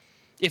sad.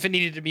 If it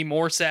needed to be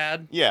more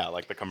sad. Yeah,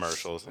 like the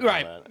commercials. And all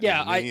Right. that.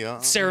 Yeah.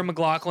 Sarah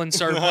McLachlan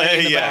started playing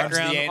in the Yeah.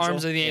 background.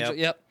 Arms of the Angel. Yep.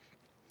 Yep.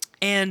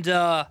 And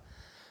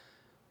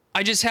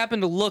I just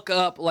happened to look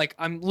up. Like,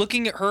 I'm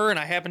looking at her, and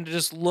I happen to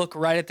just look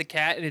right at the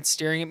cat, and it's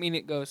staring at me, and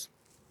it goes.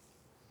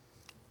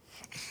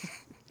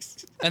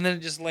 And then it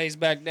just lays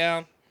back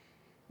down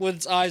with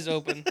its eyes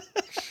open.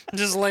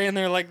 just laying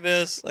there like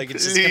this. Like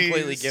it's just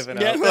completely Please. given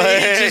Yeah, up. like,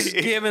 it's just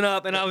giving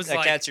up, and I was That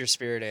like, cat's your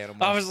spirit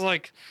animal. I was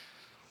like,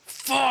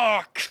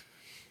 fuck.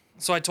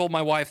 So I told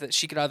my wife that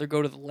she could either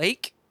go to the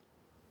lake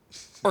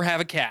or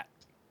have a cat.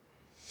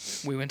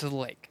 We went to the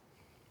lake.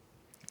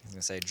 I was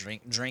gonna say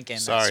drink and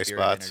Sorry, that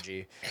spirit Spots.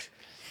 energy.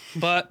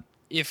 But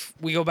if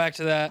we go back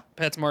to that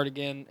PetSmart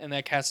again and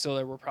that cat's still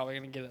there, we're probably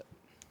going to get it.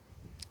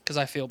 Because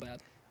I feel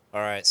bad.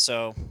 All right,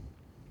 so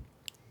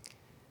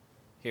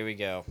here we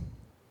go.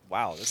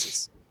 Wow, this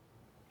is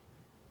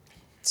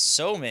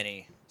so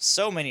many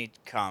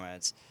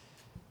comments.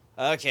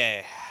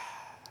 Okay,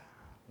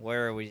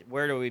 where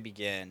do we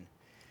begin?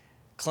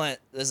 Clint,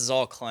 this is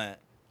all Clint.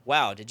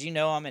 Wow, did you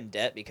know I'm in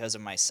debt because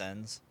of my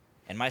sins?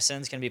 And my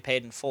sins can be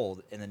paid in full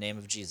in the name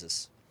of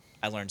Jesus.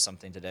 I learned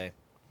something today.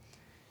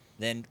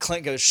 Then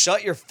Clint goes,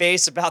 shut your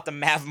face about the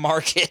Mav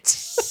Market.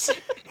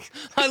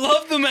 I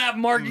love the Mav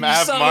Market, you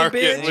Mav son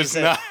Market of a bitch. was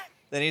said- not.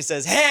 Then he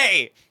says,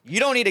 hey, you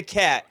don't need a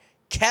cat.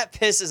 Cat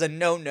piss is a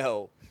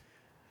no-no.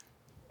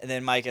 And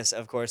then Micah,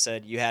 of course,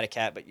 said, you had a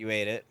cat, but you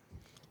ate it.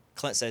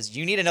 Clint says,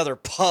 you need another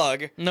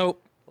pug.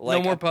 Nope.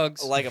 No more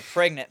pugs. Like a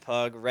pregnant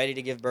pug ready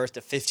to give birth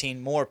to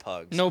 15 more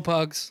pugs. No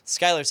pugs.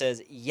 Skylar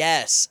says,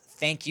 yes,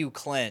 thank you,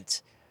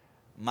 Clint.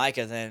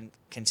 Micah then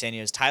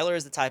continues, Tyler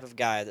is the type of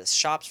guy that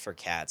shops for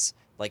cats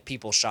like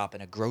people shop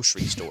in a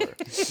grocery store.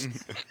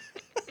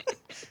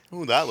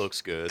 Ooh, that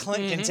looks good.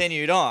 Clint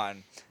continued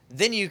on.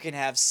 Then you can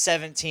have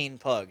 17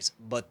 pugs,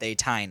 but they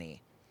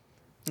tiny.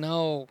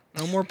 No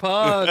more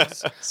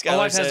pugs. My Skylar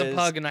wife has a says,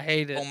 pug and I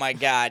hate it. oh my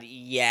god,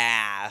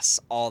 yes,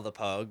 all the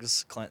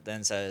pugs, Clint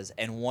then says,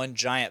 and one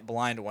giant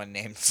blind one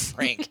named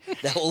Frank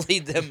that will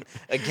lead them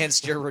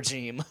against your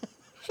regime.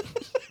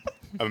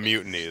 A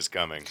mutiny is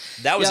coming.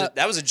 That was Yeah.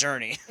 that was a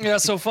journey. Yeah,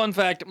 so fun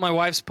fact, my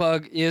wife's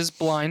pug is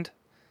blind.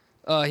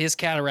 He has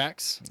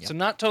cataracts. Yep. So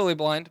not totally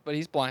blind, but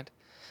he's blind.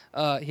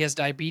 He has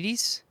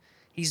diabetes.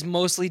 He's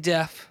mostly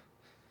deaf.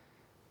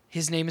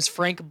 His name is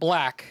Frank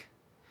Black,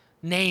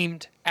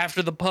 named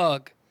after the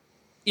pug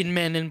in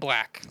Men in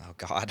Black. Oh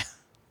god.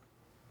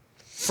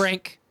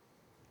 Frank,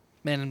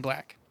 Men in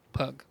Black,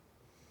 pug.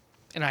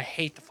 And I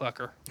hate the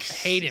fucker. I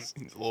hate him.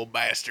 He's a little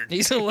bastard.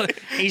 He's a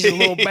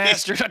little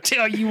bastard. I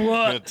tell you I'm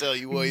gonna what. tell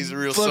you what, he's a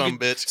real Fucking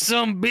sumbitch.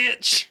 Some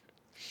bitch.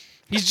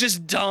 He's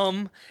just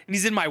dumb, and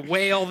he's in my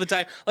way all the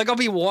time. Like, I'll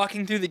be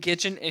walking through the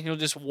kitchen, and he'll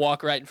just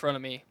walk right in front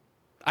of me.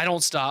 I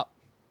don't stop.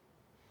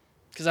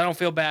 Because I don't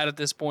feel bad at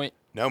this point.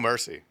 No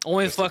mercy.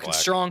 Only the Mr. fucking Black.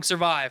 strong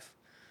survive.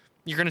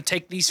 You're going to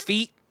take these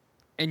feet,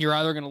 and you're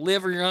either going to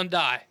live or you're going to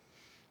die.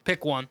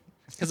 Pick one.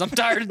 Because I'm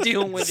tired of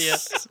dealing with you.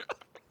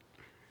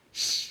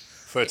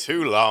 For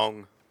too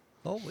long.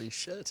 Holy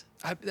shit.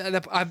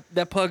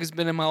 That pug has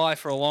been in my life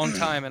for a long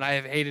time, and I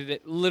have hated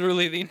it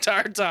literally the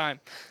entire time.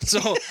 So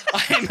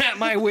I am at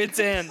my wit's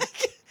end.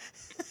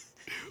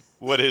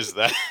 What is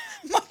that?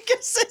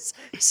 Micah says,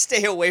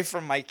 stay away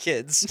from my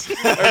kids.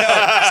 Or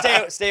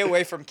no, stay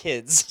away from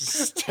kids.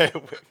 Stay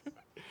away.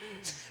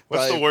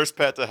 What's the Right. worst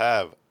pet to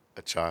have?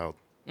 A child.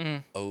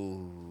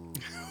 Oh.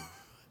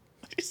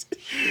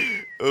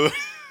 Ooh,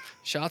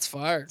 Shots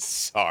fired.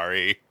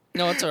 sorry.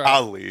 No, it's all right.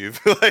 I'll leave.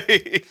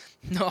 Like,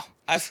 No.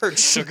 I've heard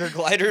sugar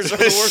gliders are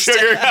the worst. to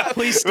sugar. have.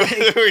 Please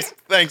stay.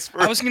 Thanks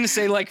for. I was going to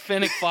say like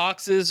fennec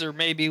foxes or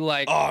maybe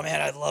like Oh man,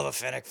 I'd love a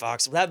fennec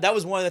fox. That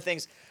was one of the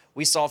things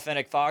we saw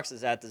fennec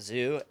foxes at the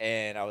zoo,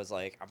 and I was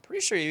like, I'm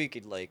pretty sure you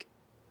could like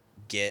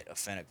get a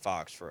fennec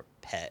fox for a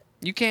pet.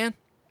 you can.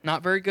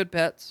 Not very good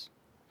pets.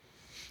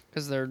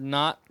 Because they're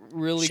not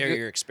really Share good.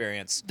 your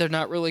experience. They're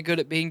not really good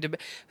at being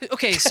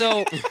Okay,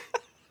 so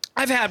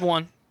I've had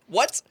one.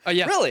 What?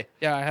 Yeah. Really?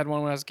 Yeah, I had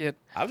one when I was a kid.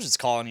 I was just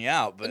calling you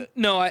out, but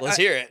No, let's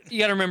hear it. You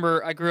got to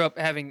remember, I grew up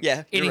having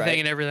Yeah, you're anything right.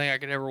 and everything I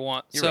could ever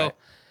want. You're so,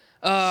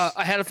 right.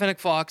 I had a fennec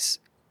fox.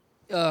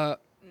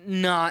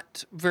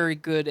 Not very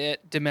good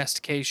at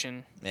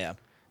domestication. Yeah.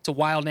 It's a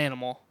wild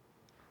animal.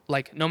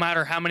 Like, no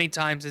matter how many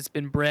times it's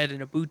been bred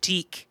in a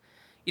boutique,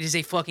 it is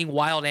a fucking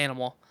wild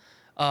animal.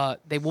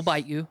 They will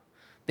bite you.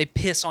 They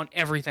piss on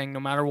everything, no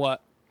matter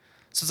what.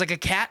 So it's like a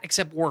cat,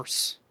 except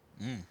worse.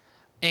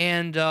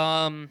 And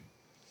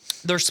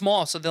they're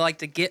small, so they like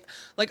to get...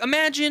 Like,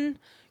 imagine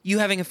you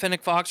having a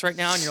fennec fox right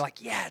now, and you're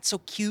like, yeah, it's so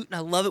cute, and I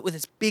love it with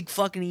its big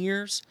fucking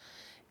ears.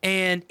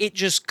 And it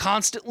just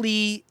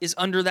constantly is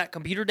under that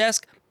computer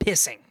desk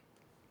pissing.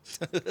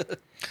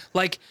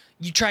 Like,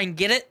 you try and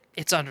get it,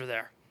 it's under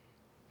there.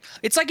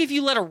 It's like if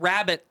you let a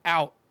rabbit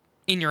out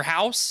in your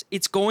house,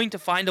 it's going to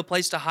find a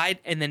place to hide,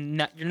 and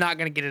then you're not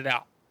going to get it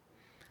out.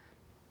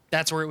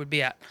 That's where it would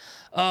be at.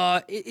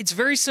 It's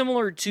very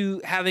similar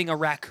to having a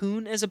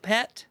raccoon as a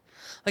pet.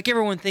 Like,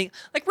 everyone think,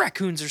 like,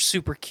 raccoons are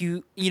super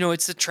cute. You know,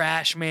 it's a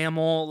trash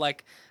mammal.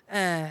 Like,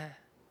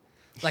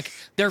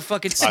 they're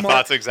fucking My smart.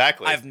 thoughts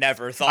exactly. I've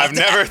never thought. I've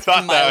never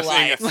thought in my that. I was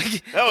life.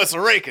 thinking, that was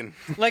raking.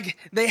 Like,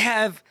 they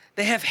have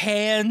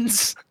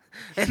hands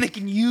and they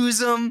can use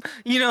them.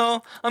 You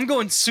know, I'm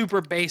going super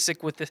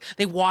basic with this.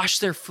 They wash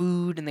their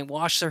food and they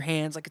wash their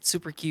hands. Like, it's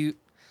super cute.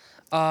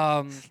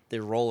 They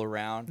roll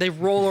around. They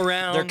roll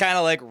around. They're kind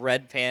of like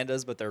red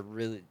pandas, but they're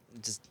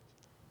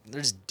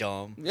just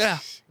dumb.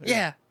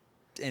 Yeah.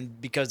 and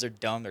because they're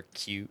dumb, they're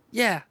cute.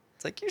 Yeah.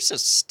 It's like, you're so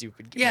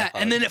stupid. Give me Yeah, a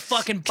and then hug. it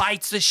fucking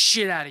bites the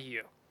shit out of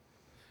you.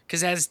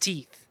 Because it has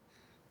teeth.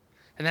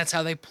 And that's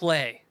how they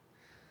play.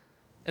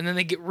 And then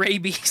they get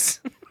rabies.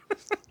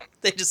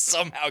 They just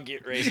somehow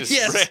get rabies. Just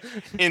Yes.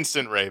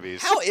 instant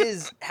rabies.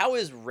 How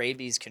is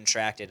rabies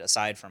contracted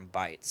aside from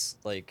bites,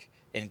 like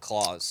in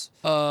claws?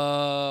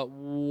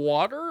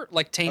 Water?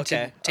 Like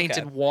tainted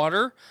Okay.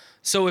 water.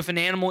 So if an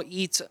animal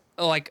eats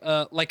like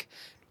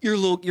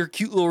your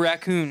cute little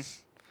raccoon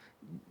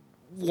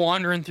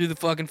wandering through the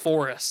fucking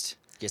forest.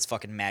 Gets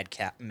fucking mad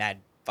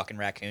fucking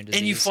raccoon disease.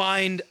 And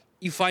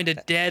you find a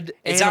dead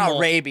it's animal. not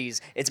rabies.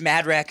 It's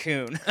mad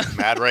raccoon.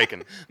 Mad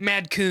raking.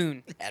 Mad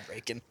coon. Mad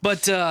raking.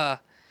 But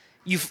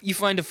you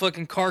find a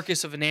fucking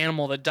carcass of an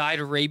animal that died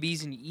of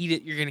rabies and you eat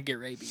it, you're gonna get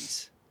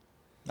rabies.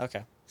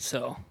 Okay,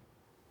 So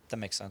that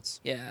makes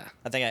sense. yeah.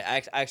 I think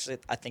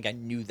I think I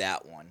knew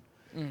that one.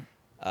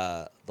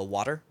 The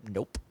water?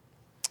 Nope.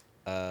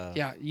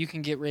 Yeah, you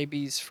can get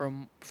rabies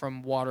from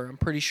water, I'm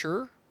pretty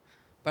sure.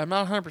 But I'm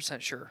not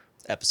 100% sure.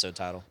 Episode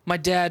title. My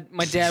dad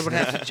would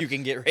have to You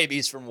can get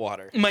rabies from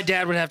water. my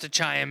dad would have to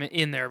chime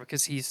in there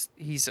because he's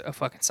a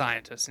fucking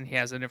scientist and he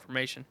has that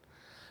information.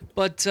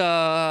 But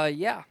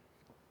yeah.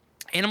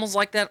 Animals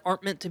like that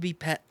aren't meant to be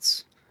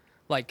pets.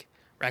 Like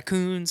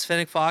raccoons,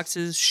 fennec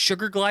foxes,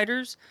 sugar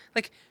gliders.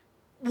 Like,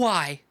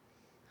 why?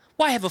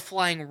 Why have a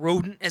flying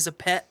rodent as a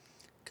pet?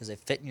 Because they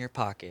fit in your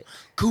pocket.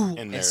 Cool.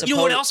 In there. You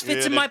know what Suppo- else fits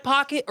Yeah, in they- my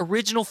pocket?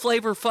 Original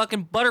flavor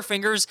fucking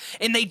Butterfingers,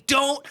 and they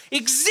don't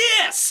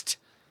exist.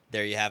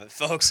 There you have it,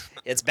 folks.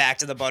 It's back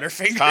to the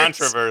Butterfingers.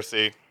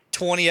 Controversy.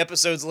 20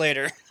 episodes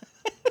later.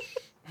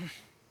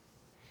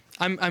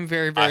 I'm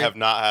very I have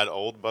not had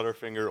old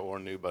Butterfinger or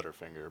new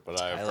Butterfinger,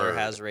 but I have Tyler heard.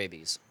 has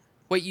rabies.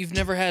 Wait, you've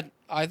never had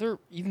either?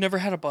 You've never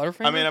had a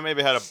Butterfinger? I mean, I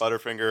maybe had a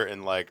Butterfinger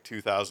in like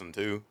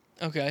 2002,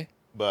 Okay.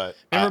 but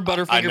Remember I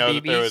Butterfinger know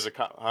that there BBs?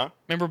 was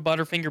Remember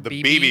Butterfinger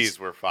The BBs? BBs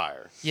were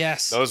fire.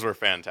 Yes. Those were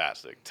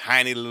fantastic.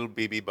 Tiny little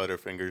BB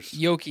Butterfingers.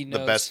 Yoki The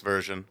knows. best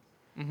version.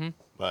 Mm-hmm.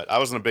 But I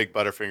wasn't a big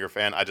Butterfinger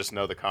fan. I just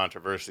know the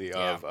controversy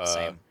Yeah, of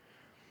same.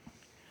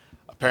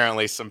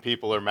 apparently some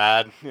people are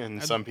mad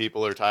and some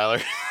people are Tyler.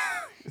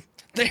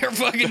 They're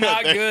fucking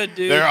not good,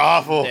 dude. They're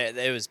awful.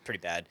 It was pretty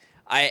bad.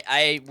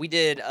 We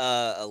did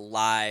a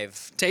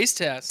live Taste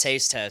test.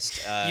 taste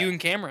test. You and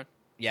Cameron.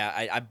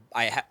 Yeah,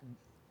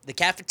 the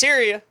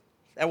cafeteria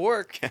at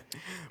work. just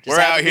We're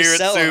happened out to be here at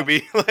selling 'em.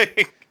 Subi.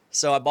 Like,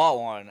 So I bought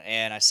one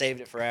and I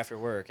saved it for after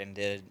work and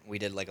we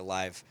did like a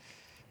live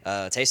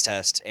taste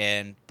test,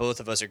 and both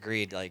of us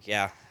agreed, like,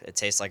 yeah, it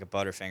tastes like a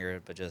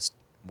Butterfinger but just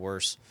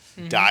worse.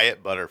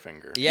 Diet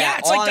Butterfinger. Yeah,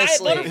 it's like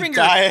honestly, Diet Butterfinger.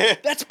 Diet.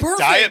 That's perfect.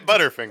 Diet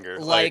Butterfinger.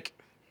 Like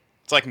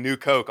it's like new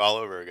Coke all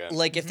over again.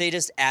 like if they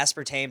just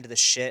aspartamed the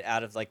shit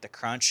out of like the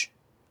crunch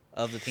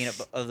of the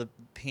the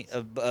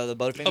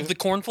Butterfinger Of the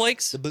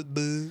cornflakes.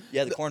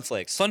 yeah, the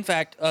cornflakes. Fun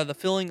fact: the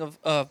filling of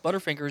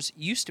Butterfingers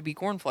used to be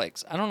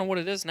cornflakes. I don't know what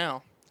it is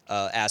now.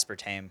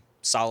 Aspartame,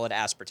 solid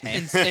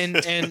aspartame.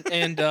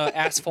 And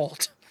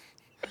asphalt.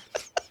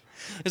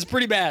 It's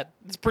pretty bad.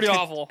 It's pretty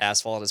awful.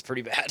 Asphalt is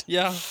pretty bad.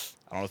 Yeah,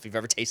 I don't know if you've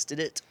ever tasted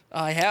it.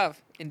 I have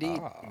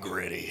indeed.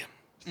 Gritty.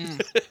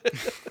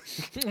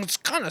 It's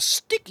kind of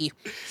sticky.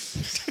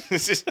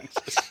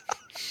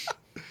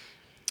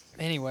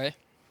 Anyway,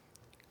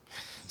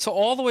 so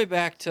all the way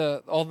back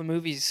to all the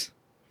movies,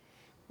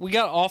 we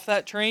got off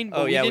that train. But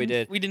Oh yeah, we didn't-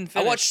 did. We didn't I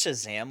finish. watched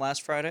Shazam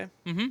last Friday.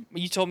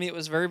 You told me it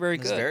was very, very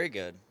It was good. very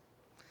good.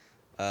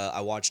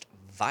 I watched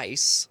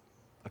Vice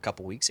a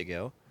couple weeks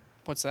ago.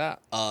 What's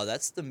that?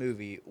 That's the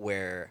movie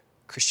where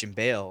Christian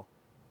Bale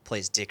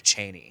plays Dick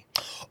Cheney.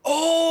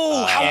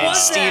 Oh, how and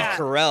was Steve that?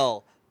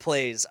 Carell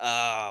plays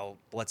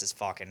what's his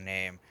fucking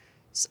name?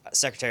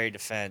 Secretary of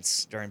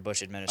Defense during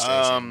Bush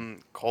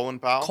administration. Colin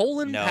Powell.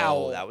 Colin no,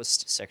 Powell. that was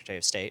Secretary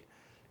of State.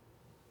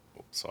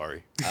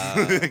 Sorry.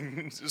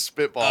 Just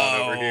spitballing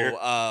over here.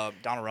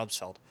 Donald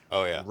Rumsfeld.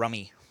 Oh yeah.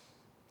 Rummy.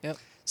 Yep.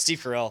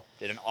 Steve Carell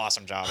did an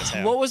awesome job as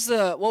him. What's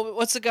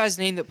the guy's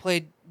name that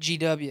played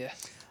GW?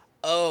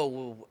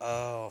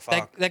 Oh,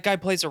 fuck. That guy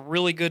plays a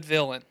really good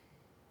villain.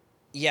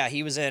 Yeah,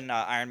 he was in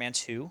Iron Man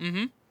 2.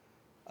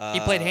 He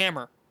played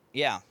Hammer.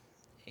 Yeah.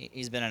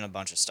 He's been in a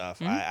bunch of stuff.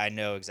 Mm-hmm. I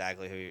know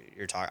exactly who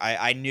you're talking.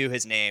 I knew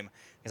his name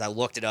because I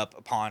looked it up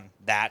upon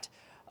that.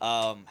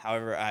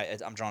 However,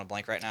 I'm drawing a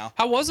blank right now.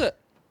 How was it?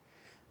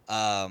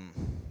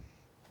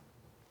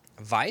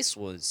 Vice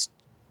was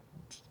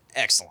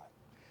excellent.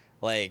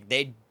 Like,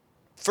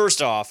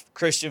 first off,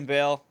 Christian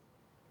Bale,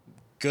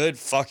 good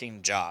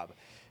fucking job.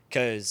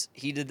 Because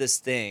he did this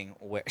thing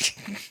where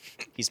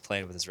he's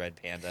playing with his red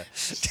panda.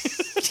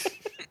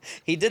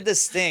 He did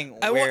this thing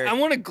where I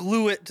want to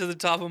glue it to the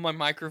top of my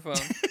microphone.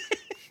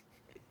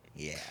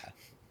 yeah.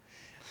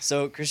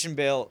 So Christian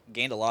Bale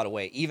gained a lot of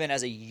weight, even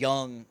as a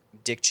young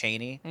Dick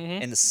Cheney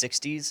in the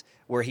 '60s,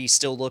 where he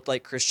still looked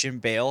like Christian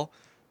Bale.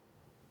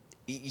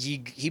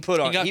 He put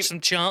on He got some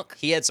chunk.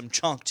 he had some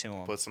chunk to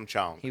him. Put some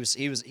chonk. He was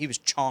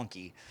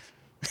chonky.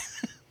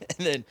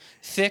 And then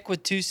Thick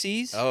with 2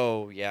 C's.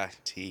 oh yeah,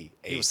 T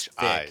He was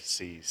H I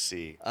C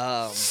C.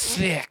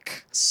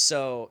 Thick.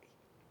 so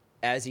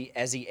as he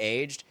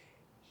aged,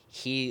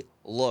 he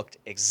looked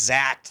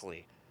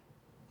exactly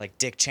like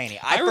Dick Cheney.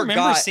 I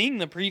remember seeing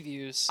the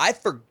previews. I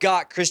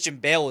forgot Christian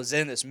Bale was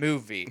in this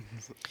movie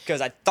because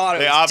I thought it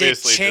They was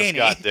obviously Dick Cheney.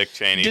 just got Dick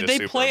Cheney. Did to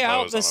they play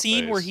out superimpose the on a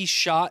scene where face. he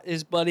shot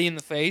his buddy in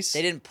the face?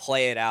 They didn't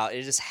play it out.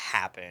 It just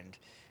happened.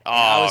 And Oh,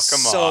 I was come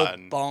so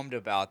on. bummed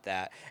about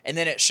that. And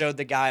then it showed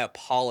the guy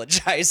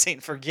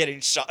apologizing for getting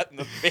shot in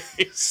the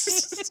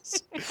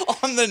face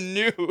on the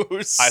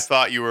news. I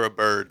thought you were a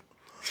bird.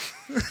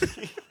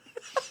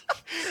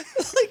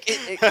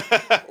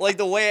 Like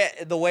the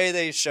way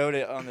they showed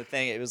it on the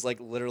thing, it was like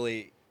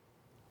literally.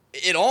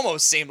 It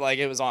almost seemed like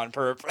it was on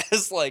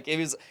purpose. Like he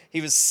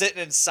was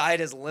sitting inside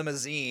his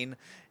limousine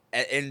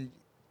in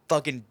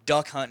fucking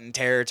duck hunting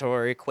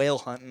territory, quail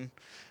hunting,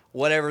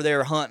 whatever they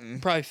were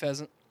hunting. Probably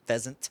pheasant.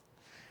 Pheasant.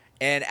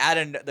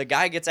 And the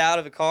guy gets out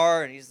of the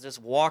car and he's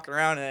just walking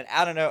around, and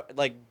I don't know,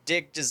 like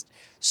Dick just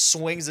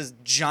swings his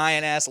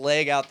giant ass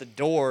leg out the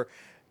door,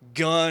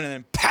 gun, and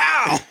then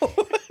pow.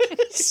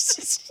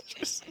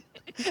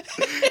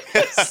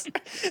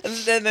 And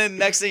then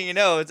next thing you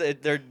know,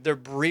 they're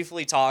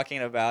briefly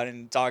talking about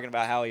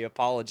how he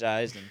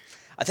apologized, and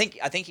I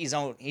think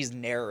he's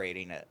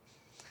narrating it.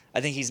 I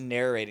think he's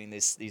narrating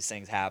these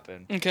things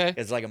happen. Okay.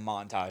 It's like a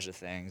montage of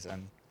things,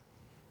 and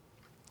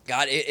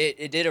God,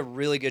 it did a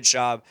really good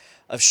job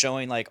of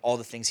showing like all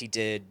the things he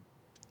did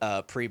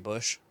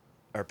pre-Bush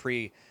or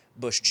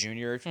pre-Bush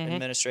Jr.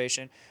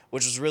 administration,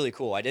 which was really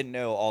cool. I didn't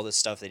know all this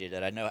stuff that he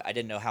did. I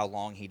didn't know how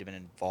long he'd been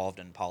involved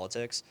in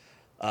politics.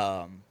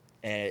 And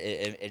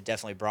it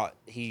definitely brought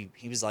he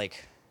was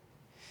like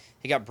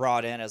he got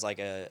brought in as like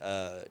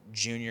a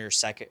junior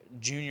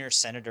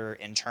senator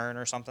intern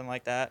or something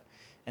like that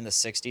in the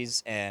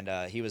 60s,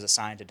 and he was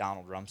assigned to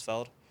Donald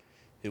Rumsfeld,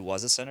 who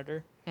was a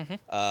senator.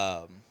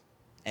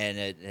 And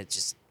it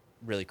just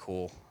really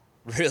cool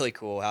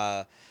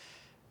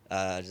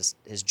just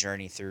his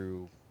journey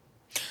through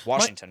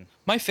Washington.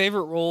 My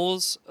favorite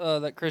roles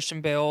of Christian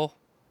Bale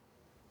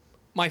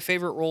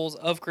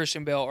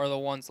are the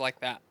ones like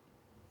that.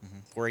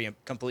 Where he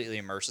completely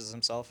immerses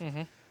himself.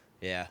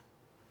 Yeah.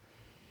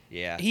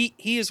 He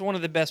is one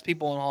of the best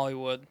people in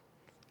Hollywood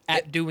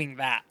at doing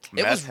that.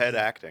 Meth head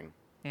acting.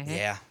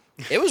 Yeah,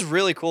 it was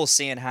really cool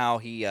seeing how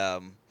he,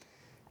 how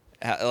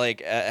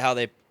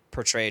they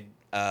portrayed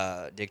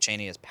Dick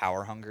Cheney as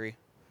power hungry,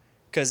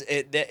 because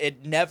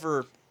it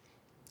never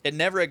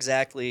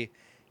exactly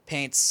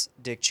paints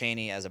Dick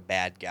Cheney as a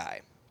bad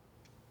guy.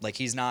 Like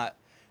he's not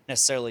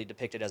necessarily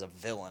depicted as a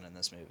villain in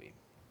this movie.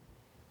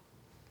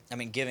 I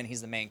mean, given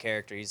he's the main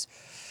character,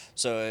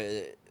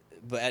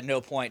 but at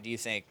no point do you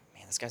think,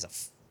 man, this guy's a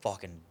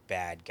fucking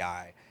bad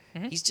guy.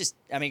 He's just,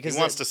 I mean, because He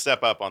wants to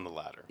step up on the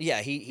ladder.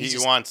 yeah, He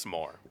wants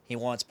more. he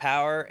wants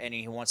power, and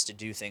he wants to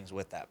do things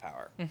with that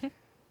power.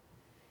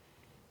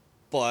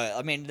 But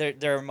I mean,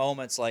 there are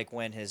moments like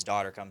when his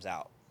daughter comes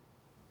out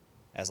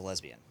as a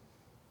lesbian,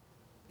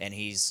 and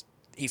he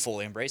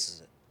fully embraces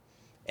it,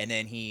 and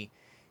then he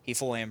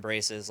fully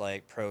embraces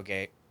like pro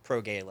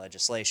gay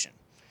legislation,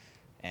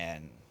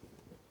 and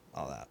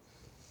all that.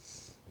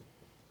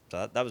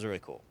 So that was really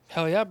cool.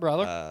 Hell yeah,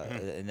 brother.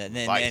 And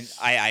then Vice.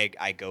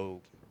 I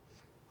go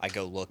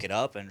look it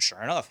up, and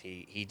sure enough,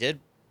 he did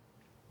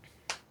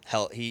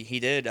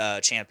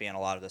champion a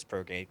lot of this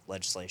pro gay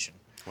legislation,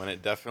 When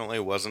it definitely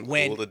wasn't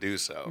When- cool to do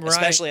so. Right.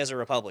 especially as a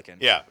Republican.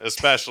 Yeah,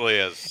 especially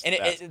as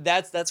And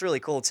that's really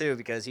cool too,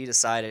 because he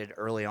decided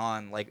early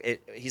on,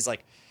 like he's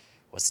like,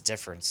 what's the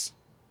difference?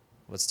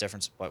 What's the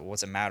difference?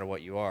 What's it matter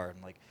what you are?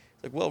 And like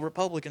well,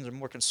 Republicans are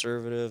more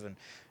conservative, and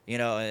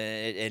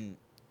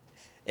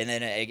and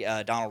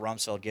then Donald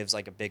Rumsfeld gives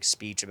like a big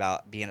speech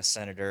about being a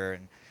senator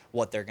and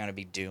what they're going to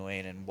be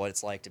doing and what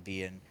it's like to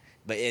be in.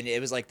 But it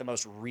was like the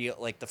most real.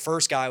 Like the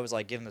first guy was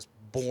like giving this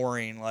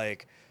boring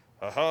like,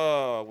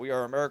 "Aha, we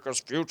are America's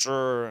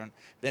future," and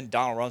then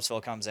Donald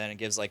Rumsfeld comes in and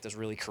gives like this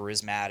really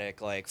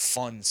charismatic, like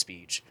fun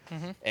speech,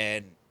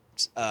 and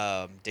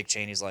Dick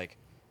Cheney's like,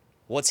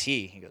 "What's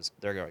he?" He goes,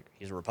 "They're going.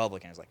 He's a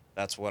Republican." He's like,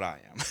 "That's what I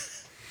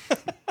am."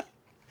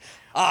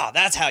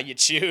 That's how you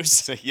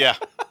choose. yeah.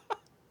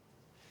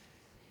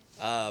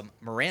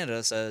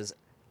 Miranda says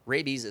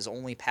rabies is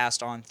only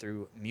passed on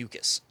through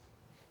mucus.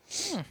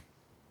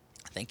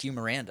 Thank you,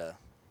 Miranda.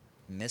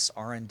 Miss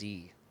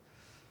R&D.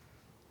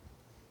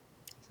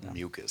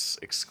 Mucus,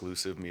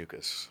 exclusive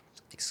mucus.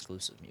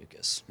 Exclusive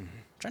mucus. I'm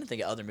trying to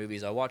think of other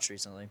movies I watched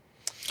recently.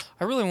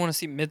 I really want to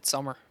see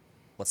Midsummer.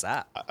 What's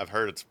that? I've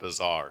heard it's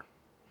bizarre,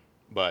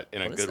 but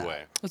in a What is good that?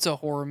 way. It's a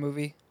horror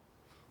movie.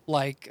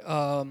 Like,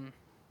 what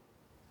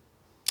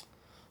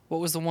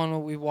was the one that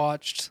we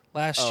watched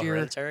last year?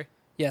 Hereditary?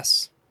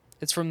 Yes.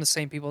 It's from the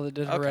same people that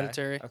did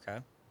Hereditary. Okay.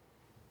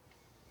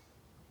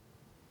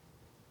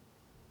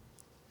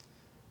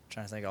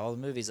 Trying to think of all the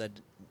movies I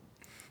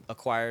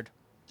acquired.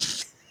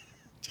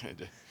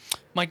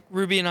 Mike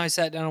Ruby and I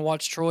sat down and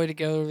watched Troy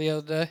together the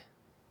other day.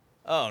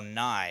 Oh,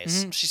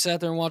 nice. She sat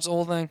there and watched the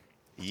whole thing.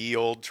 Ye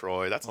Old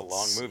Troy. That's a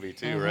long movie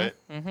too, right?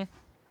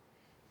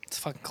 It's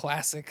a fucking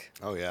classic.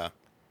 Oh yeah.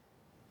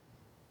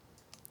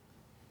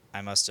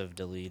 I must have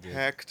deleted.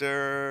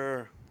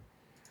 Hector.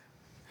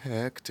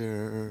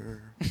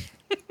 Hector.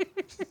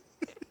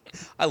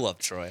 I love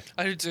Troy.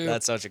 I do too.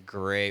 That's such a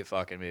great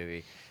fucking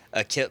movie.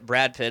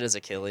 Brad Pitt is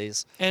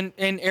Achilles, and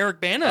Eric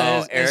Bana Oh,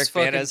 is Eric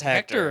fucking Bana is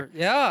Hector.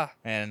 Yeah.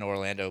 and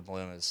Orlando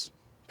Bloom is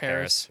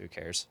Paris. Paris. Who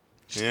cares?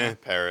 Yeah,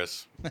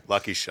 Paris.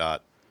 Lucky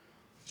shot.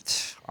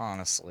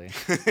 Honestly,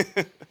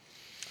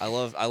 I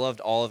loved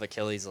all of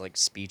Achilles' like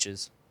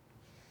speeches.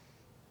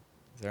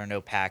 There are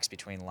no pacts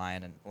between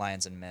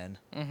lions and men.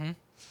 Mm-hmm.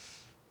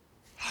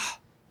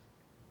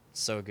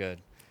 So good.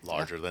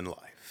 Larger than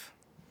life.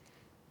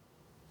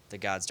 The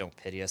gods don't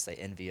pity us; they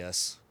envy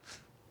us.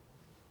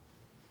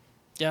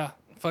 Yeah.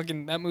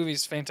 Fucking that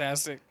movie's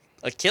fantastic.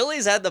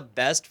 Achilles had the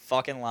best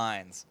fucking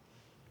lines.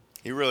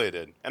 He really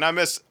did. And I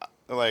miss,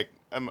 like,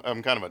 I'm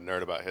kind of a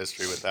nerd about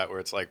history with that, where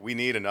it's like, we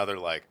need another,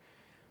 like,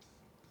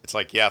 it's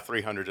like, yeah,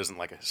 300 isn't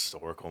like a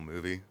historical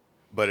movie,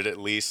 but it at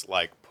least,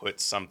 like,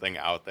 puts something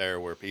out there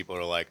where people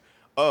are like,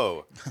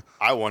 oh,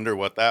 I wonder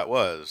what that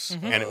was.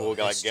 And it will, like,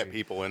 History. get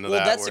people into Well,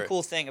 that. that's the where-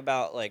 cool thing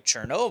about like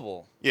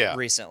Chernobyl. Yeah.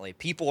 Recently,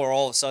 people are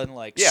all of a sudden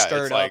like Yeah, it's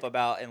stirred like- up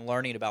about and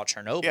learning about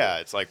Chernobyl. Yeah,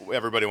 it's like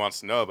everybody wants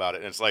to know about it.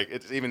 And it's like,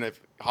 it's even if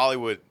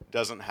Hollywood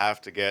doesn't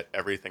have to get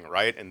everything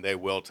right, and they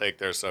will take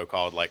their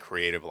so-called, like,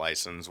 creative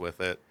license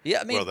with it. Yeah,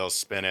 I mean- where they'll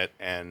spin it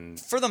and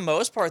For the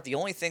most part, the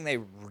only thing they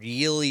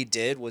really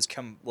did was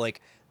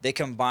they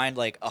combined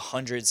like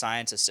 100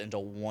 scientists into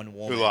one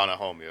woman. Ulana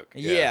Holmyuk.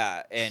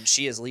 Yeah, and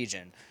she is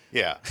Legion.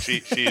 Yeah,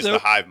 she's the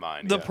hive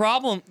mind. The yeah.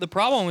 problem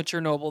with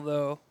Chernobyl,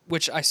 though,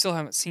 which I still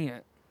haven't seen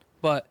it,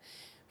 but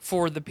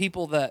for the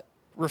people that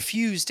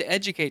refuse to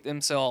educate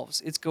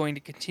themselves, it's going to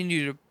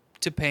continue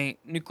to paint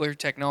nuclear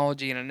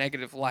technology in a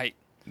negative light,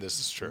 This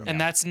is true. and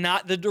that's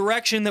not the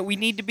direction that we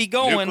need to be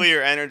going.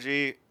 Nuclear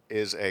energy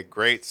is a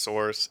great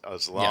source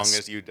as long Yes.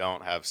 as you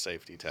don't have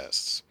safety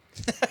tests.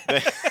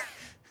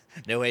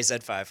 No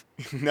AZ5.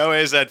 No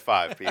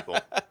AZ5, people.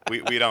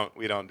 we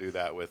don't do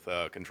that with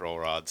control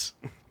rods.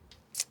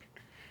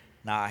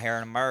 Not here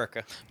in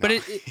America. But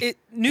it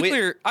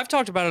nuclear. I've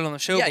talked about it on the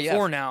show Yeah, you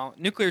before. have. Now,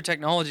 nuclear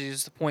technology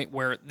is the point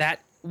where that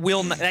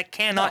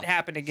cannot No.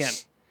 happen again.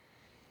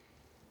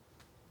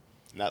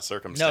 In that No,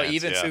 circumstance.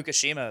 even yeah.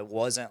 Fukushima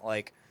wasn't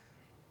like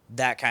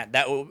that kind.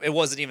 It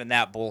wasn't even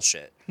that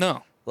bullshit.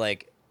 No.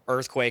 Like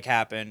earthquake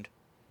happened,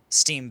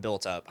 steam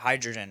built up,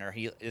 hydrogen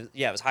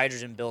it was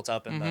hydrogen built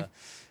up in the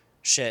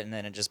shit, and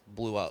then it just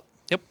blew up.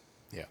 Yep.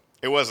 Yeah.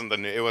 It wasn't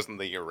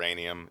the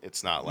uranium.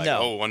 It's not like, No.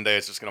 oh, one day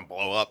it's just gonna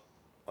blow up.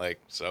 Like,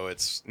 so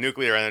it's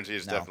nuclear energy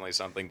is No. definitely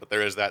something, but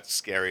there is that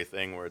scary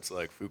thing where it's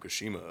like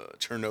Fukushima,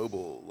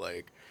 Chernobyl,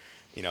 like,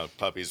 you know,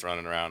 puppies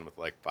running around with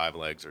like 5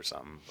 legs or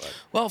something. But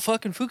Well,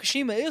 fucking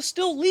Fukushima is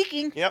still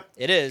leaking. yep.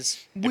 It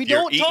is. We you're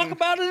don't talk eating-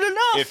 about it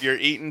enough. If you're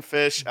eating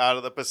fish out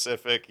of the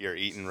Pacific, you're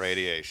eating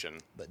radiation.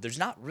 But there's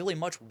not really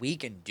much we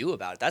can do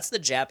about it. That's the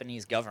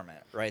Japanese government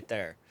right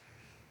there.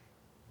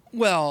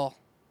 Well,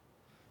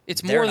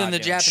 it's They're more than not the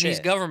doing Japanese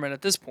shit. government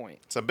at this point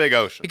It's a big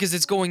ocean. because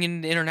it's going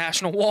into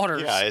international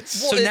waters. Yeah, it's-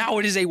 so Well, now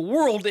it is a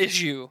world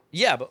issue.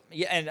 Yeah,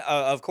 and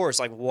of course,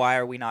 like, why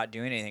are we not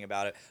doing anything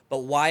about it? But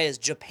why is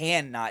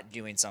Japan not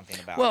doing something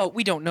about it? Well,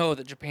 we don't know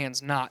that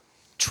Japan's not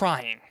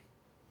trying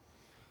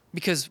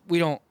because we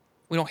don't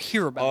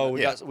hear about Oh,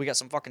 it. we got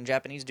some fucking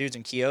Japanese dudes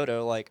in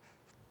Kyoto. Like,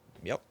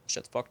 yep,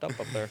 shit's fucked up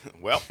there.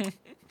 Well,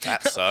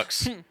 that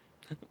sucks.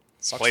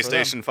 Sucks for them.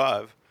 PlayStation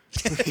 5.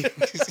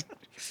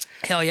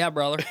 Hell yeah,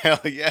 brother. Hell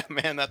yeah,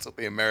 man. That's what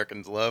the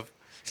Americans love.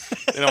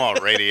 They don't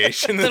want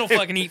radiation. They don't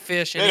fucking eat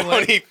fish They anyway.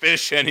 don't eat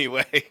fish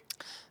anyway.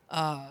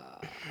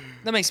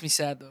 That makes me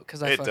sad though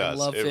because I It fucking does.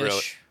 love It fish.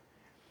 really-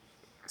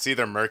 It's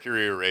either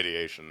mercury or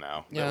radiation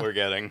now Yeah. that we're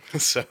getting.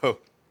 So,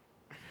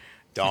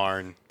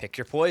 darn. Pick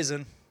your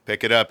poison.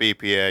 Pick it up,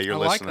 EPA. You're I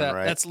like listening, that.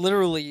 right? That's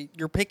literally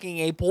you're picking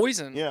a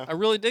poison. Yeah. I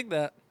really dig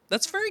that.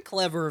 That's very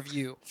clever of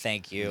you.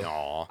 Thank you.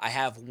 Aw. I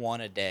have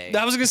one a day.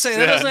 I was gonna say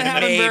that doesn't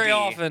happen very Maybe.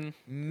 often.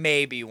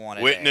 Maybe one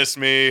a Witness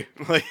me.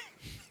 Like,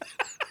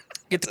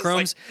 Get the day.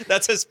 chromes.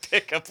 That's his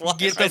pickup line.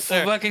 Get the right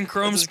there. fucking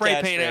chrome That's his spray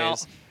paint out.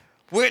 catchphrase.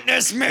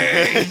 Witness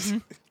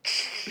me.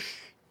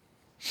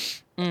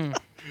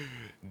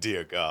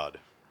 dear God.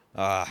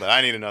 Ah. But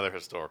I need another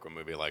historical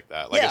movie like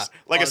that. Like, Yeah,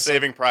 like a honestly.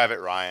 Saving Private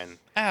Ryan.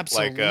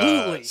 Absolutely.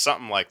 Like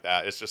something like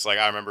that. It's just like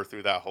I remember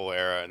through that whole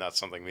era, and that's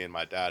something me and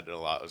my dad did a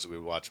lot. Was we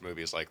would watch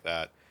movies like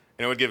that,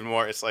 and it would give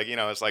more. It's like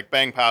it's like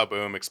bang pow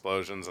boom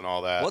explosions and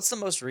all that. What's the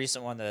most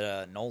recent one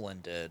that Nolan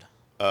did?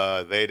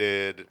 They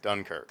did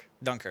Dunkirk.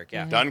 Dunkirk,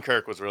 yeah.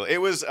 Dunkirk was really. It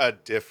was a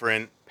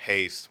different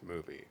pace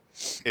movie.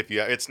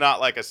 It's not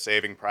like a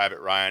Saving Private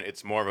Ryan.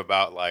 It's more of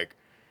about like,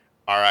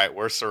 all right,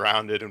 we're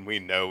surrounded and we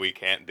know we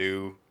can't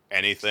do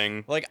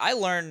anything. Like I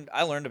learned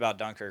about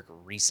Dunkirk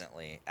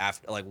recently,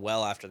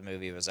 well after the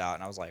movie was out,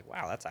 and I was like,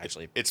 wow, that's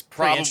actually It's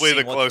pretty probably the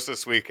interesting what-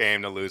 closest we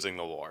came to losing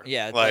the war.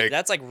 Yeah, like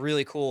that's like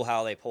really cool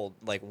how they pulled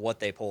what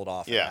they pulled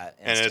off. in yeah, that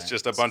and it's instant.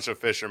 just a bunch of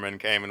fishermen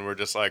came and we're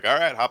just like, all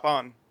right, hop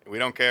on. We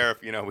don't care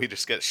if we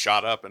just get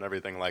shot up and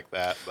everything like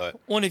that. But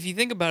Well, and if you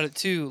think about it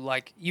too,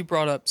 like you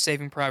brought up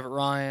Saving Private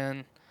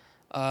Ryan,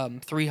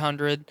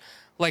 300.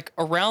 Like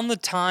around the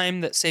time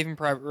that Saving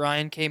Private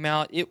Ryan came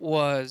out, it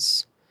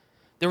was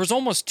There was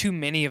almost too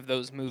many of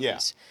those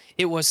movies.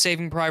 It was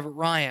Saving Private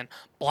Ryan,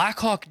 Black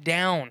Hawk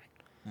Down.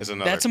 Is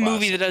another That's a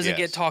movie that classic, doesn't get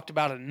yes. talked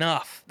about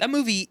enough. That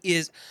movie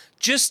is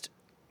just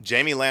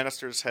Jamie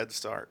Lannister's head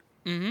start.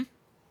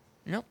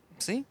 nope.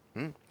 See,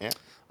 Yeah.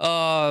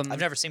 I've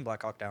never seen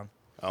Black Hawk Down.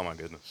 Oh my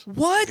goodness.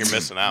 what? You're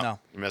missing out. No.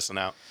 You're missing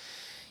out.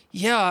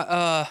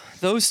 Yeah,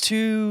 those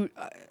two.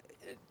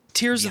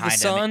 Tears of the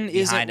Sun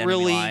isn't Enemy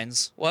really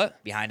Lines.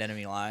 what. Behind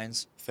Enemy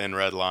Lines. Thin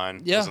Red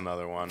Line Yeah. is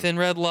another one. Thin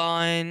Red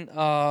Line.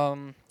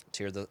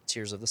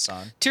 Tears of the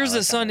Sun. Tears I of the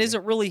like that Sun movie.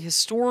 isn't really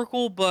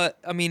historical, but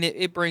I mean,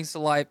 it brings to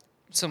life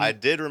some. I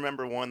did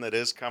remember one that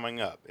is coming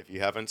up. If you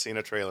haven't seen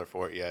a trailer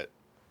for it yet,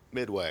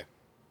 Midway.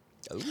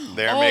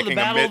 They're Oh, the making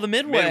Battle a of the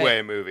Midway.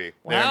 Midway movie.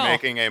 Wow. They're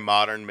making a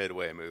modern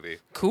Midway movie.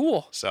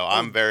 Cool. So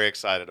I'm very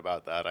excited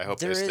about that. I hope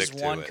There they is stick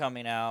to one it.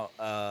 coming out.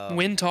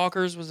 Wind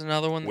Talkers was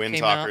another one that Wind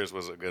came Talkers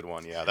was a good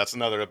one. Yeah, that's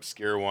another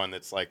obscure one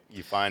that's like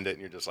you find it and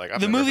you're just like, I've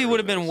out. The never movie heard would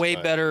of have been this, way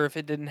but- better if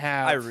it didn't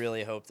have. I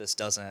really hope this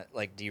doesn't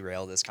like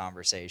derail this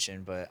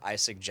conversation, but I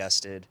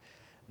suggested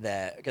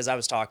that because I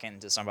was talking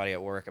to somebody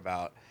at work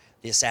about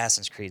the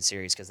Assassin's Creed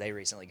series because they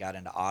recently got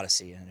into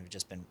Odyssey and have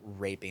just been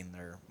raping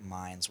their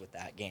minds with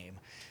that game.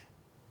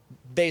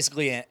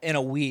 Basically, in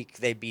a week,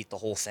 they beat the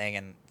whole thing,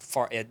 and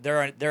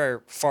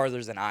they're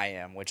farther than I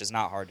am, which is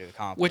not hard to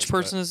accomplish. Which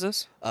person is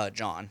this?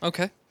 John?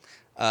 Okay.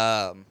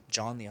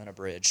 John the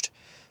Unabridged.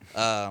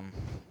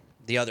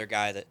 The other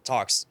guy that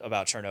talks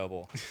about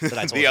Chernobyl that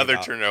I told The you other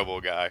about.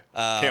 Chernobyl guy.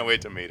 Can't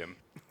wait to meet him.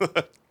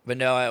 But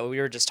no, we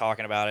were just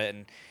talking about it,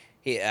 and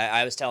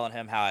I was telling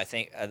him how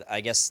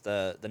I guess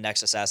the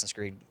next Assassin's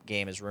Creed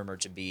game is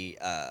rumored to be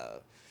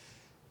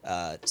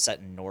set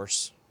in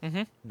Norse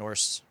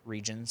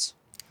regions,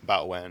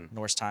 About when?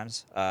 Norse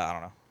times. I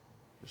don't know.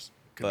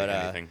 Could But, be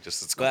anything.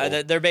 Just it's cool.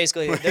 But they're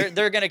basically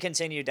they're going to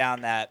continue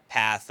down that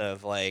path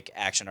of like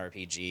action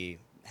RPG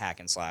hack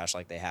and slash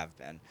like they have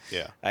been.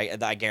 Yeah.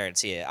 I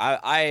guarantee it.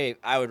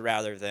 I would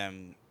rather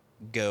them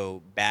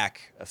go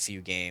back a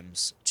few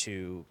games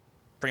to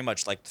pretty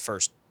much like the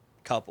first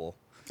couple.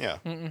 Yeah.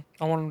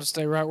 I want them to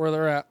stay right where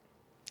they're at.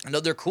 I know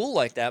they're cool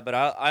like that, but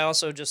I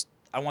also just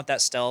I want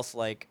that stealth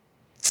like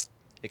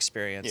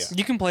experience. Yeah.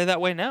 You can play that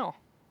way now.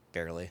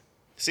 Barely.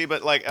 See,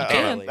 but like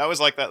can. that was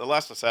like that. The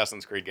last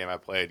Assassin's Creed game I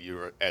played, you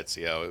were at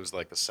Ezio. It was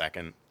like the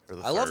second or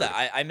the I love third.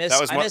 that. I miss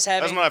That was I one, miss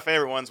that was having one of my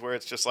favorite ones where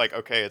it's just like,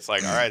 okay, it's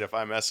like, all right, if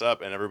I mess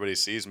up and everybody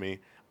sees me,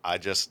 I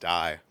just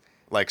die.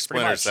 Like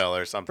Splinter much. Cell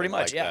or something Pretty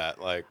much, like yeah.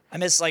 that. Like I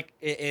miss like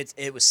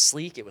it was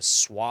sleek, it was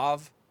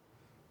suave.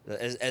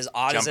 As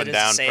odd as it Jumping is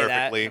down to say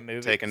perfectly, that in a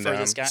movie, taking for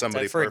down this guy,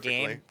 somebody for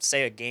perfectly. a game,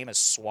 say a game is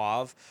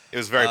suave. it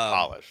was very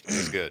polished. It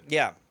was good.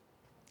 Yeah,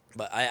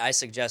 but I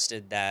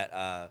suggested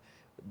that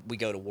we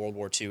go to World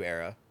War II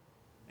era,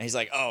 and he's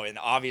like, "Oh, and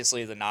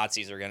obviously the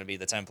Nazis are going to be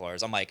the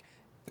Templars." I'm like,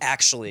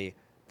 "Actually,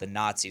 the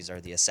Nazis are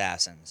the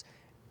assassins,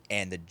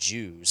 and the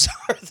Jews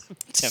are the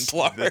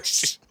Templars."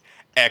 That's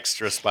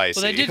extra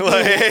spicy. Well, they did.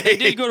 Like- They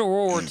did go to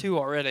World War II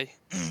already.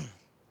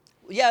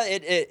 Yeah,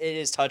 it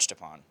is touched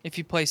upon. If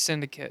you play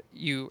Syndicate,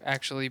 you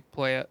actually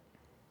play it.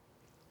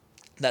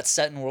 That's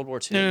set in World War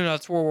II. No,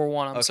 it's World War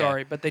One. I'm Okay.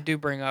 sorry, but they do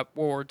bring up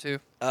World War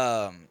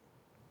II.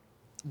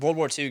 World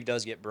War II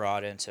does get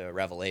brought into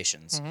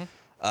Revelations,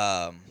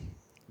 Mm-hmm.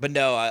 but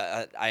no,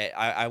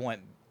 I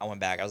went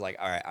back. I was like,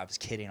 all right, I was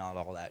kidding on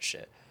all that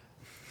shit.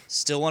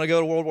 Still want to go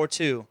to World War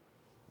II,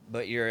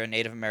 but you're a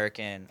Native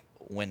American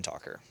wind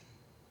talker.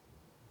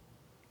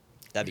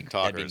 That'd be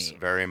Talkers, neat.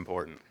 very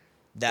important.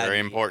 That'd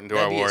very be- important to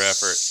that'd our be war a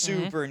effort.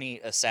 Super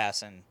neat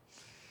assassin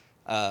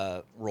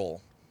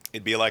role.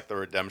 It'd be like the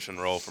redemption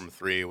role from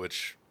 3,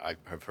 which I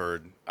have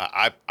heard.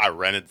 I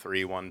rented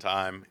 3 one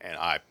time, and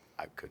I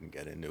couldn't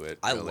get into it.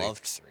 I really.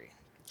 loved 3.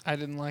 I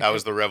didn't like That it.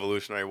 was the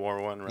Revolutionary War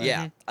one, right?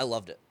 Yeah, I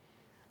loved it.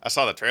 I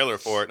saw the trailer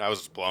for it, and I was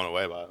just blown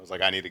away by it. I was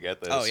like, I need to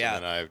get this. Oh yeah,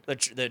 And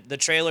then the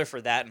trailer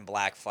for that and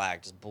Black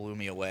Flag just blew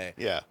me away.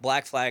 Yeah.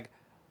 Black Flag.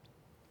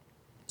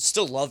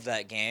 Still loved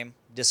that game.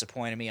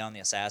 Disappointed me on the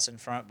assassin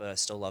front, but I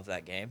still love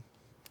that game.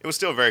 it was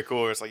still very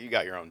cool. It's like you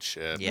got your own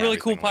ship. Yeah. Really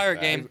cool everything like pirate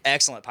that. game.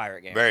 Excellent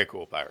pirate game. Very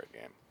cool pirate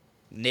game.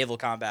 Naval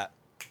combat.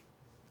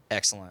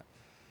 Excellent.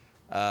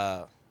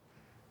 Yeah,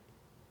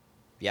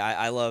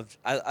 I loved.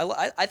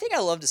 I think I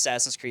loved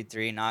Assassin's Creed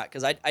 3 not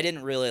because I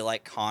didn't really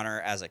like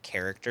Connor as a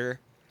character.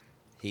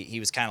 He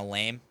was kind of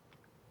lame.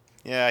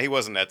 Yeah, he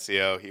wasn't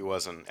Ezio. He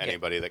wasn't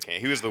anybody that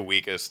came. He was the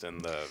weakest in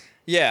the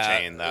Yeah,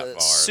 chain that far.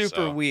 super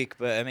so. weak.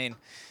 But I mean,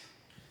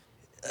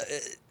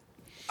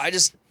 I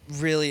just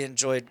really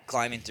enjoyed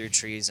climbing through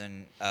trees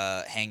and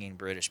hanging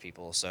British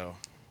people. So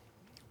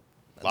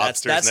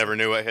Lobsters never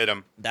knew what hit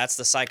them. that's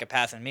the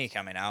psychopath in me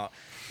coming out.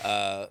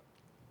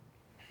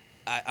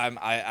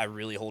 I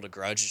really hold a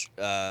grudge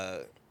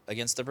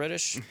against the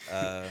British.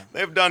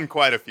 They've done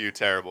quite a few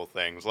terrible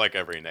things, like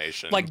every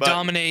nation. like but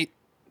dominate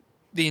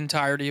the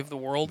entirety of the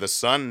world. the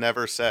sun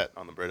never set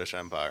on the British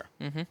Empire.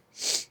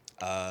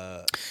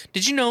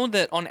 Did you know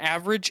that on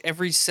average,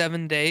 every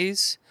 7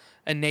 days,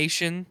 a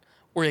nation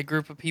or a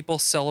group of people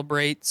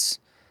celebrates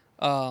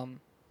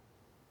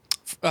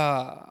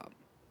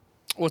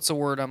what's the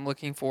word I'm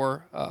looking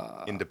for?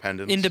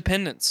 Independence.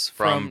 Independence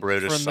From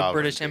British from the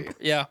British sovereignty.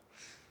 Empire. Yeah.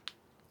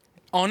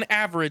 On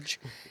average,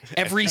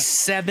 every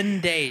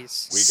 7 days.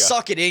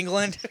 Suck it,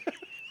 England.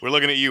 We're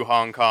looking at you,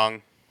 Hong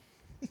Kong.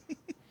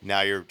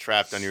 Now you're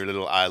trapped on your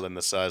little island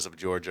the size of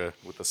Georgia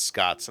with the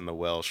Scots and the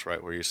Welsh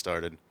right where you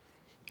started.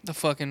 The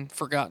fucking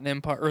forgotten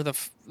empire, or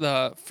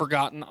the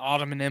forgotten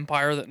Ottoman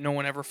Empire that no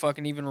one ever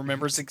fucking even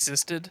remembers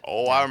existed.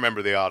 Oh, I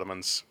remember the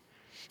Ottomans.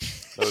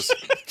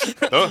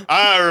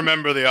 I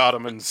remember the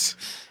Ottomans.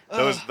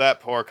 That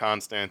poor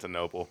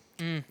Constantinople.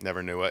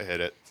 Never knew what hit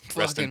it.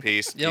 Rest in Fucking-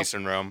 peace, yep.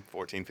 Eastern Rome,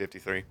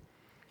 1453.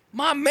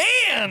 My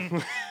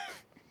man.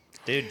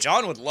 Dude,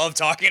 John would love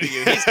talking to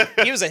you.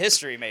 He was a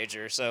history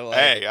major, so like,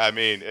 Hey, I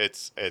mean,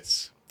 it's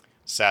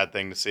sad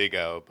thing to see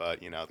go, but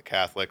the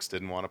Catholics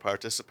didn't want to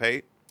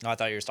participate No, I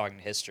thought you were talking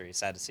history.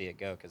 Sad to see it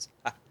go because,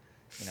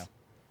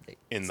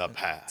 in the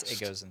past. it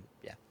goes in.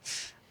 Yeah.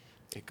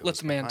 It goes Let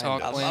the man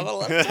behind talk, us. I'm Wayne. gonna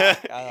let him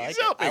talk. I like He's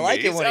it. helping I like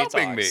me. it He's when he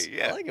helping talks. me,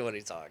 yeah. I like it when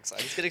he talks. I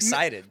just get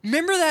excited.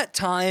 Remember that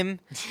time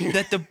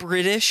that the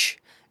British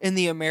and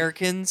the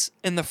Americans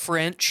and the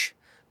French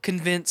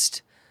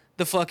convinced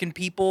the fucking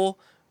people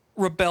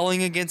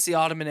rebelling against the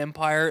Ottoman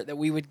Empire that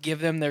we would give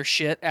them their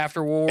shit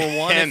after World War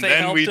One if And they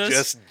then helped we us?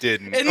 just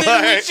didn't. And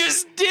then we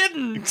just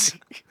didn't.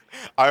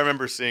 I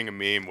remember seeing a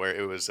meme where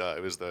it was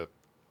the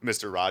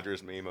Mr.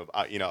 Rogers meme of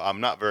I'm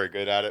not very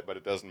good at it, but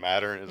it doesn't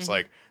matter. And it's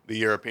like the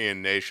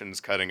European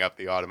nations cutting up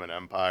the Ottoman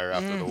Empire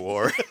after the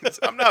war.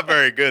 I'm not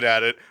very good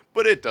at it,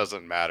 but it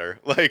doesn't matter.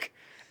 Like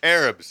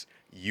Arabs,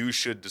 you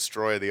should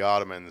destroy the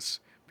Ottomans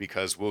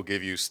because we'll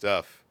give you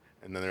stuff.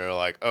 And then they're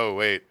like, oh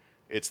wait,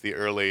 it's the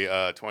early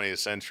 20th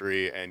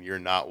century and you're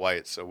not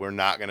white, so we're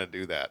not gonna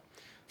do that.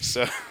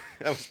 So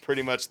that was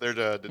pretty much their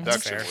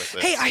deduction fair. with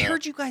it. Hey, I So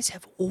heard you guys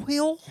have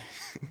oil.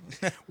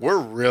 we're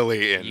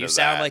really into You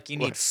sound that. like you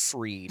need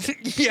freed.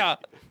 Yeah,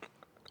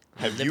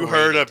 Have you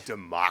heard of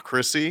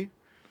democracy?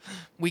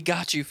 we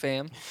got you,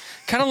 fam.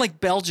 Kind of like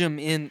Belgium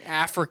in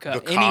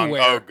Africa. The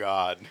Anywhere. Oh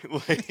God,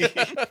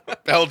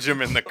 Like,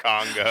 Belgium in the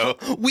Congo.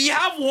 We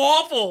have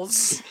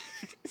waffles.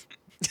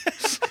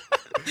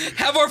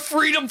 Have our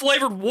freedom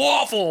flavored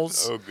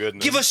waffles. Oh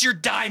goodness. Give us your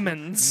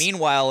diamonds.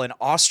 Meanwhile, in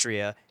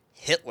Austria,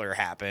 Hitler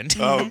happened.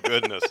 Oh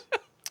goodness.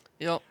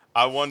 Yep.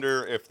 I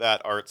wonder if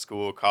that art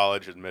school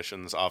college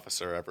admissions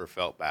officer ever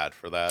felt bad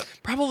for that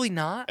Probably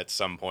not. at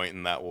some point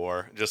in that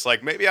war. Just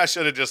like maybe I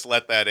should have just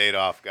let that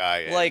Adolf guy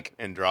in Like-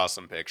 and draw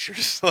some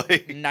pictures.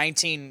 Like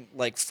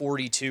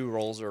 1942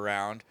 rolls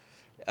around.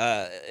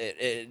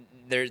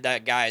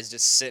 That guy is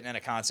just sitting in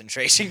a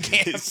concentration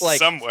camp. Like,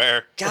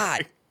 somewhere.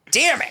 God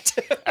damn it!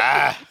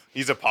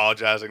 He's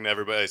apologizing to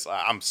everybody. He's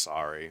like, I'm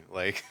sorry.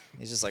 Like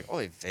He's just like,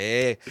 oy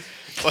vey.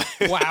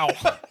 Wow.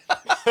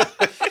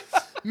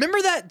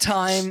 Remember that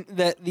time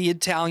that the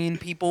Italian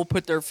people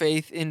put their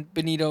faith in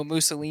Benito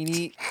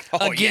Mussolini?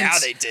 Oh, yeah,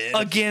 they did.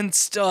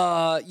 Against,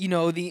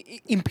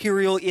 the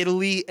Imperial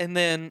Italy, and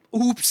then,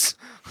 oops.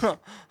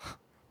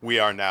 we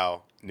are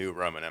now new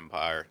Roman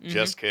Empire. Mm-hmm.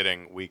 Just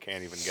kidding. We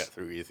can't even get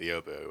through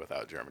Ethiopia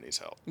without Germany's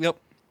help. Yep.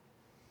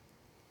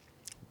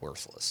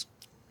 Worthless.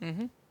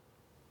 Mm-hmm.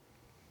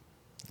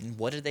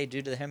 What did they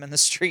do to him in the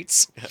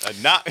streets?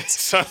 Not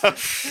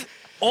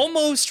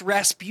Almost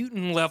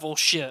Rasputin level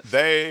shit.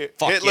 Hitler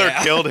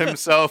yeah. killed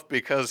himself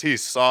because he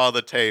saw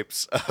the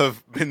tapes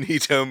of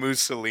Benito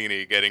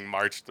Mussolini getting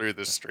marched through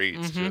the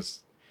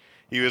streets.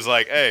 He was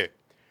like, "Hey,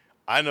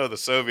 I know the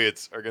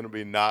Soviets are going to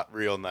be not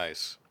real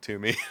nice to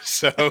me."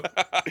 So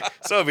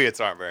Soviets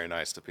aren't very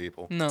nice to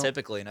people. No.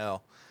 Typically,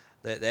 no.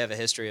 They have a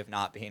history of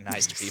not being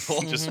nice to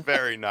people. Just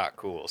very not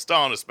cool.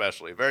 Stalin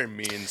especially, very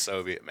mean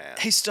Soviet man.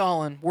 Hey,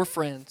 Stalin, we're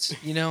friends,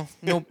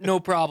 No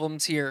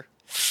problems here.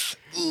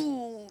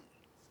 Ooh,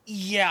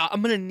 yeah,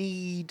 I'm going to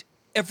need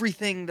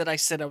everything that I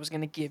said I was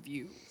going to give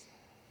you.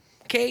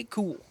 Okay,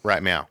 cool.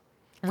 Right meow.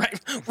 Right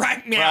meow.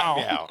 Right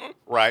meow.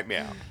 Right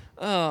meow.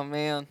 Oh,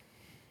 man.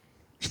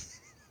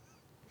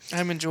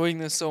 I'm enjoying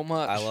this so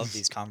much. I love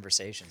these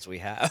conversations we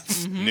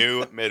have.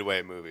 New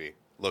Midway movie.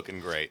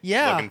 Looking great.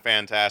 Yeah. Looking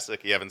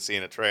fantastic. You haven't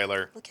seen a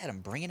trailer. Look at him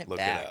bringing it Look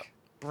it back. up.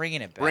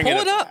 Bringing it back. Bring Pull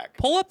it it up. back.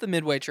 Pull up the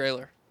Midway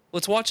trailer.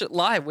 Let's watch it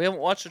live. We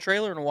haven't watched a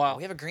trailer in a while.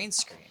 We have a green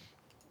screen.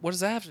 What does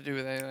that have to do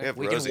with anything? We have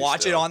We Rosie can watch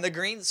it still. on the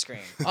green screen.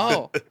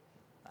 Oh.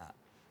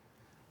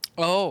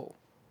 Oh.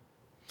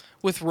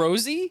 With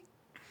Rosie?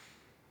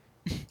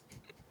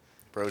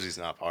 Rosie's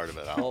not part of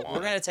it. I don't Well, want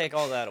we're it. gonna take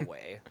all that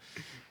away.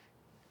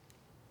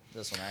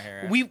 This one right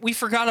here. We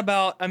forgot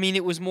about,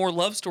 it was more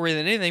love story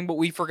than anything, but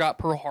we forgot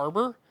Pearl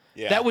Harbor.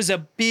 Yeah. That was a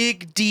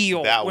big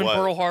deal That when was.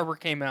 Pearl Harbor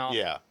came out.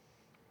 Yeah.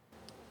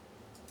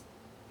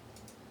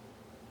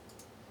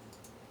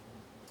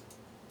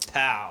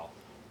 Pow.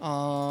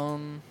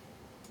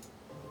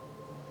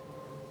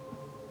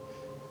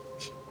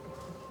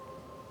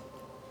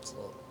 It's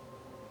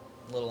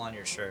a little on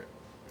your shirt.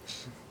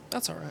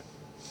 That's all right.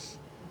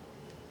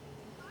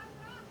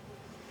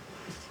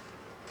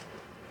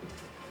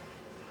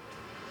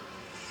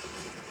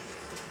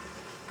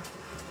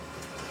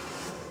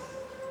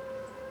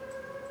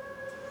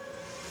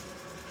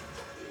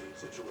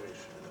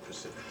 situation in the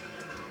Pacific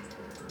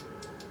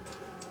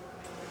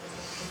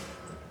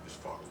is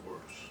far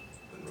worse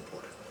than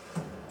reported.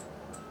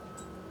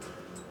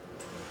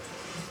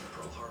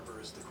 Pearl Harbor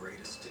is the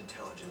greatest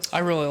intelligence. I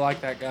really like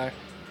that guy.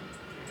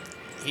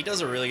 He does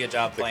a really good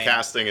job The playing.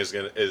 casting is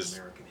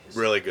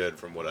really good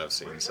from what I've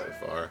seen so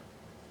far.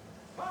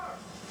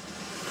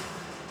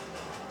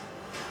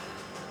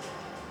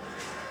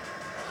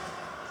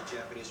 The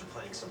Japanese are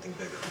planning something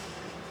bigger.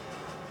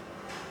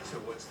 So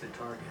what's the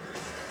target?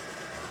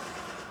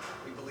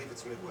 We believe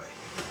it's Midway.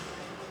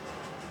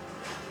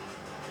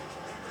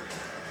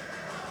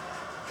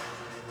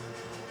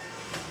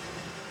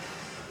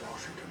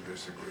 Washington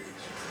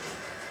disagrees.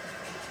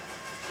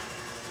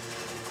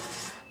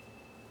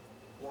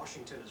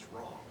 Washington is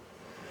wrong.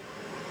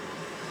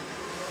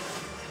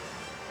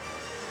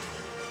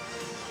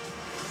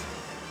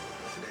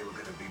 Today we're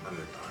gonna be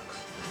underdogs.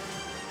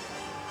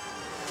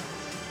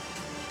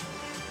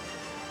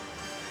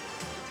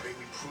 Today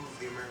we prove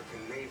the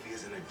American Navy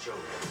isn't a joke.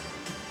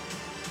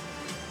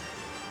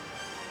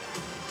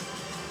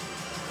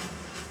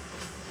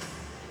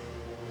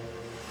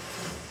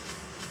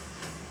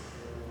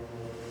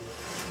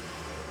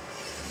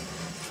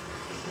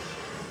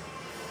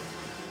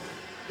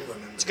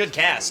 It's a good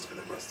cast.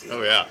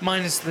 Oh yeah.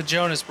 Minus the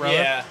Jonas brother.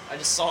 Yeah, I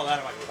just saw that.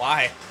 I'm like,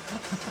 why?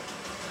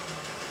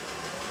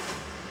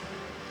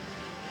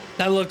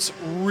 That looks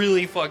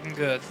really fucking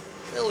good.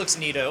 It looks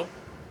neato.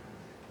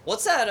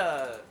 What's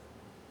that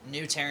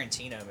new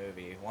Tarantino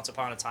movie? Once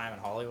Upon a Time in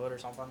Hollywood or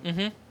something?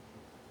 Mm-hmm.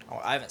 Oh,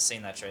 I haven't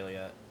seen that trailer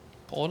yet.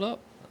 Pull it up.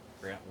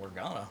 We're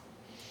gonna.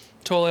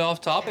 Totally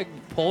off topic.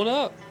 Pull it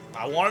up.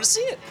 I wanted to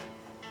see it.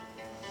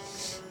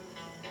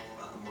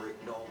 I'm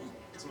Rick Dalton.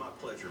 It's my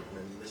pleasure.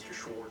 And Mr.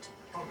 Schwartz.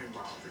 I'll be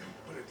involved in it.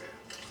 Put it there.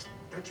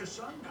 That's your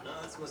son? No,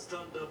 that's my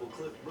stunt double,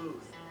 Cliff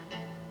Booth.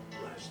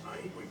 Last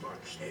night we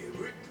watched a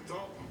Rick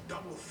Dalton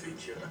double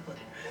feature.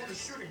 All the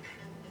shooting.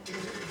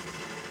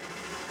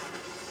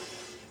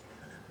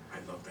 I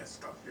love that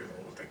stuff, you know,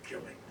 with the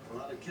killing. A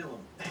lot of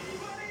killing.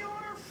 Anybody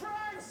order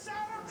fried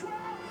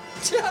sauerkraut?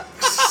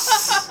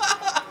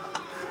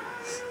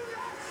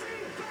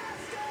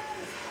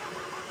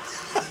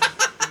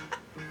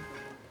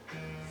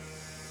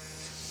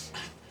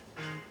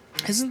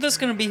 Isn't this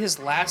going to be his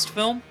last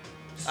film?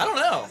 I don't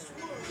know. I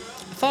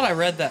thought I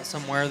read that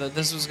somewhere that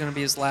this was going to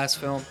be his last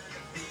film.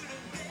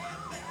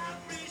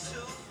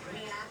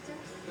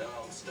 No,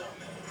 I'm stunned.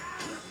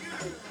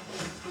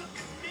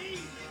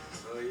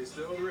 So you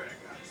still Rick?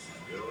 I'm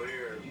still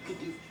here. You can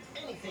do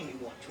anything you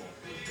want to him.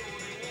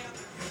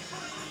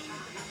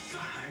 I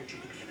hired you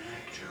to be an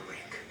actor,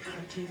 Rick. Not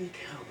a TV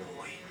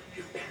cowboy.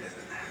 You're better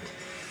than that.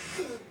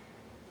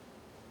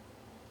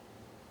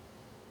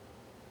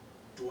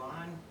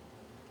 Line?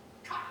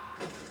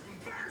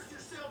 Embarrass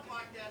yourself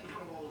like that in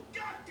front of all those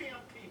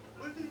goddamn people.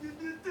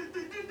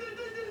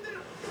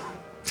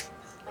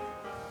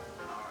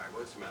 All right,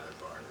 what's the matter,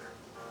 partner?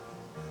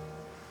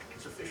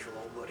 It's official,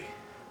 old buddy.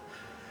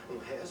 Well,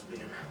 it has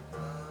been.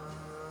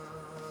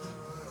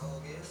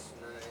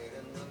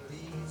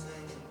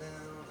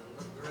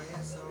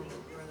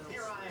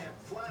 Here I am,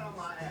 flat on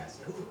my ass.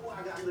 Who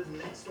I got living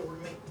next door to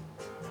me?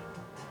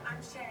 I'm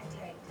Sharon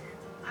Tate.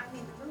 I'm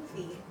in the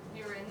movie.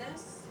 You're in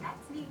this?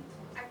 That's me.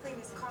 I play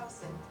Miss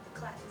Carlson, the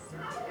class.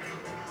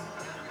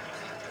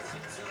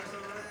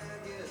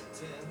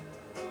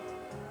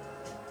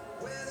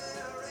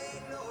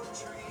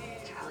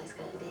 Charlie's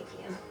gonna dig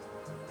you.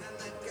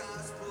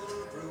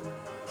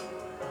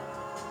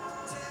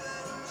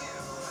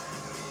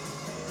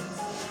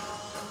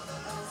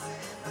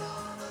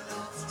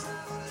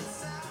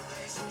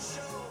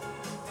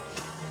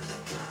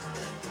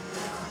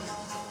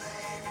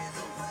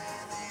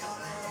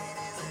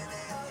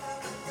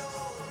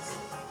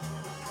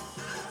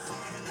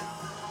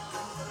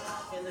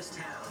 In this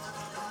town,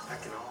 I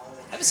can all.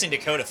 I haven't seen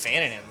Dakota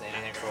Fanning in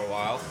anything for a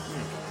while.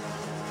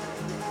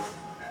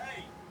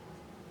 Hey,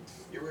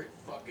 you're Rick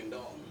fucking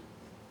Dalton.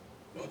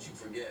 Don't you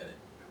forget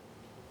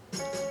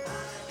it.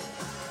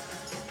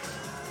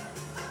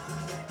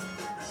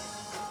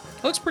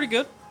 Looks pretty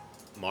good.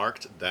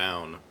 Marked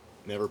down.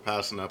 Never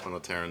passing up on a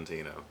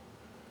Tarantino.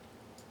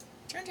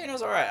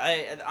 Tarantino's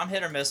alright. I'm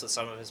hit or miss with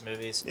some of his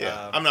movies.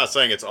 Yeah, I'm not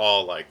saying it's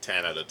all like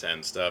 10 out of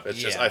 10 stuff. It's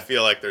just Yeah. I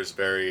feel like there's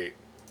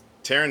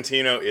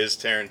Tarantino is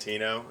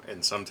Tarantino,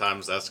 and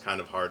sometimes that's kind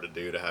of hard to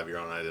do to have your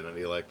own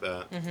identity like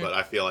that. But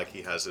I feel like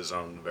he has his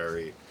own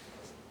very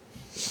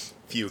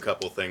few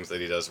couple things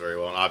that he does very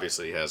well, and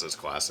obviously he has his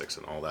classics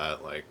and all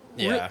that. Like,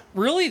 Yeah.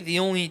 Really, the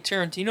only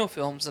Tarantino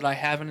films that I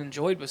haven't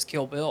enjoyed was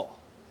Kill Bill.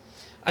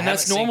 And I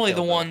that's haven't seen normally Kill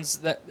the Bill. ones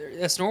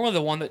that's normally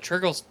the one that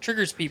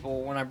triggers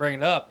people when I bring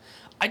it up.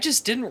 I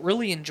just didn't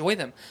really enjoy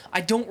them.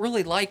 I don't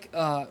really like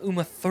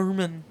Uma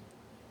Thurman.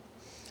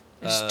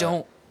 I just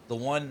don't. The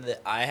one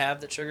that I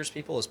have that triggers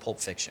people is Pulp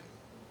Fiction.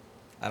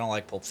 I don't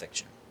like Pulp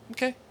Fiction.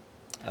 Okay.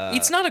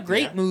 It's not a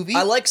great movie.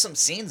 I like some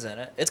scenes in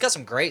it. It's got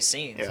some great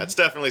scenes. yeah, it's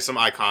definitely some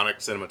iconic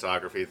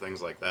cinematography,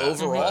 things like that.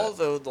 Overall,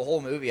 though, the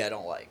whole movie I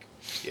don't like.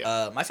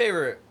 Yeah. My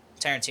favorite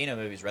Tarantino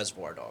movie is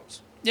Reservoir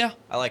Dogs. Yeah.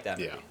 I like that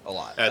movie Yeah. a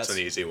lot. That's an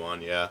easy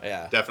one, yeah.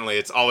 Yeah. Definitely,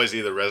 it's always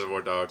either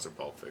Reservoir Dogs or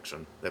Pulp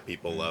Fiction that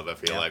people love, I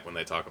feel Yeah. like, when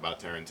they talk about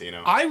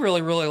Tarantino. I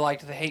really, really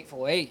liked The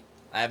Hateful Eight.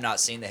 I have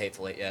not seen The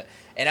Hateful Eight yet,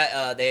 and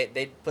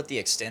they put the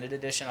extended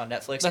edition on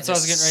Netflix. That's and what I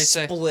was getting ready to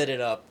say. Split it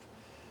up.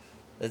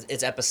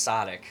 It's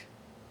episodic,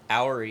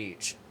 hour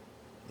each,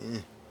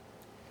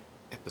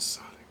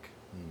 Episodic.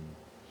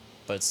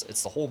 but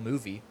it's the whole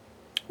movie.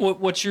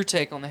 What's your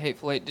take on The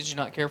Hateful Eight? Did you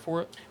not care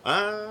for it?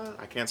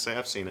 I can't say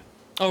I've seen it.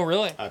 Oh,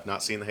 really? I've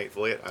not seen The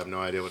Hateful Eight. I have no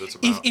idea what it's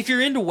If, about. if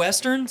you're into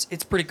westerns,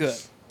 it's pretty good,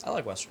 I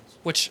like westerns.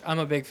 which I'm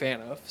a big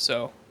fan of.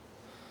 So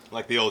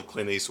Like the old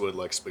Clint Eastwood,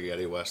 like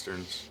spaghetti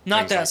westerns. not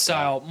things that like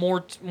style.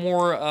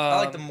 More. I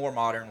like the more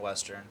modern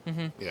western.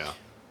 Yeah.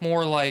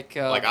 More like.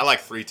 Like I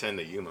like 310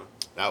 to Yuma.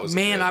 That was a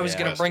Man, good I was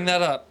gonna western. bring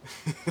that up.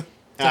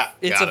 Ah,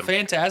 It's got a him.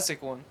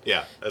 fantastic one.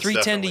 Yeah. That's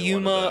 310 to definitely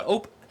one of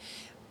Yuma. the-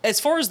 As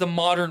far as the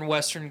modern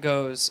western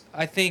goes,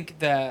 I think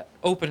that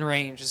Open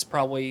Range is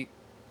probably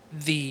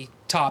the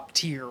top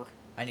tier.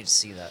 I need to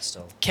see that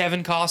still.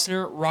 Kevin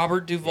Costner,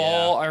 Robert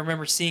Duvall. Yeah. I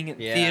remember seeing it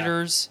in Yeah.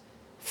 theaters.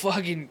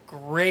 Fucking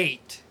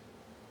great.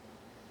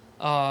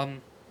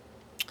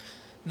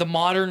 The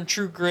modern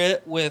True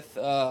Grit with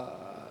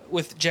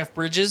Jeff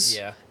Bridges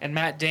Yeah. and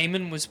Matt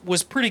Damon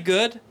was pretty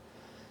good.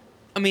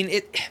 I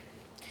mean,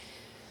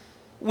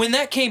 when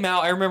that came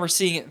out, I remember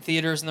seeing it in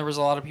theaters, and there was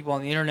a lot of people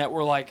on the internet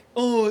were like,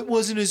 "Oh, it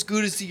wasn't as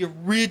good as the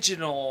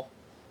original."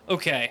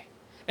 Okay,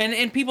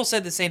 and people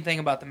said the same thing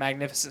about the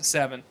Magnificent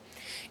Seven.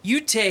 You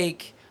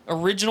take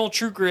original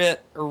True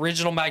Grit,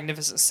 original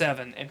Magnificent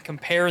Seven, and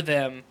compare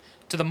them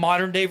to the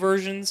modern day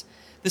versions.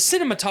 The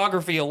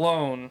cinematography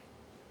alone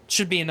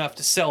should be enough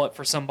to sell it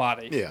for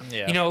somebody. Yeah.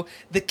 Yeah. You know,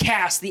 the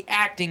cast, the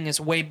acting is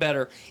way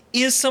better.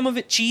 Is some of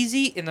it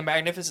cheesy in the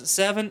Magnificent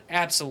Seven?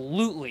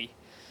 Absolutely.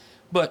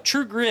 But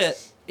True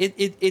Grit,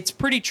 it's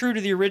pretty true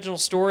to the original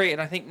story, and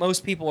I think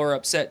most people are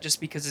upset just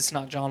because it's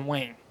not John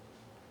Wayne.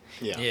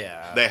 Yeah.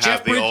 Yeah. They have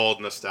Jeff the Bridge-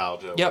 old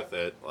nostalgia Yep. with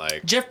it.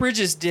 Like, Jeff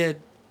Bridges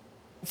did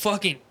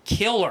fucking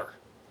killer.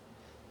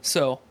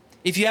 So,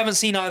 if you haven't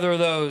seen either of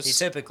those, He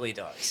typically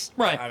does.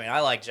 Right. I mean,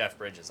 I like Jeff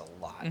Bridges a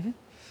lot.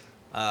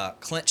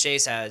 Clint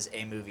Chase has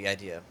a movie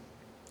idea.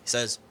 He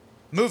says,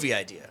 movie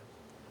idea.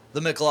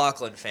 The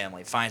McLaughlin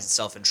family finds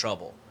itself in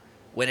trouble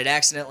when it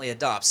accidentally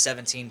adopts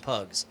 17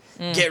 pugs.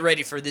 Get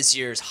ready for this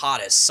year's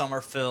hottest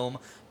summer film,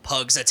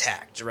 Pugs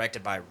Attack,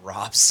 directed by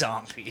Rob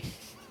Zombie.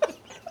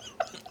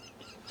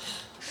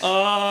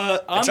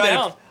 I'm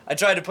down. I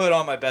tried to put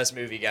on my best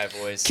movie guy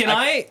voice. Can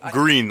I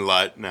green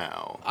light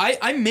now.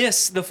 I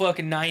miss the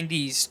fucking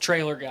 90s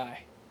trailer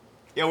guy.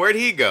 Yeah, where'd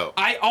he go?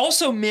 I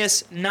also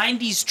miss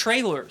 90s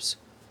trailers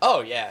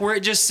Oh, yeah. where it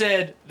just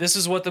said, this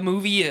is what the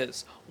movie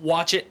is.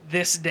 Watch it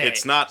this day.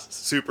 It's not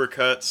super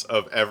cuts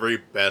of every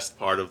best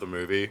part of the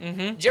movie. Did you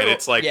And ever-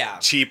 it's like yeah.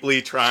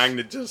 cheaply trying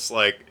to just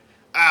like,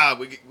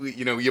 we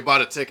you know, you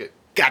bought a ticket.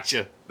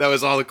 Gotcha. That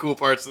was all the cool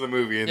parts of the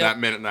movie in Yep. that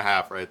minute and a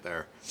half right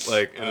there.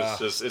 Like, and it's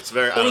just, it's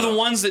very. I Or don't the know.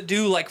 ones that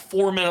do like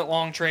 4-minute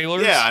long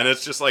trailers. Yeah, and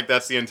it's just like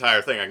that's the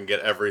entire thing. I can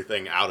get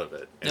everything out of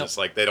it, and Yep. it's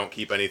like they don't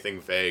keep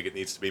anything vague. It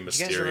needs to be You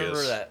mysterious. guys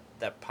remember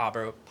that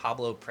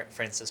Pablo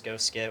Francisco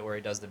skit where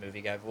he does the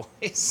movie guy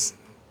voice?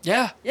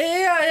 Yeah.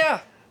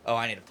 Oh,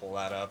 I need to pull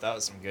that up. That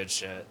was some good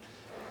shit.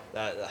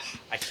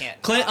 I can't.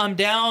 Clint, I'm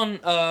down.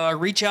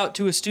 Reach out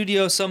to a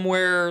studio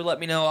somewhere. Let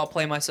me know. I'll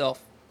play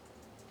myself.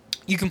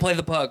 You can play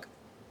the pug.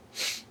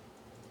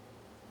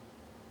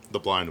 The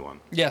blind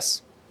one,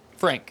 Yes.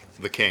 Frank.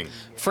 the king,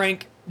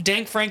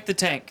 Dank Frank the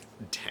Tank.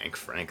 Tank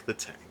Frank the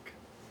Tank.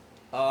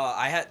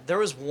 There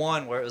was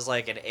one where it was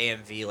like an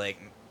AMV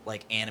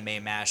like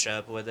anime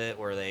mashup with it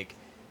where they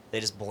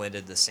just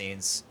blended the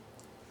scenes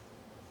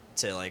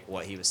to like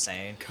what he was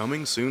saying.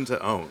 Coming soon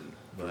to own.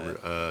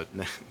 But-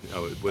 No, it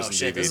Oh wasn't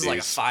shit, DVDs. this is like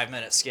a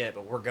 5-minute skit,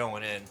 but we're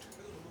going in.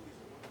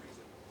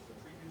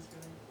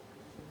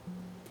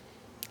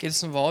 Get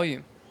some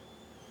volume.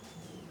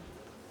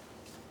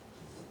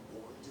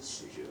 One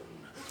decision,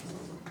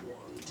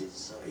 one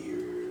desire.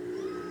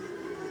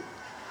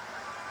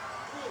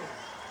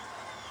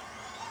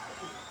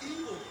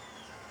 Evil.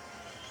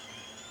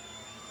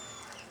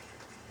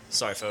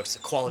 Sorry, folks, the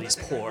quality's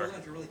poor.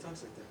 If it really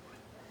talks like that.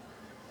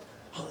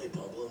 Hi,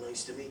 Pablo.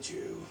 Nice to meet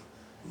you.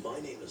 My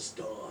name is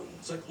Don.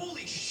 It's like,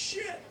 holy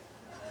shit!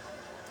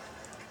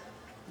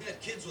 You had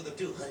kids with him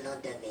too.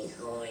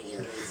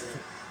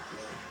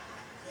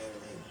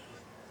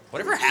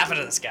 Whatever happened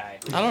to this guy?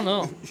 I don't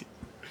know.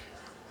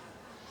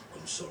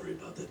 I'm sorry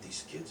about that.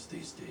 These kids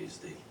these days,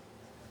 they.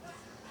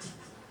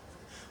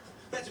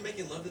 Imagine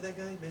making love to that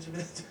guy. Imagine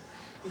that.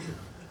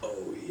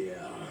 Oh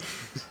yeah.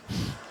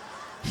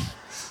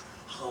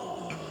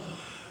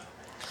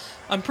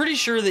 I'm pretty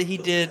sure that he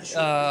did. He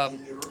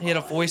had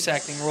a voice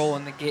acting role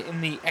in the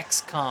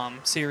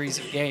XCOM series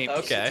of games.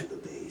 Okay. To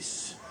the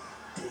base.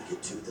 Take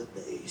it to the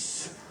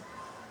base.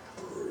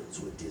 Burns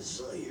with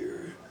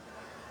desire.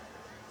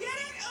 Get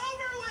it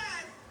over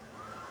with!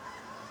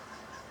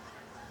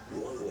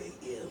 One way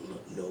in,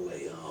 no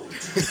way out.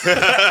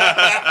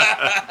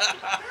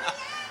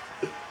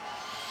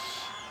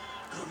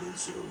 Coming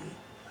soon.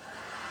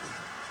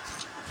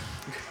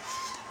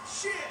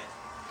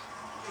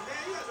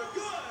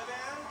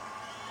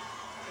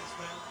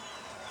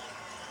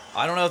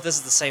 I don't know if this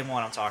is the same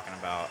one I'm talking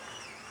about.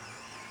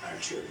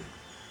 Action.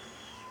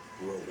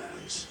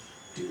 Romance.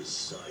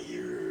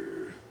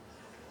 Desire.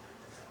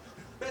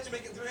 Imagine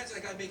making 3 hands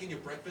like I'm making you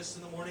breakfast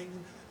in the morning.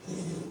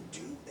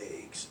 2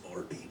 eggs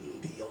are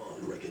beaten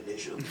beyond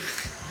recognition.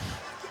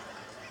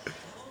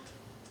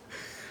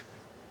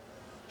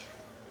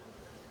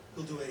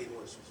 He'll do any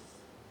more.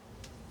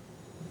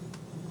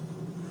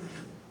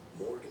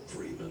 Morgan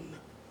Freeman.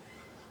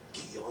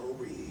 Keanu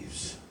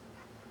Reeves.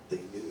 They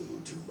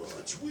knew too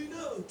much. We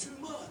know too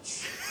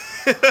much.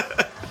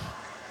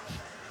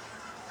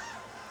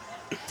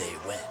 They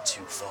went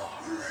too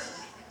far.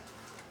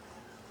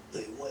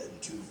 They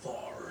went too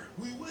far.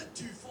 We went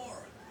too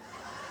far.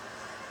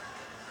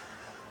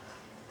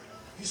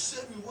 You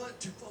said we went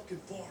too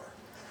fucking far.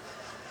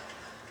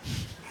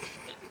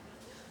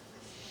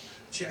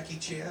 Jackie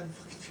Chan.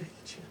 Fucking Jackie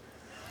Chan.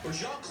 Or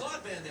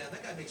Jean-Claude Van Damme.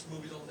 That guy makes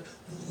movies all the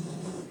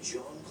time.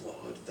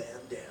 Jean-Claude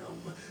Van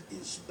Damme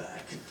is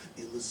back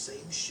in the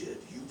same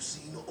shit you've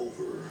seen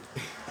over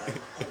and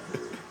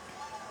over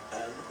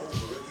and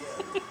over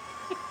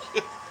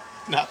again.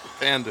 Not the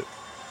panda.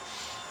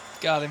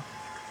 Got him.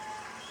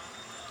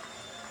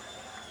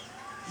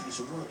 He's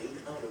running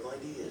out of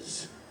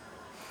ideas.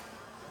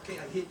 Okay,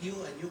 I hit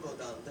you and you go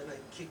down. Then I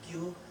kick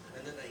you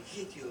and then I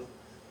hit you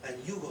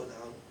and you go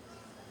down.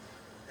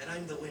 And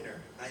I'm the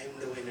winner. I am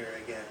the winner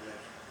again.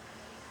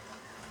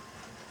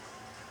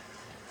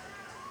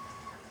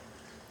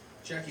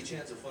 Jackie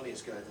Chan's the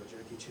funniest guy though,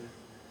 Jackie Chan.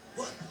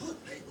 What?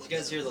 Hey, Did you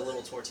guys hear the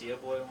little tortilla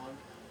boy one?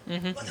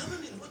 Mm-hmm. What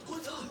happened? What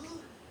going on?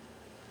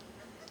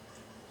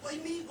 Why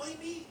me? Why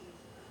me?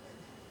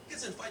 He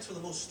gets in fights for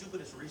the most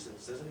stupidest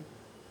reasons, doesn't he?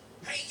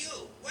 Hey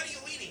you! What are you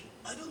eating?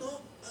 I don't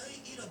know. I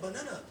eat a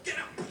banana. Get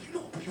out!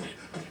 No.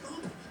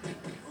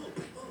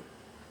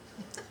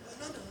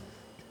 Banana.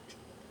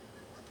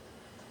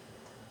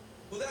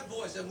 Well, that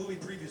voice, that movie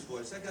previous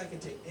voice, that guy can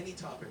take any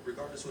topic,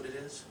 regardless what it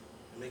is,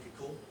 and make it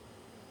cool.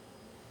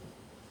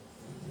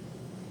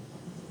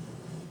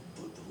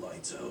 Put the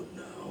lights out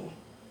now.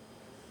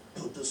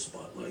 Put the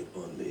spotlight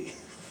on me.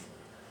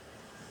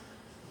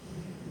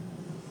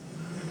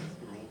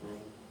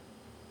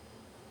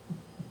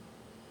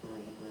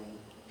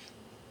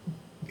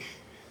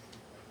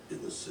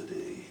 In the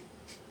city,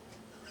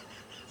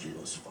 you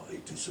must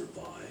fight to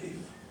survive.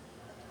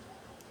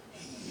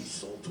 He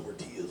sold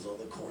tortillas on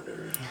the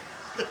corner.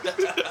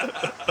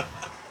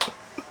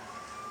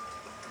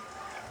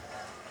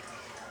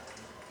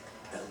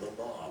 And the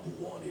mob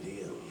wanted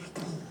him.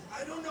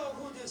 I don't know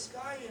who this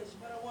guy is,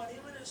 but I want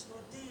him and his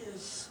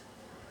tortillas.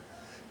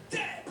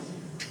 Dead!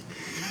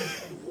 He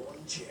had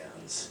one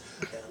chance,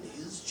 and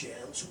his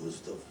chance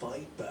was to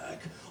fight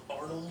back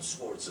Arnold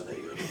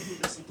Schwarzenegger.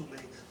 Listen to me.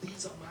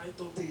 These are my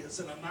tortillas,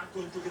 and I'm not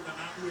going to get them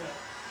out here.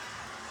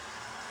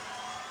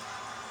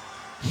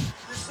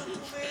 Listen to me.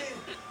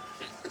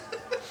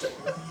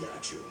 Double the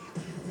action,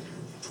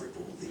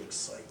 triple the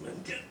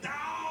excitement. Get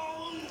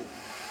down!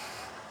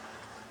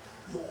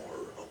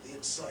 More of the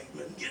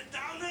excitement. Get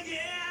down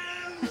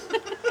again!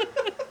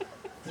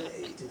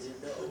 They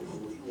didn't know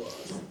who he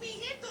was.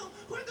 Mijito,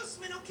 where those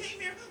men who came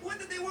here? What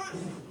did they want?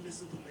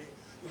 Listen to me.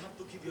 You have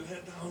to keep your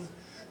head down.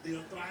 They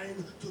are trying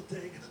to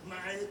take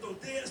my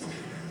tortillas.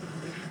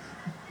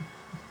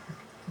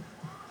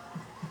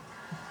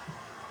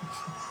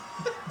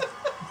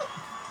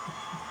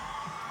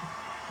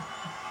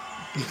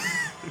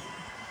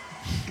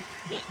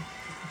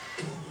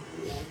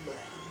 One man,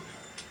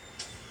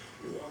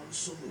 one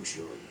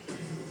solution.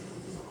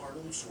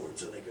 Arnold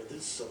Schwarzenegger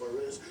this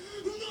summer is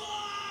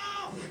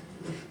no!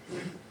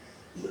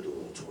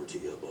 Little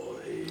Tortilla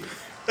Boy.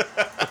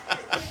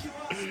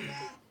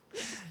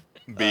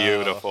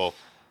 Beautiful.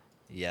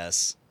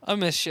 Yes. I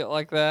miss shit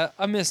like that.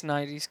 I miss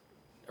 90s,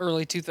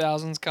 early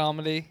 2000s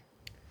comedy.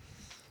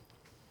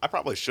 I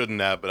probably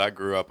shouldn't have, but I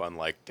grew up on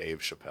like Dave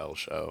Chappelle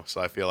show,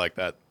 so I feel like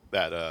that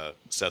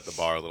set the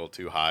bar a little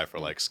too high for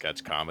like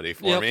sketch comedy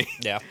for Yep. me.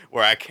 Yeah.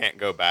 Where I can't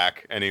go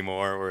back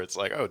anymore. Where it's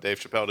like, oh, Dave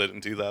Chappelle did it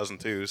in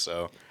 2002,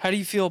 so How do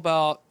you feel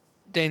about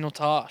Daniel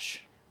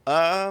Tosh?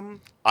 I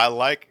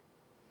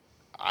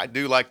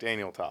do like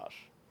Daniel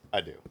Tosh.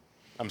 I do.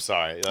 I'm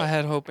sorry. I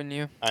had hope in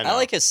you. I I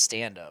like his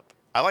stand-up.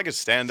 I like his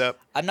stand-up.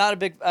 I'm not a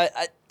big...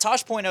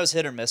 Tosh Point is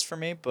hit or miss for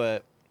me,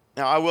 but...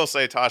 Now, I will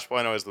say Tosh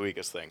Point is the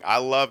weakest thing. I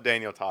love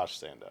Daniel Tosh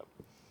stand-up.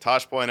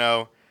 Tosh Point,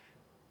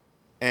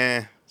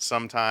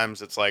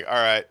 sometimes it's like, all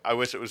right, I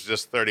wish it was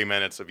just 30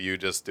 minutes of you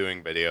just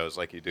doing videos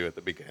like you do at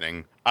the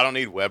beginning. I don't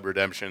need web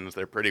redemptions.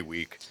 They're pretty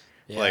weak.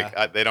 Yeah.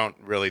 Like, they don't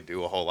really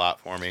do a whole lot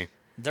for me.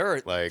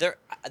 There Like-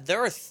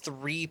 are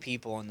 3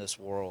 people in this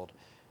world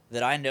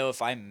that I know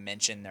if I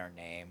mention their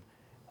name,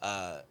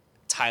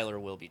 Tyler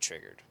will be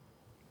triggered.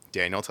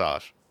 Daniel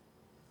Tosh.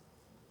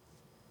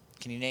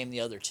 Can you name the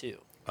other 2?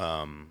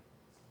 Can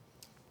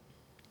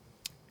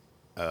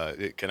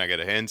I get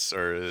a hint,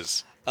 or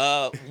is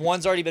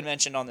One's already been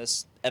mentioned on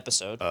this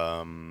episode.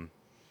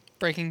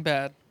 Breaking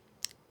Bad.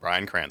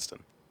 Bryan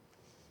Cranston,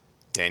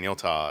 Daniel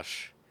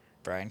Tosh,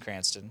 Bryan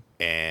Cranston.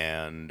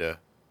 and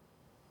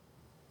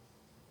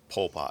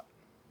Pol Pot?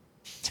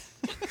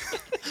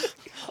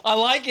 I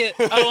like it.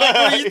 I like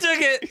where you took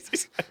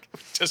it.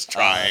 Just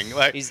trying.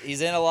 Like He's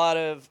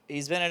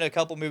been in a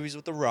couple movies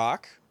with The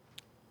Rock.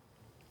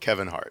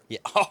 Kevin Hart. Yeah.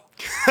 Oh,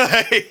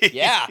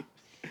 yeah.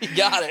 You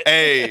got it.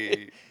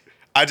 Hey,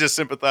 I just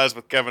sympathize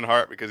with Kevin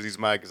Hart because he's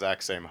my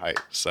exact same height.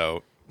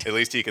 So at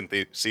least he can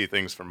see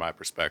things from my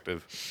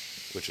perspective,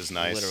 which is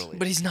nice. Literally.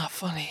 But he's not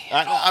funny.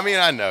 I mean,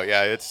 I know.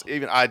 Yeah, it's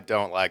even. I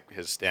don't like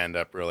his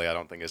stand-up really. I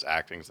don't think his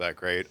acting's that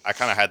great. I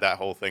kind of had that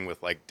whole thing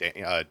with like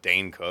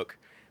Dane Cook,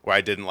 where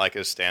I didn't like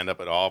his stand-up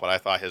at all, but I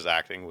thought his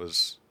acting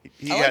was.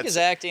 I like his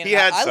acting. He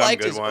had I some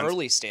liked good his ones.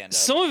 early stand-up.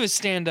 Some of his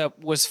stand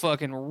up was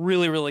fucking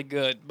really, really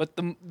good, but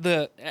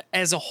the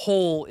as a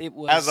whole it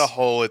was As a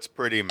whole, it's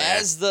pretty meh.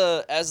 As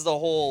the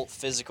whole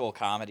physical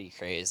comedy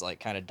craze like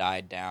kind of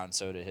died down,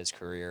 so did his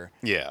career.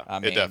 Yeah, I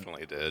mean, it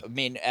definitely did. I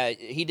mean,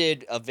 he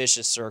did A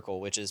Vicious Circle,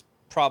 which is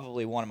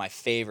probably one of my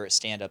favorite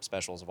stand-up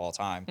specials of all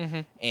time.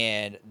 Mhm.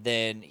 And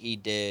then he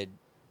did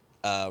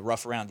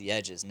Rough Around the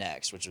Edges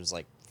next, which was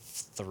like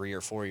 3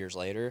 or 4 years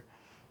later,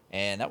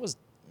 and that was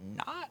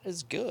not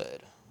as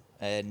good.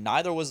 And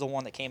neither was the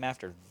one that came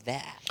after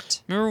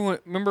that.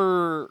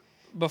 Remember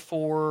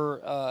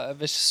before A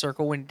Vicious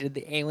Circle when he did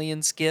the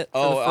Alien skit for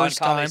Oh, the on first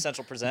Comedy time?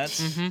 Central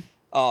Presents. Mhm.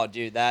 Oh,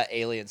 dude, that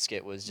Alien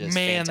skit was just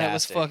Man, that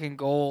was fantastic. fucking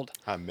gold.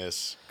 I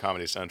miss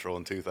Comedy Central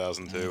in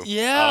 2002.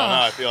 Yeah. I don't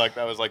know. I feel like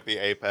that was like the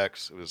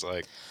apex. It was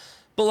like,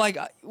 But like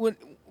when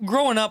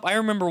growing up, I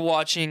remember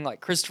watching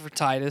like Christopher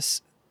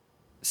Titus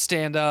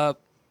stand up,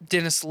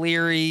 Dennis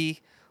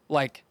Leary,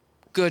 like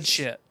good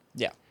shit.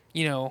 Yeah.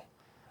 You know,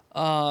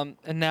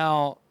 and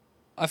now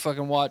I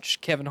fucking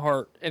watch Kevin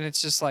Hart, and it's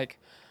just like,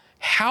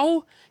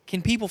 how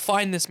can people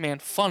find this man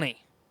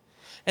funny?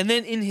 And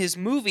then in his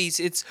movies,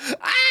 it's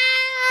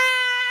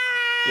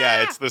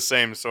yeah, it's the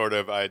same sort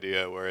of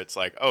idea where it's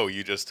like, oh,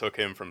 you just took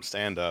him from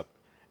stand-up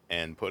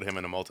and put him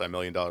in a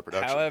multi-million-dollar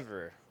production.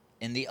 However,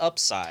 in the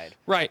upside,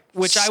 right,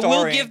 which I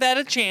will give that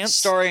a chance.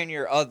 Starring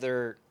your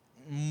other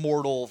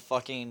mortal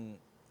fucking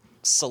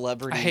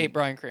celebrity. I hate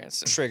Bryan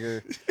Cranston.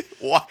 Trigger.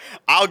 Well,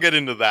 I'll get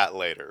into that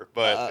later,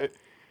 but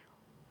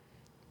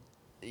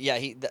Yeah,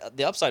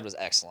 the upside was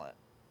excellent.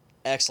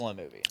 Excellent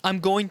movie. I'm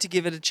going to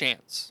give it a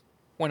chance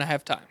when I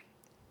have time.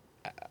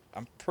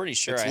 I'm pretty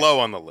sure it's low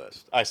on the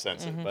list. I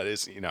sense it, but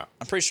it's, you know.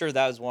 I'm pretty sure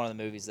that was one of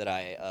the movies that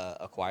I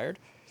acquired.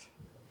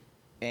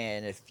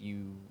 And if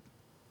you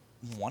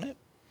want it,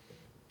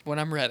 When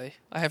I'm ready,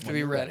 I have to When be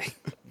you're ready.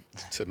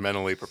 To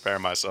mentally prepare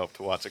myself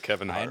to watch a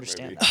Kevin Hart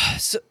understand movie.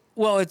 So,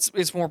 well,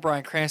 it's more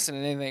Bryan Cranston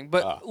than anything.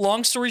 But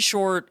long story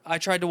short, I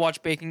tried to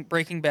watch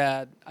Breaking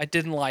Bad. I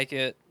didn't like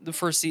it. The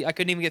first I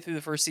couldn't even get through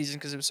the first season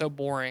because it was so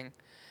boring.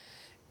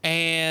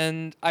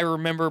 And I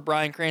remember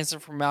Bryan Cranston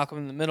from Malcolm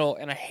in the Middle,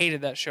 and I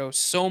hated that show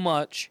so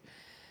much.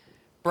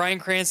 Bryan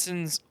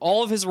Cranston's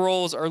all of his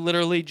roles are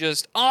literally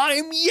just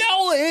I'm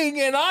yelling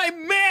and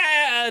I'm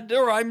mad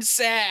or I'm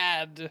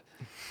sad.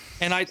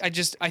 And I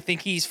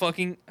think he's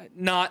fucking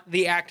not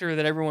the actor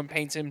that everyone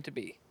paints him to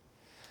be.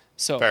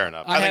 So Fair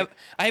enough. I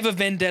have a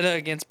vendetta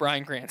against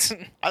Bryan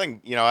Cranston. I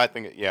think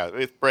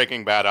with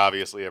Breaking Bad,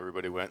 obviously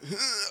everybody went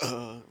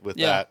with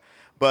Yeah. that.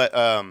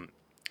 But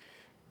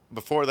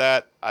before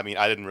that, I mean,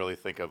 I didn't really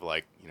think of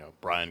like,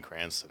 Bryan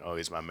Cranston. Oh,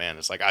 he's my man.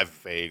 It's like I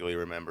vaguely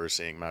remember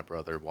seeing my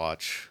brother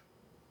watch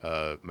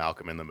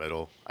Malcolm in the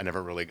Middle. I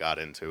never really got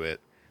into it.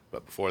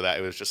 But before that,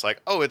 it was just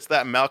like, oh, it's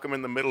that Malcolm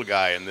in the Middle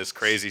guy in this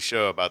crazy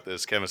show about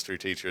this chemistry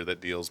teacher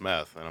that deals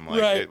meth. And I'm like,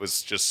 Right. It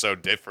was just so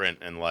different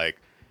and like,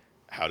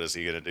 how does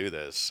he going to do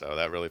this? So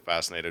that really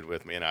fascinated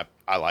with me. And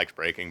I liked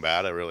Breaking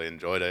Bad. I really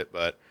enjoyed it.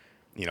 But,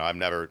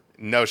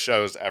 no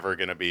show's ever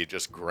going to be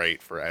just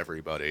great for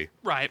everybody.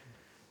 Right.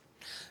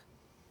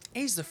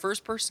 He's the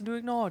first person to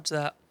acknowledge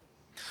that.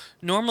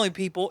 Normally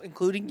people,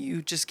 including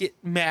you, just get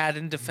mad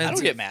and defensive. I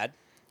don't get mad.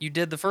 You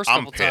did the first I'm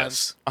couple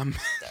pissed. times.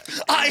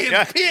 I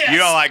am pissed. You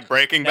don't like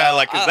Breaking Bad? No,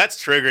 Like, 'cause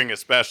that's triggering,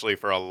 especially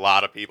for a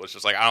lot of people. It's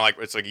just like, I don't like,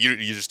 it's like, you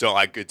just don't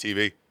like good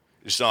TV. You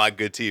just don't like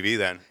good TV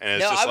then. And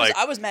it's No, just like,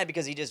 I was mad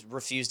because he just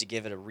refused to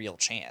give it a real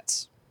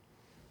chance.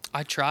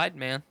 I tried,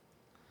 man.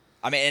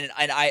 I mean,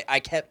 and I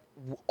kept,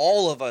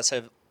 all of us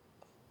have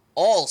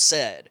all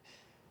said,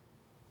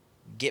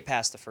 get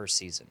past the first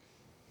season.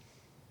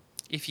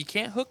 If you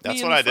can't hook me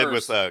that's in what I the did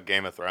with first-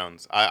 Game of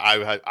Thrones.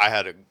 I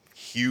had a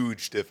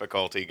huge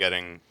difficulty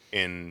getting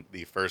in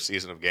the first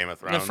season of Game of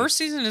Thrones. The first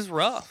season is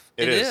rough.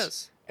 It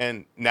is.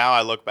 And now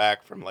I look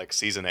back from like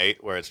season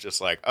 8 where it's just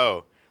like,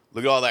 oh,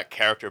 look at all that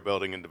character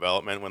building and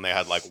development when they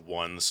had like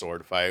one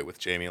sword fight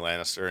with Jaime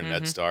Lannister and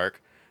Ned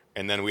Stark.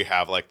 And then we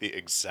have like the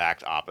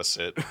exact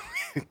opposite.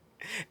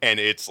 And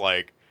it's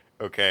like,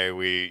 okay,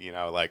 we,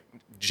 like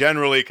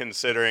generally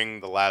considering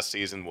the last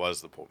season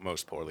was the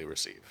most poorly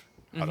received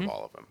out of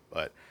all of them.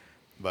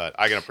 But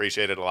I can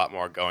appreciate it a lot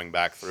more going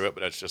back through it.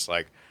 But it's just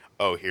like,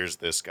 oh, here's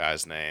this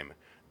guy's name.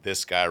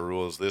 This guy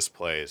rules this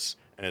place.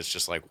 And it's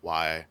just like,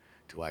 why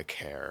do I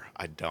care?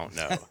 I don't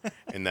know.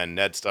 And then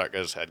Ned Stark got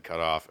his head cut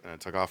off, and it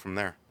took off from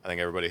there. I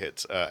think everybody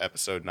hits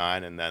episode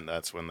 9, and then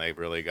that's when they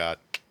really got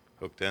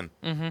hooked in.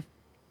 Mm-hmm.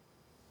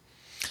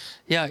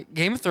 Yeah,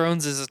 Game of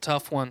Thrones is a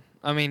tough one.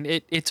 I mean,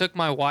 it took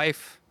my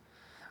wife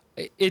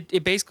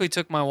it basically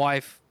took my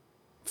wife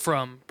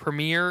from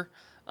premiere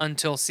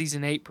until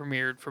season 8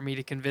 premiered for me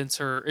to convince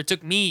her. It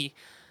took me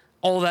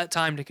all that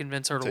time to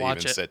convince her to watch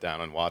even it. sit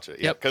down and watch it.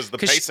 Yeah, Yep. because the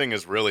 'Cause she- pacing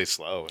is really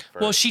slow. At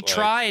Well, first. she Like,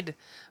 tried.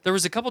 There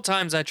was a couple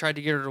times I tried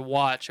to get her to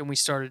watch, and we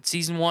started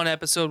season 1,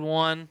 episode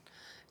 1,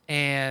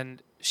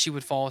 and she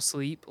would fall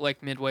asleep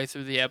like midway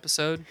through the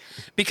episode,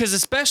 because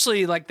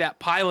especially like that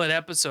pilot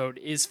episode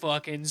is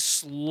fucking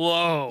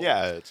slow.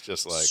 Yeah, it's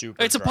just like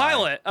Super It's a dry.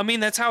 pilot. I mean,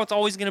 that's how it's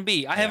always going to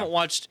be. I haven't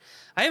watched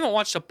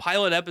a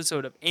pilot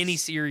episode of any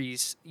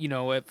series,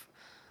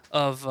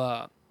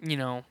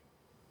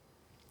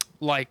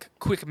 like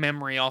quick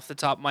memory off the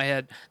top of my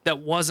head that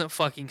wasn't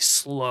fucking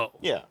slow.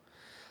 yeah.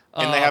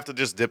 And they have to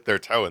just dip their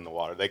toe in the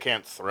water. They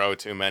can't throw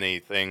too many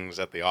things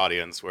at the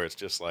audience where it's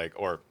just like,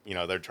 or,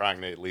 they're trying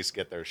to at least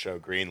get their show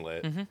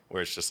greenlit,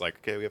 where it's just like,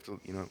 okay, we have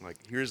to, like,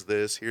 here's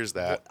this, here's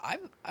that.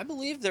 I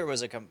believe there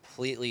was a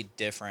completely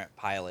different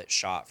pilot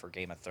shot for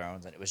Game of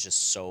Thrones, and it was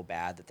just so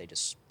bad that they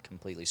just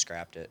completely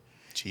scrapped it.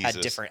 Jesus.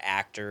 Had different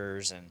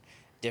actors and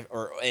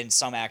and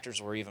some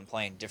actors were even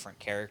playing different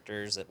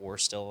characters that were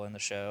still in the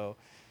show.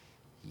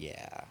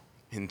 Yeah,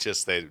 And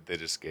just, they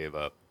just gave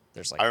up.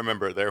 there's like I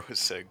remember there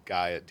was a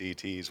guy at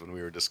DT's when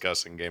we were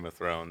discussing Game of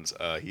Thrones.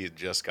 He had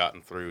just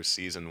gotten through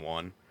season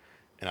 1,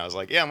 and I was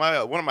like, "Yeah,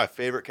 one of my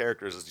favorite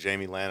characters is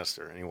Jaime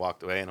Lannister." And he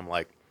walked away, and I'm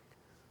like,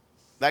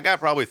 "That guy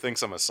probably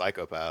thinks I'm a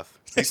psychopath.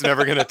 He's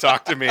never gonna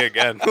talk to me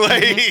again."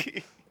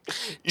 Like,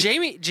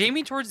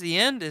 Jamie towards the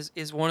end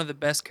is one of the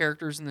best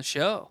characters in the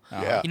show.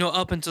 yeah,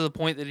 Up until the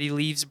point that he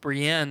leaves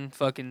Brienne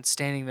fucking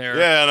standing there.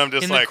 yeah, and I'm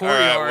just in the like, all right,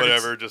 courtyard,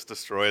 it's- whatever. Just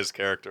destroy his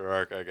character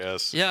arc, I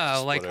guess. Yeah,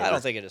 Just like, whatever. I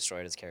don't think it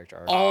destroyed his character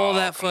arc. all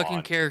that come fucking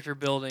on. character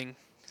building.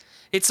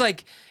 It's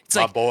like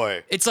my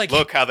boy. it's like-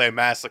 look how they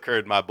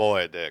massacred my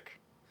boy, Dick.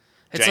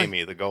 It's like-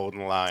 Jamie, the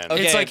Golden Lion.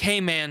 Okay. It's like, hey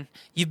man,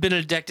 you've been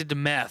addicted to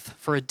meth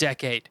for a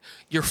decade.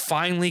 You're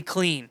finally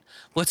clean.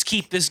 Let's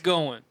keep this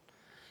going.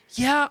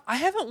 Yeah, I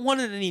haven't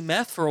wanted any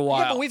meth for a while.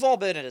 Yeah, but we've all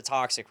been in a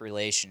toxic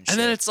relationship. And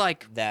then it's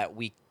like, that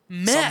we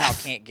meth. somehow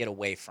can't get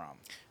away from.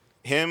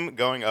 Him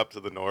going up to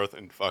the north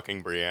and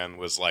fucking Brienne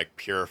was like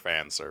pure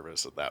fan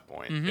service at that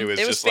point. Mm-hmm. It was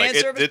It was just fan like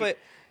it service, didn't- but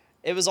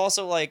it was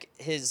also like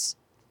his,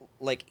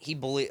 like he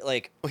believed,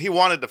 like he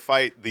wanted to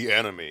fight the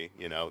enemy.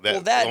 That,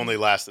 Well, that- only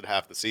lasted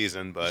half the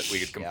season, but we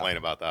could complain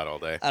about that all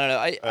day. I don't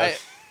know.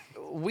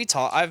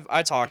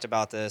 I talked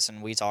about this,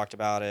 and we talked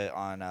about it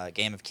on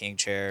Game of King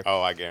Chair.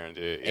 Oh, I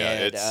guarantee it.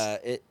 Yeah,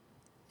 And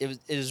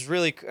it was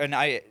really, and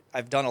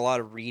I've done a lot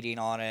of reading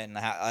on it, and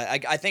how,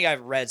 I think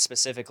I've read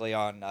specifically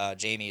on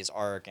Jamie's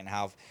arc and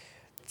how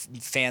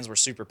fans were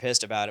super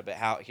pissed about it, but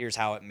here's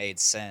how it made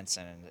sense,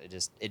 and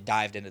it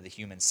dived into the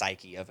human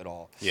psyche of it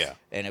all. Yeah.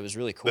 And it was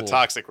really cool. the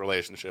toxic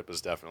relationship is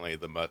definitely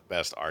the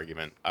best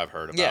argument I've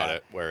heard about Yeah.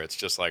 it, where it's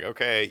just like,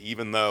 okay,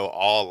 even though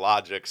all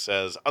logic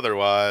says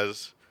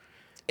otherwise,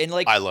 and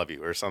like I love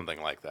you or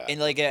something like that. And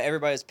like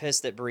everybody was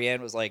pissed that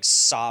Brienne was like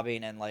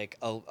sobbing and like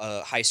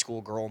a high school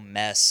girl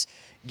mess,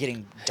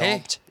 getting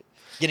dumped,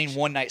 getting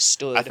one night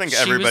stood. I think She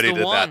was everybody the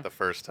did one. that the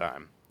first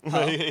time.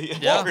 Well,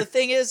 the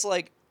thing is,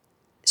 like,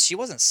 she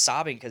wasn't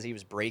sobbing because he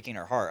was breaking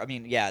her heart. I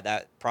mean, yeah,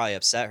 that probably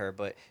upset her,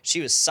 but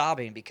she was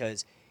sobbing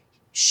because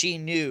she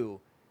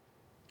knew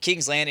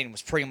King's Landing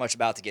was pretty much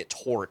about to get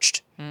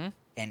torched,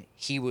 and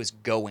he was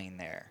going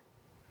there.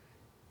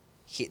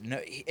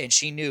 And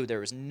she knew there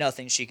was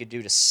nothing she could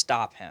do to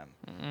stop him.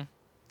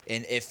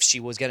 And if she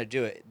was going to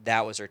do it,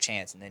 that was her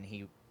chance. And then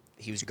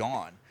he was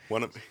gone.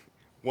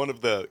 One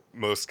of the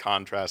most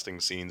contrasting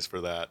scenes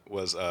for that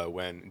was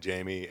when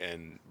Jamie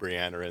and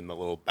Brienne are in the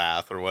little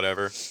bath or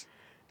whatever,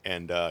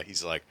 and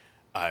he's like,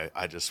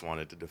 I just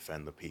wanted to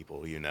defend the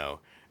people,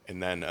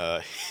 And then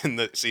in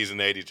the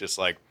season 8, he's just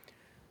like,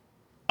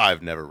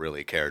 I've never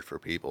really cared for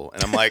people.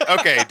 And I'm like,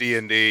 okay,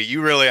 D&D,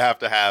 you really have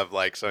to have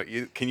like,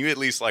 can you at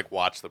least like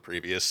watch the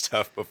previous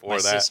stuff before My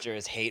that? sister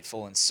is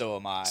hateful, and so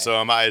am I. So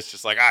am I. It's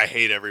just like, I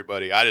hate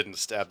everybody. I didn't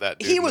stab that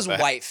dude. He in the was back.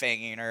 white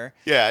fanging her.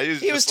 Yeah,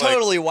 He was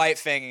totally white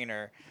fanging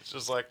her. It's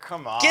just like,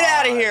 come on. Get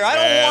out of here. I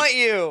don't man. want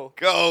you.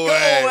 Go Go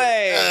away.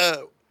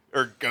 away.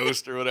 Or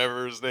Ghost or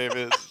whatever his name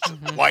is.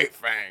 White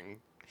Fang.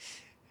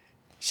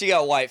 She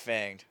got white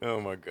fanged. Oh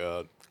my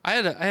god. I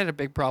had a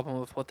big problem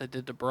with what they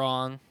did to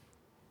Braun.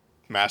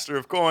 Master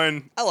of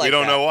Coin. I like we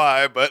don't that. know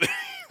why, but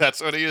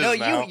that's what he is No,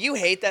 now. you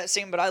hate that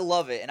scene, but I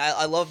love it, and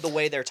I love the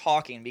way they're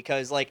talking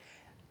because like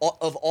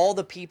of all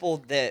the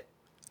people that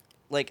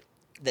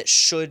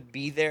should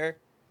be there,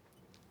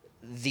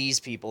 these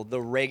people,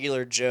 the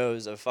regular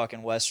Joes of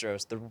fucking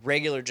Westeros, the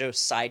regular Joe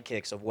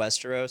sidekicks of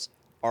Westeros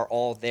are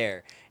all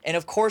there. And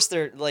of course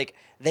they're like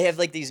they have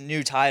like these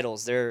new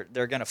titles. They're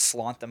gonna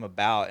flaunt them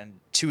about and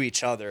to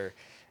each other,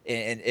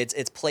 and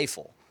it's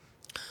playful.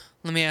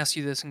 Let me ask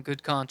you this in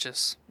good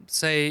conscience.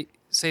 Say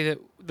that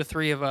the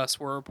three of us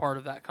were a part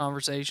of that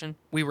conversation.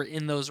 We were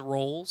in those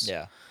roles.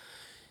 Yeah.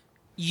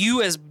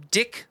 You as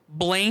Dick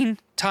Blaine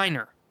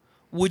Tyner,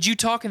 would you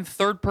talk in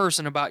third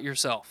person about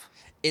yourself?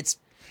 It's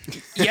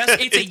Yes,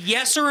 it's a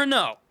yes or a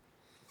no.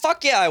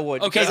 Fuck yeah, I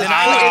would. Okay, because then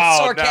it's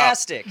no.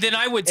 sarcastic. Then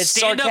I would It's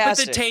stand up at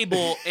the sarcastic.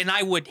 table and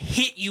I would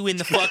hit you in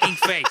the fucking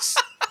face.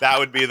 That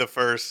would be the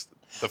first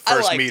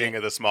liked meeting it.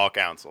 of the small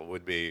council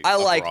would be. I a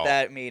liked brawl.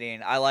 that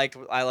meeting. I liked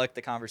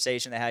the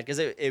conversation they had because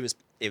it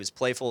was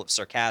playful,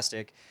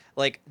 sarcastic.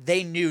 Like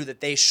they knew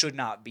that they should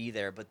not be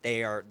there, but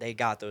they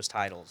got those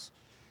titles.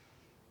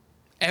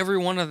 Every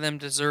one of them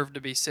deserved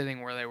to be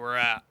sitting where they were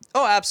at.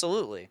 Oh,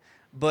 absolutely.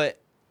 But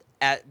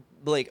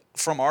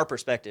from our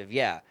perspective,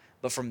 yeah.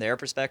 But from their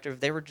perspective,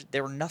 they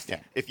were nothing.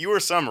 Yeah. If you were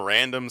some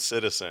random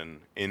citizen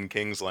in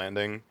King's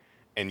Landing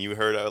and you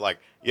heard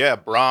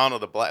Bronn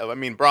of the Black. I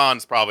mean,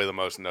 Bronn's probably the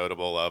most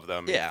notable of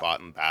them. Yeah. He fought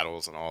in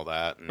battles and all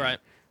that. And, Right.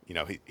 You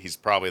know, he's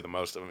probably the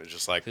most of them. It's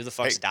just like, Who the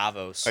fuck's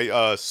Davos? Hey,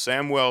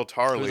 Samuel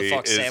Tarly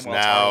fuck's is Samwell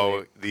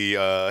now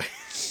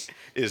Tarly?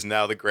 is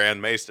now the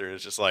Grand Maester.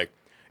 It's just like,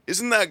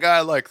 isn't that guy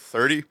like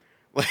 30?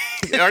 Like,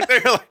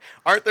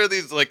 aren't there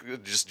these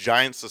like just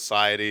giant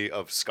society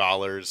of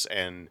scholars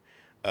and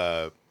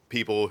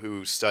people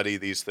who study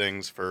these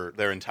things for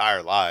their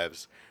entire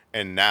lives,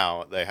 and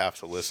now they have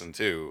to listen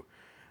to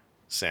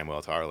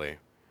Samuel Tarly,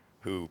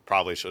 who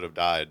probably should have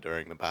died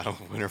during the Battle of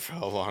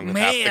Winterfell along with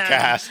half the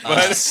cast.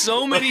 But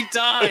So many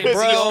times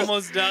Bro. he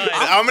almost died.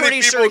 how many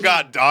pretty people sure he-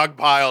 got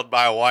dogpiled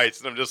by whites?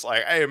 And I'm just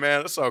like, hey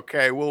man, it's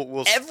okay.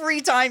 We'll.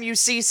 Every time you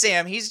see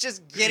Sam, he's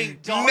just getting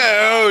dog.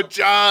 No,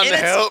 John, And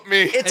it's- help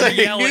me. It's And a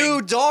yelling.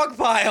 new dog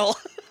pile.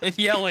 And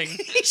yelling.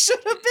 He should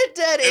have been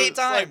dead It 8 was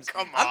like, times.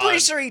 come I'm pretty on.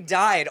 sure he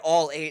died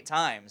all 8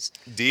 times.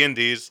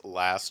 D&D's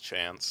last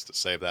chance to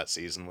save that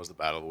season was the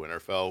Battle of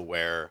Winterfell,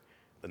 where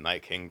the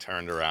Night King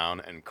turned around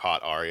and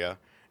caught Arya,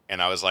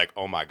 and I was like,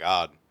 oh my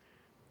god,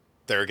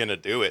 they're gonna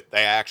do it.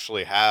 They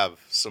actually have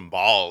some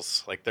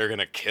balls. Like, they're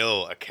gonna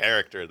kill a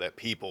character that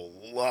people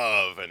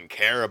love and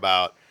care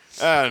about.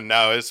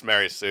 No, it's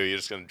Mary Sue. You're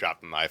just gonna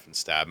drop the knife and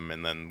stab him,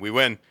 and then we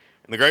win.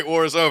 And the Great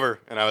War is over.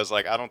 And I was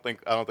like, I don't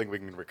think we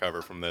can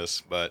recover from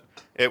this. But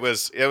it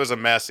was a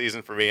mess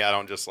season for me. I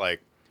don't just like.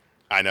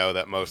 I know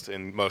that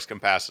in most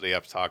capacity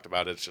I've talked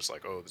about it, it's just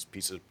like, oh, this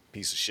piece of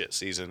shit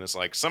season. It's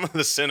like some of the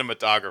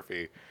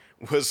cinematography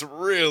was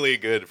really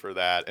good for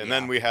that. And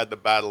then we had the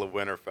Battle of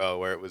Winterfell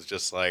where it was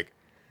just like,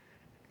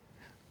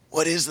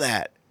 what is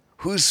that?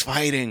 Who's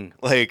fighting?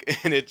 Like,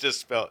 and it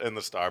just felt in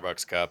the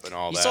Starbucks cup and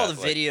all You that. saw the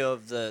like, video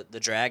of the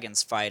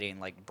dragons fighting,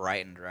 like,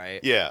 brightened, right?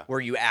 Yeah. Where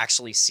you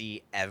actually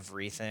see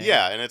everything.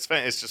 Yeah, and it's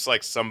just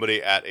like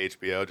somebody at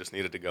HBO just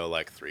needed to go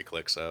like 3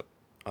 clicks up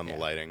on the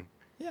lighting.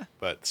 Yeah.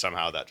 But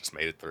somehow that just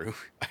made it through,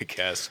 I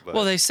guess. But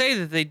Well, they say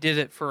that they did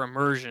it for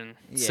immersion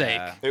sake,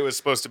 Yeah. it was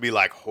supposed to be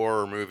like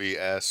horror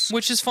movie-esque.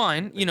 which is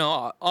fine. You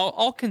know,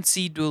 I'll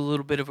concede to a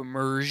little bit of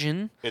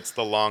immersion. It's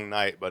the long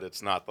night, but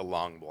it's not the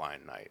long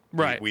blind night.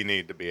 Right. We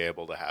need to be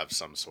able to have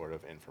some sort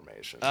of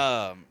information.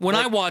 When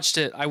I watched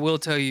it, I will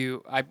tell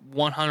you, I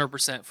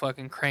 100%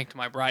 fucking cranked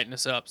my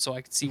brightness up so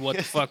I could see what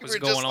the fuck was We're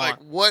going just on. like,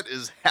 what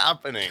is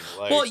happening?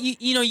 Like, Well,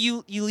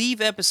 you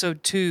leave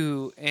episode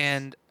 2,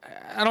 and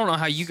I don't know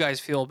how you guys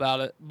feel about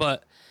it,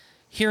 but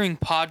hearing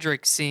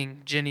Podrick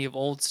sing Jenny of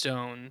Old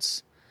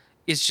Stones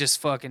is just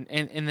fucking,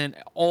 and then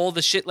all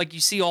the shit, like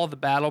you see all the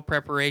battle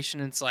preparation,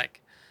 and it's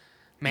like,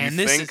 man, you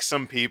this think is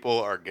some people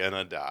are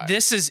gonna die.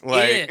 this is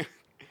Like- it.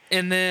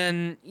 And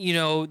then,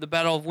 the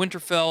Battle of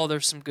Winterfell,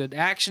 there's some good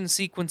action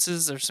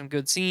sequences, there's some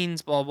good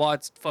scenes, blah, blah, blah.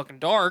 It's fucking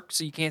dark,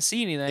 so you can't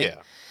see anything.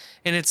 Yeah.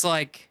 And it's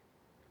like,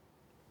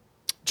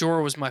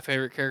 Jorah was my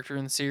favorite character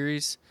in the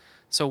series.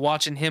 So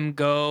watching him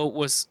go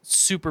was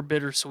super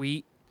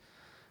bittersweet.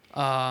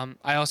 I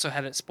also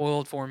had it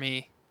spoiled for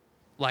me,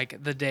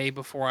 like, the day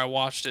before I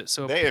watched it.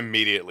 So They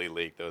immediately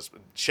leaked those.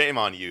 Shame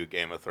on you,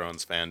 Game of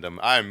Thrones fandom.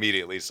 I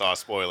immediately saw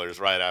spoilers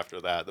right after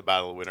that. The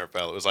Battle of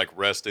Winterfell. It was like,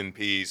 rest in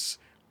peace,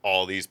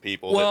 all these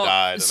people that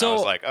died. And I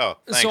was like, oh,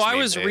 thanks, So I Meme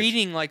was Page.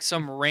 reading, like,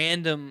 some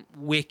random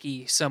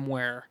wiki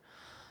somewhere.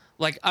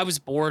 Like, I was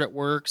bored at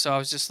work, so I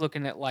was just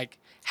looking at, like,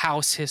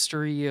 house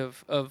history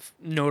of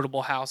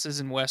notable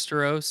houses in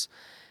Westeros.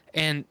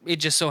 And it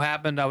just so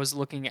happened I was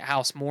looking at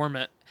House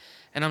Mormont.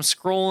 And I'm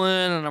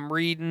scrolling and I'm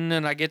reading,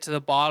 and I get to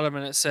the bottom,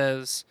 and it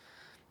says,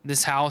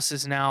 this house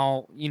is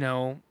now,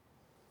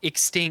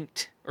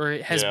 extinct, or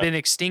it has Yeah. been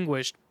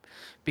extinguished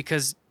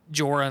because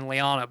Jorah and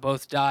Lyanna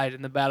both died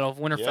in the Battle of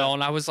Winterfell. Yeah.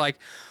 And I was like,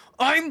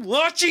 I'm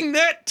watching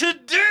that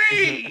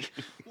today!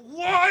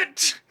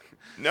 What?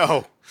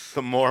 No,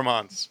 the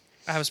Mormonts.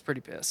 I was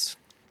pretty pissed.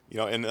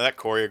 In that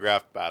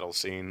choreographed battle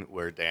scene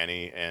where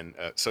Dany and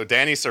so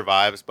Dany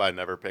survives by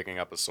never picking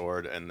up a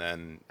sword and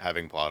then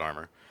having plot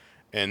armor,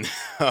 and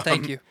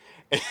Thank you.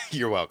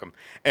 You're welcome.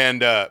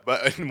 And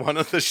but in one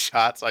of the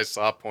shots I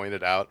saw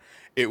pointed out,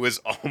 it was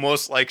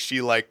almost like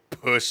she like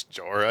pushed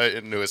Jorah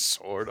into a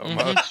sword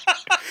almost.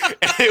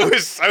 And it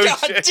was so God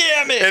shit.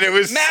 damn it! And it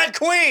was Mad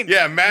Queen!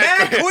 Yeah,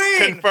 Mad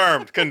Queen!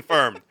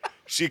 Confirmed.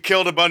 She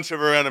killed a bunch of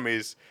her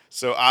enemies.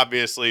 So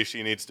obviously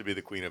she needs to be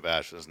the Queen of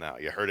Ashes now.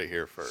 You heard it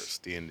here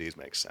first. D&D's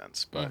makes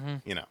sense, but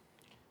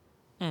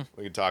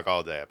we could talk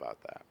all day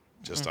about that.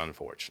 Just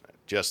unfortunate,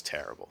 just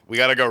terrible. We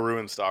got to go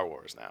ruin Star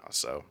Wars now,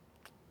 so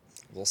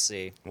We'll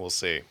see. we'll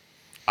see.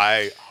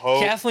 I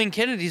hope. Kathleen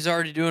Kennedy's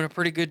already doing a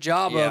pretty good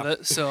job Yeah. of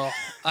it. So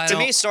To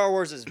me, Star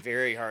Wars is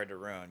very hard to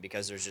ruin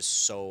because there's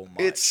just so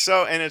much.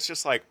 And it's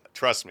just like,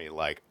 trust me,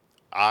 like,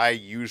 I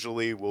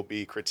usually will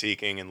be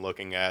critiquing and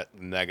looking at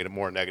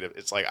more negative.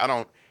 It's like, I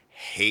don't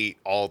hate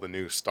all the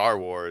new Star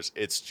Wars.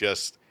 It's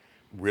just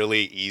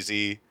really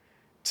easy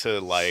to,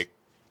 like,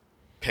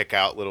 pick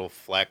out little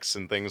flecks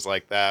and things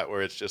like that,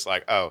 where it's just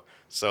like, oh,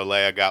 so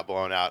Leia got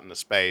blown out into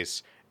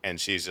space, and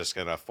she's just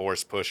going to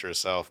force pull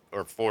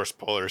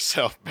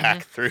herself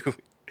back through.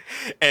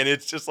 And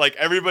it's just like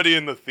everybody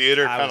in the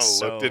theater I kind of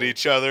was looked so at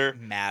each other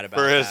mad about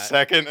for a that.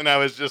 second, and I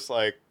was just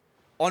like,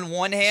 On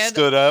one hand,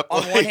 stood up.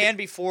 On like, one hand,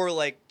 before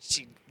like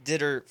she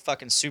did her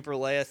fucking Super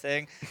Leia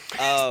thing,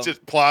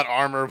 just plot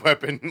armor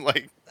weapon,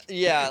 like,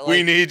 yeah, like,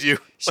 we need you.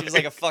 She was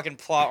like a fucking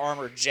plot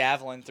armor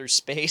javelin through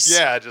space.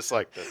 Yeah, just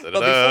like, But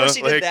before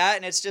she did that,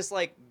 and it's just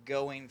like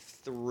going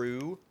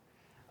through,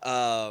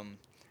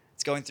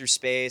 it's going through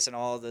space and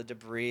all the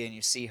debris, and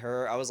you see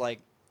her. I was like,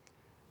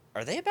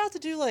 are they about to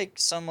do like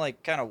some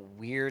like kind of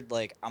weird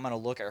like I'm gonna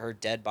look at her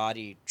dead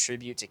body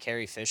tribute to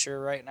Carrie Fisher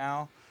right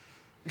now?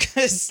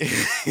 Because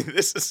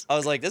I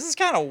was like, this is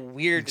kind of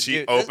weird to She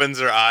do. opens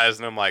her eyes,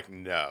 and I'm like,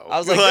 no. I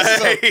was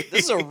like,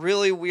 this is a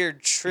really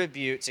weird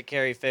tribute to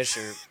Carrie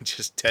Fisher.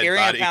 Just dead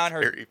carrying body around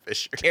her Carrie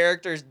Fisher.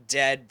 character's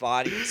dead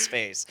body in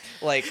space,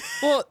 like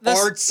Well,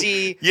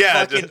 artsy,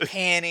 Yeah, fucking just-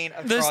 panning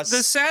across.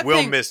 The sad We'll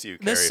thing, miss you,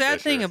 The Carrie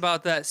sad thing Fisher.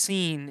 about that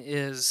scene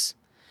is,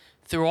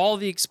 through all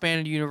the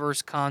expanded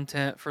universe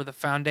content for the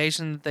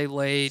foundation that they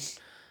laid,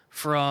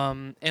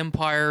 from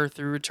Empire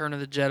through Return of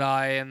the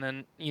Jedi, and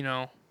then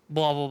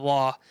blah blah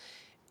blah,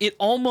 it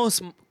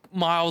almost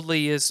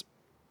mildly is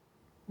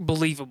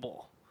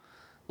believable.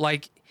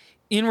 Like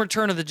in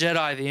Return of the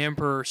Jedi, the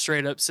Emperor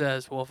straight up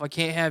says, "Well, if I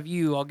can't have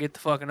you, I'll get the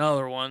fucking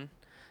other one,"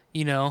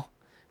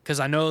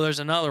 because I know there's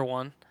another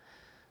one.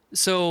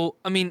 So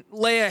I mean,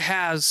 Leia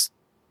has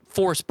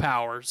Force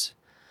powers,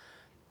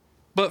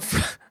 but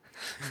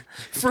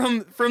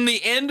from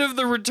the end of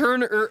the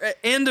Return of the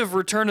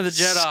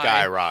Jedi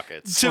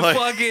Skyrockets. to Like,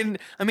 fucking,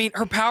 I mean,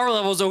 her power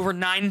level is over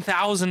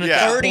 9,000.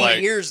 Yeah, 30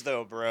 like- years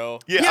though, bro.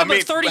 yeah, Yeah, I but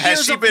mean, 30 has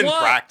years she of been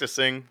what?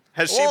 practicing?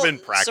 Has Well, she been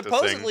practicing?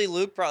 supposedly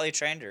Luke probably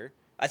trained her.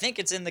 I think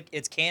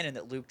it's canon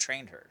that Luke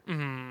trained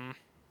her.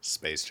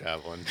 Space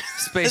javelin.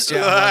 Space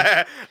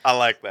javelin. I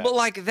like that. But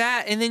like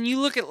that, and then you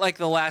look at like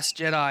The Last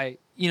Jedi,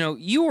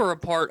 you were a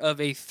part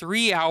of a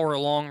 3-hour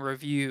long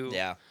review.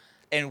 Yeah,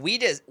 and we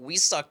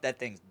sucked that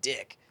thing's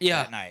dick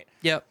Yeah. that night.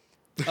 Yep.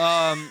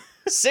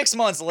 6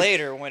 months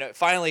later, when it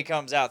finally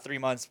comes out, 3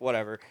 months,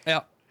 whatever.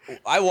 Yeah.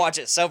 I watch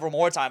it several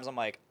more times. I'm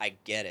like, I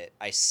get it.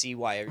 I see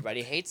why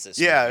everybody hates this.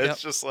 yeah, movie.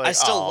 it's just like, I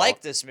still aw.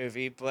 like this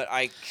movie, but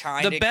I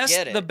kind of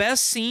get it. The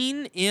best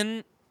scene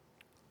in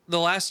The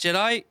Last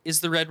Jedi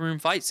is the Red Room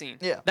fight scene.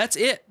 Yeah. That's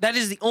it. That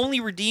is the only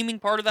redeeming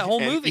part of that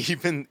whole And movie.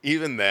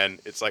 Even then,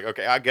 it's like,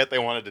 okay, I get they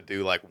wanted to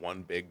do like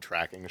one big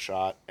tracking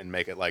shot and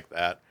make it like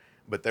that,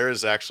 but there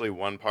is actually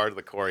one part of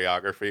the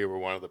choreography where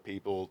one of the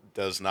people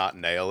does not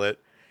nail it,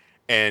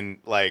 and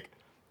like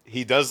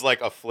he does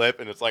like a flip,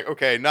 and it's like,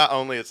 okay, not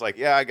only it's like,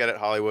 yeah, I get it,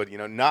 Hollywood,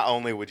 not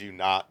only would you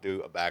not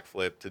do a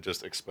backflip to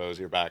just expose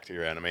your back to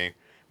your enemy,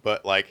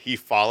 but like he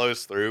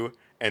follows through,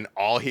 and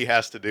all he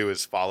has to do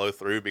is follow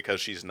through because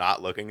she's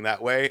not looking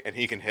that way, and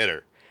he can hit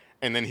her,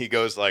 and then he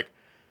goes like,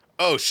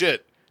 oh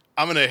shit,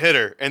 I'm gonna hit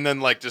her, and then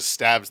like just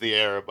stabs the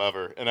air above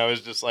her. And I was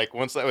just like,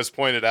 once that was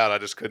pointed out, I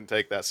just couldn't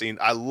take that scene.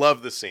 I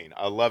love the scene.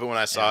 I love it when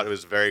I saw it. It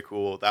was very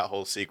cool. That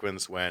whole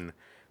sequence when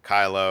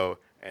Kylo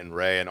and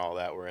Rey and all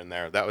that were in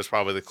there, that was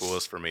probably the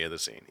coolest for me of the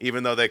scene.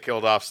 Even though they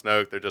killed off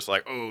Snoke, they're just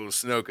like, oh,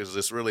 Snoke is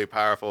this really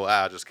powerful.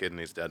 Just kidding,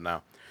 he's dead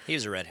now. He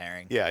was a red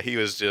herring. Yeah, he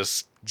was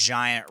just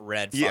Giant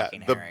red the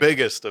fucking herring.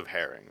 biggest of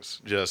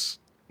herrings. Just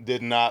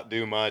did not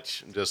do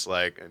much. Just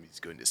like, and he's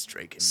going to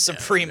strike him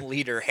Supreme down.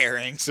 Leader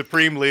herring.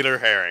 Supreme Leader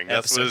Herring.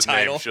 That's what Episode his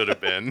title. name should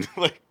have been.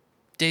 Like,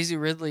 Daisy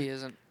Ridley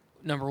isn't,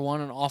 number one,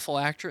 an awful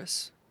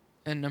actress,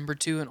 and number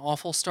two, an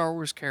awful Star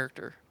Wars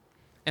character.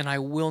 And I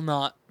will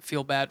not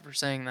feel bad for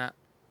saying that.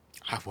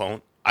 I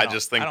won't. I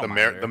just think I the don't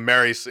mind her.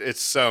 Mary Sue, it's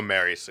so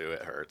Mary Sue,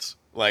 it hurts.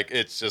 Like,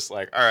 it's just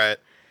like, all right,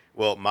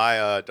 well,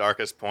 my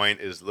darkest point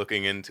is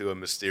looking into a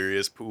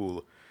mysterious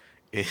pool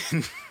in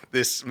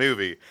this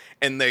movie,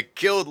 and they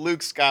killed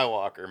Luke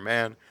Skywalker,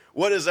 man.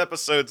 What is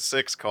episode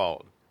 6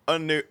 called?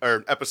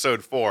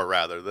 Episode 4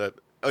 rather,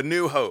 A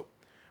New Hope.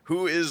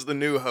 Who is the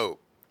New Hope?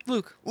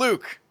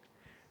 Luke.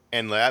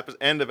 And the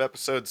end of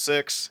episode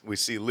 6, we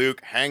see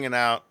Luke hanging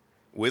out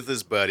with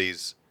his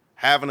buddies,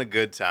 having a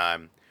good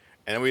time,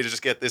 and then we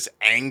just get this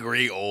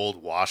angry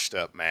old washed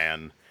up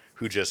man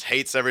who just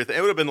hates everything.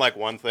 It would have been like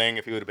one thing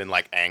if he would have been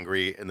like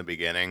angry in the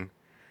beginning,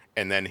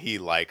 and then he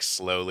like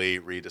slowly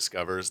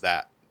rediscovers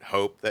that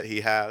hope that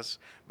he has.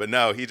 But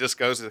no, he just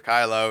goes to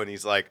Kylo and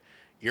he's like,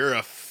 you're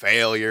a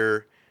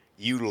failure.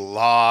 You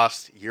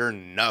lost. You're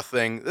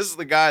nothing. This is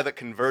the guy that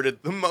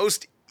converted the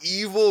most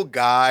evil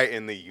guy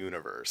in the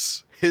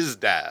universe, his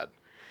dad.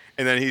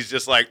 And then he's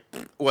just like,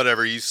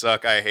 whatever, you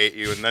suck, I hate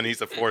you. And then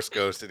he's a Force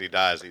ghost and he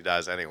dies. He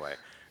dies anyway.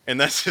 And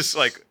that's just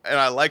like, and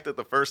I liked it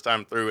the first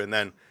time through. And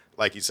then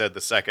like you said,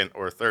 the second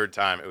or third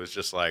time, it was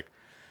just like,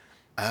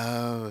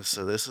 oh,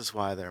 so this is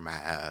why they're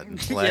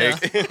mad.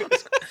 Like,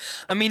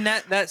 I mean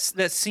that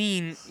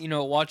scene,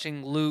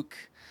 watching Luke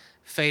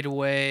fade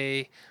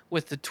away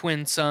with the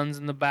twin sons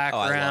in the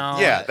background.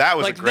 yeah, that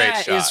was like, a great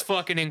that shot. is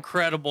fucking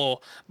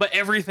incredible. But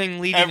everything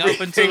leading up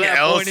until Everything that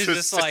else point is was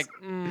just just- like,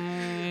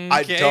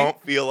 I okay. don't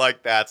feel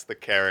like that's the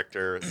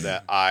character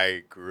that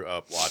I grew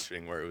up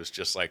watching, where it was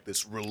just like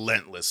this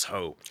relentless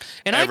hope.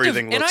 And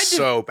Everything and looks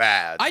so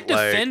bad. I Like,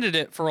 defended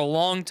it for a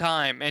long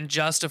time and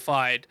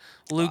justified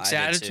Luke's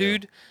I did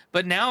attitude, too.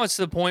 but now it's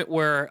to the point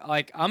where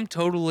like I'm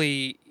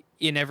totally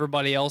in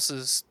everybody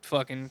else's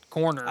fucking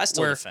corner. I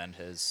still where, defend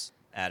his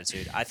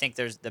attitude. I think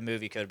the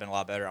movie could have been a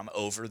lot better. I'm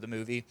over the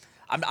movie.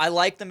 I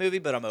like the movie,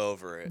 but I'm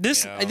over it.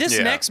 This you know? this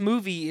Yeah. next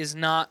movie is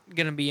not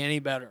gonna be any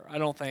better. I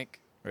don't think.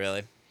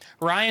 Really?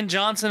 Ryan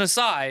Johnson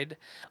aside,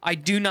 I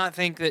do not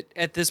think that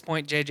at this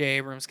point J.J.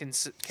 Abrams can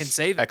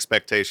save it.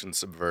 expectations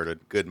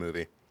subverted. Good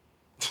movie.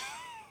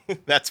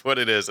 That's what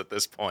it is at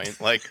this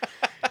point. Like,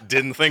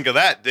 didn't think of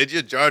that, did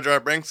you? Jar Jar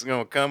Binks is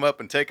gonna come up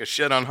and take a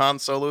shit on Han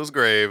Solo's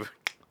grave.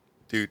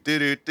 Do do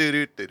do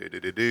do do do do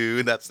do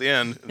do. That's the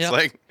end. It's Yep.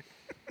 like,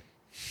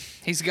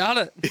 He's got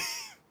it.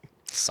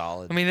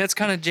 Solid. I mean, that's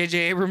kind of J.J.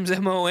 Abrams'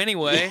 MO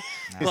anyway.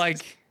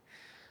 Like,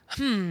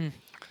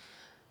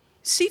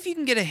 see if you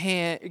can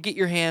get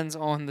your hands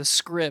on the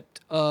script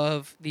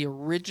of the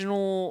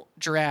original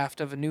draft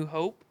of A New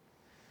Hope.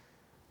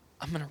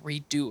 I'm gonna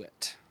redo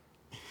it,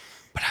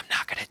 but I'm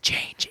not gonna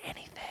change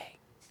anything.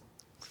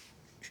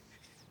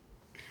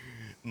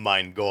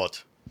 mein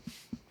Gott.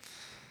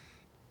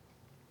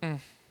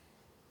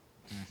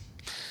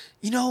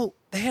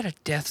 They had a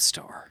Death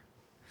Star.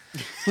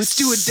 Let's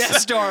do a Death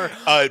Star.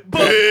 A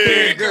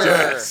big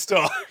Death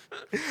Star.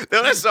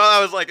 Then I saw that,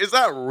 I was like, is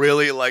that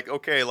really like,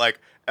 okay, like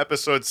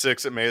episode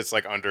 6, it made it's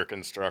like under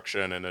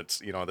construction and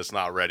it's, that's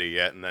not ready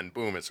yet. And then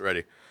boom, it's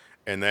ready.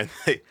 And then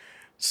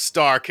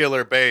Star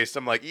Killer Base.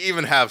 I'm like, you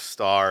even have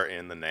Star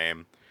in the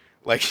name.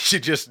 Like, you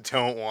just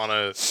don't want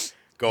to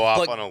go off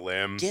But on a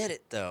limb. Get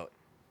it though.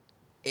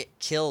 It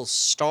kills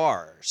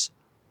stars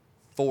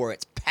for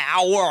its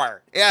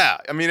power. Yeah,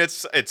 I mean,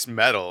 it's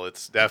metal.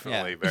 It's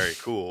definitely very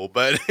cool.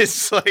 But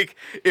it's like,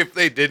 if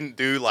they didn't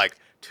do like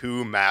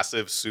 2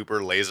 massive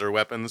super laser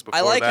weapons before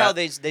I like that. how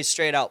they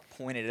straight out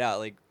pointed it out.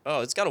 Like,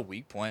 oh, it's got a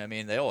weak point. I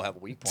mean, they all have a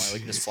weak point. We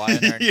can just fly in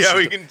there and yeah, shoot,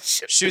 we the, can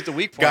shoot the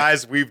weak point.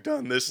 Guys, we've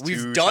done this. We've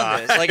 2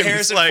 done this. Like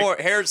times.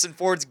 Harrison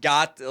Ford's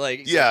got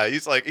Yeah,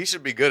 he's like, he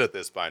should be good at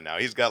this by now.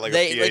 He's got like a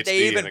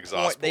PhD in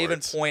exhaust they even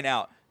ports. point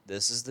out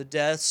this is the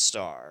Death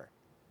Star.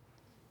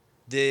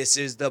 This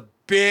is the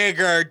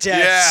bigger Death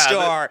Yeah,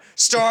 Star.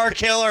 Star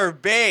Killer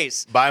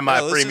Base. Buy my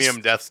No, this premium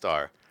is- Death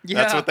Star.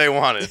 That's Yeah. what they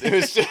wanted. It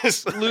was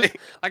just Luke,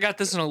 I got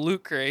this in a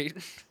loot crate.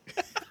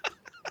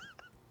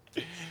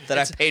 that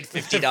I paid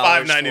 $50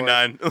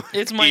 $5.99.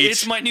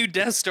 It's my new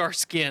Death Star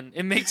skin.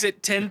 It makes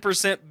it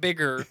 10%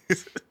 bigger.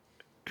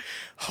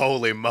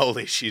 Holy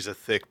moly, she's a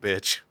thick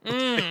bitch.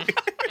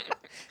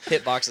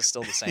 Hitbox is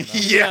still the same though.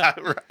 Yeah,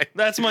 right.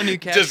 That's my new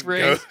Just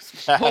catchphrase. goes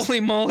fast. Holy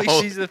moly,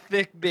 Holy- she's a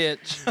thick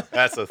bitch.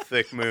 That's a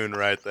thick moon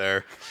right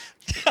there.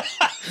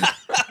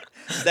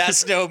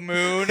 That's no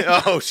moon.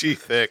 Oh, she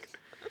thick.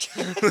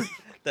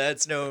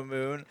 That's no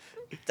moon.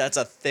 That's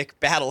a thick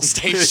battle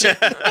station.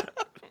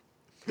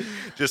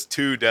 Just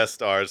 2 Death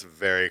Stars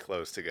very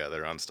close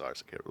together on Star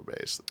Killer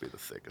Base. That'd be the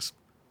thickest.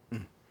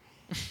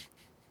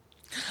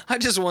 I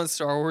just want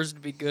Star Wars to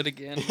be good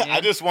again. I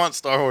man. just want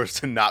Star Wars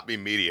to not be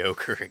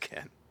mediocre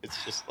again.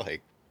 It's just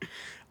like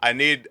I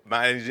need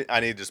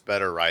just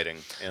better writing,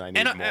 and I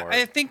need And more.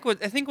 I think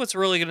what's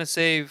really gonna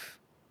save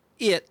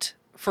it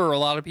for a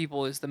lot of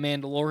people is the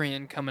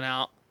Mandalorian coming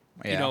out.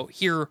 Yeah.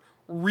 Here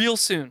real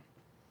soon.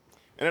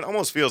 And it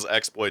almost feels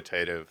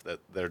exploitative that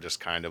they're just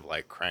kind of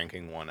like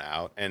cranking one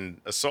out.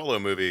 And a Solo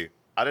movie,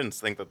 I didn't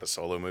think that the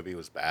Solo movie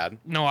was bad.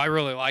 No, I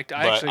really liked it.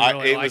 I But actually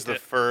really it liked was the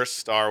it. first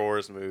Star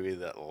Wars movie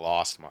that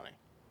lost money.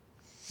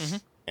 Mm-hmm.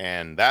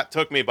 And that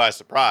took me by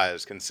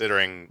surprise,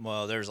 considering.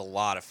 Well, there's a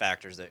lot of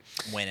factors that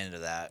went into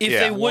that. If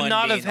Yeah. they would One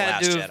not being have The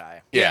had Last to,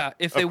 Jedi. Yeah,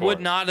 if of they would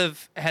course. not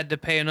have had to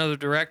pay another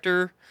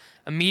director,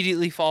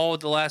 immediately follow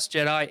with The Last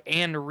Jedi,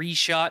 and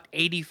reshot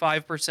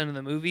 85% of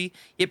the movie,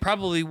 it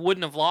probably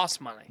wouldn't have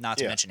lost money. Not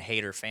to Yeah. mention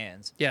hater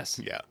fans. Yes.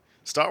 Yeah,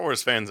 Star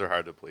Wars fans are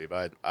hard to please.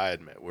 I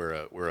admit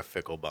we're a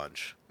fickle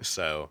bunch.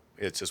 So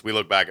it's just we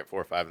look back at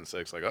 4, 5, and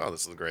 6 like, oh,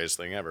 this is the greatest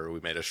thing ever.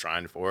 We made a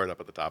shrine for it up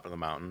at the top of the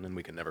mountain, and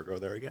we can never go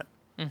there again.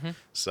 Mm-hmm.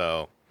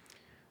 So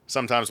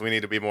sometimes we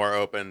need to be more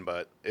open,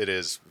 but it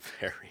is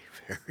very,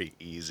 very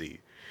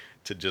easy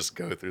to just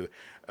go through.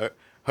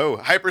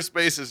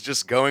 Hyperspace is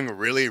just going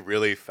really,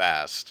 really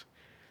fast.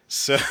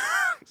 So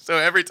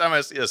every time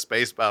I see a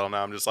space battle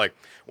now, I'm just like,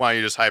 why don't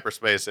you just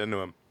hyperspace into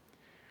them?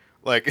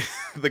 Like,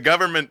 the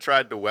government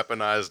tried to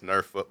weaponize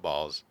Nerf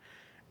footballs.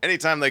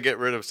 Anytime they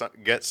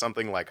get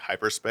something like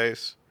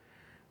hyperspace,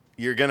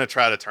 you're going to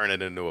try to turn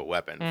it into a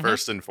weapon,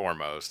 first and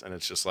foremost. And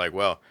it's just like,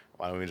 well,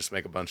 why don't we just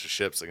make a bunch of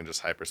ships that can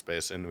just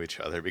hyperspace into each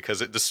other?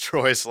 Because it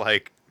destroys,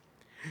 like,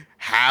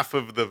 half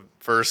of the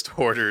First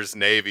Order's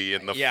navy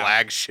and the Yeah.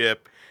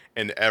 flagship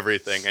and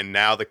everything. And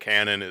now the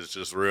cannon is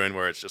just ruined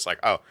where it's just like,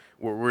 oh,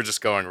 we're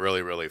just going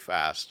really, really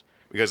fast.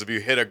 Because if you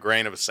hit a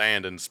grain of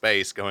sand in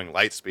space going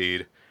light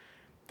speed,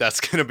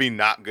 that's going to be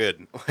not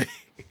good.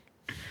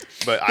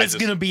 But It's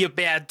gonna be a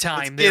bad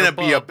time. It's going to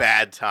be a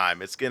bad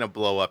time. It's going to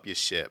blow up your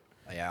ship.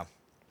 Yeah.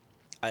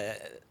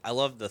 I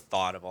love the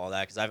thought of all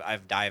that because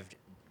I've dived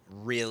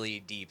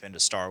really deep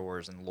into Star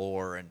Wars and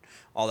lore and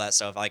all that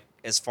stuff. Like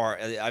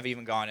I've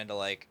even gone into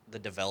like the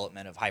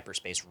development of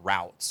hyperspace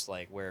routes,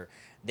 like where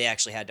they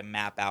actually had to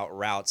map out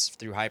routes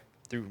through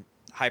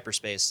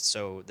hyperspace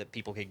so that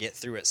people could get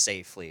through it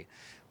safely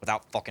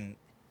without fucking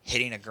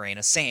hitting a grain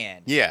of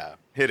sand. Yeah,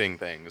 hitting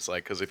things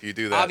like because if you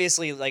do that,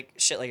 Obviously, like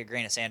shit like a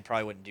grain of sand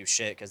probably wouldn't do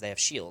shit because they have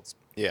shields.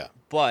 yeah,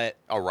 But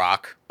a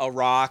rock, a a an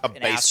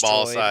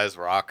baseball asteroid, sized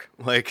rock,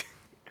 like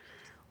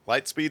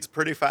light speed's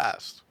pretty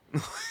fast.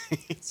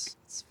 it's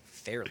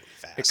fairly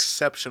fast.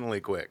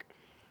 Exceptionally quick.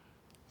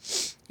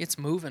 It's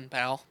moving,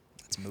 pal.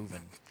 It's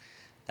moving.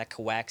 That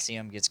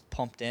coaxium gets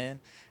pumped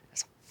in.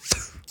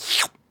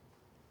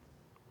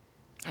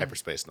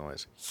 Hyperspace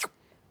noise.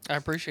 I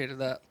appreciated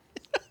that.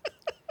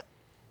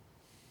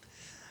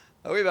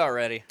 Are we about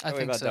ready? I Are we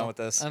think about so. done with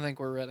this? I think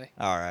we're ready.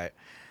 All right.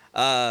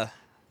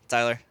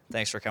 Tyler,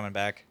 thanks for coming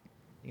back.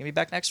 You gonna be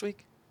back next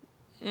week?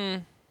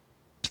 It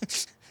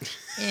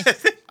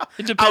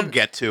I'll depends.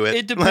 get to it.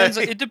 It depends.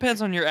 It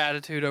depends on your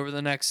attitude over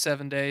the next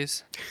 7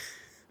 days.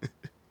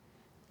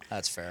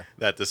 That's fair.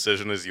 That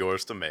decision is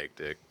yours to make,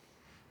 Dick.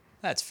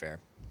 That's fair.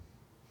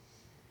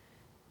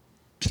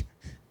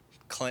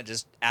 Clint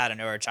just out of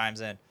nowhere chimes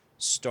in.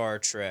 Star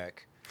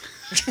Trek.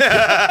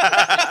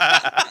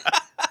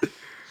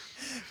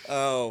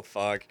 Oh,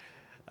 fuck.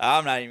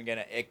 I'm not even going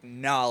to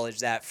acknowledge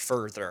that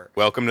further.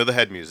 Welcome to the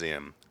Head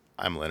Museum.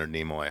 I'm Leonard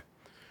Nimoy.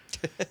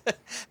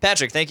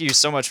 Patrick, thank you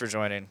so much for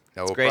joining.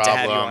 No It's great to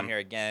have you problem. on here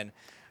again.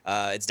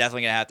 It's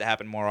definitely going to have to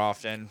happen more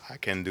often. I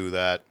can do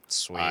that.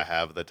 Sweet. I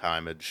have the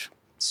timeage.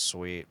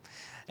 Sweet.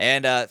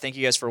 And thank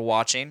you guys for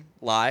watching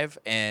live.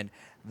 And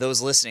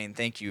those listening,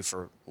 thank you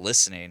for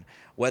listening.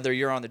 Whether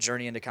you're on the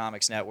Journey into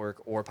Comics Network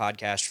or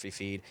Podcastrophe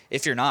feed.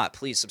 If you're not,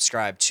 please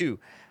subscribe to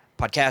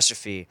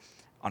Podcastrophe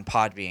on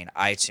Podbean,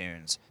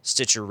 iTunes,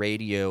 Stitcher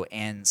Radio,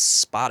 and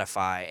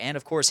Spotify. And,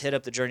 of course, hit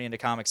up the Journey into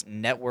Comics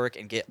Network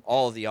and get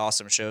all of the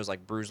awesome shows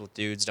like Brews with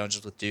Dudes,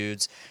 Dungeons with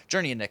Dudes,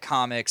 Journey into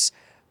Comics,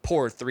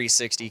 Poor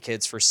 360,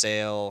 Kids for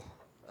Sale,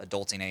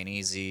 Adulting Ain't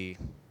Easy,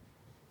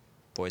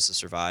 Voice of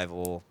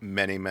Survival.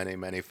 Many, many,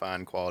 many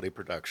fine quality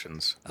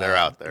productions. They're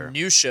out there.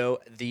 New show,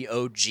 The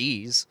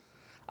OGs.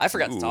 I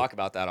forgot to Ooh. talk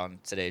about that on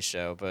today's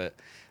show, but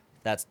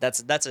that's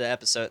an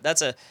episode.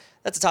 That's a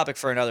topic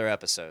for another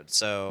episode.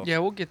 So Yeah,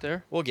 we'll get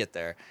there. we'll get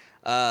there.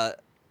 Yeah.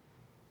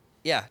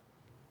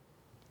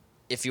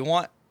 If you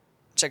want,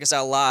 check us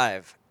out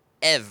live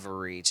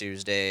every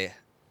Tuesday,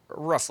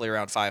 roughly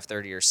around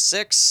 5:30 or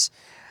 6,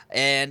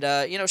 and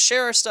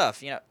share our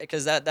stuff.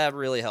 Because that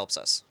really helps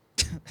us.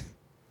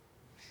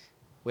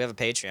 We have a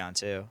Patreon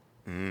too.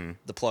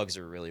 The plugs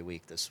are really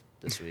weak this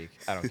week.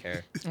 I don't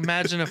care.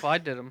 Imagine if I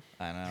did them.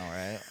 I know,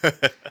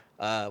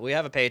 right? We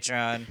have a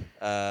Patreon,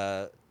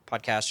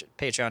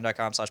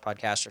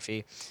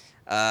 patreon.com/podcastrophe.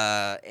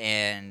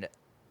 And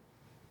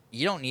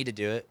you don't need to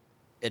do it.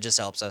 It just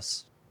helps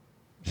us.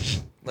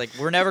 Like,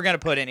 we're never going to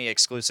put any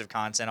exclusive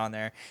content on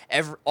there.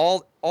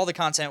 All the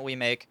content we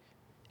make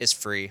is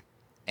free,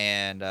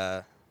 and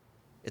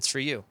it's for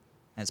you,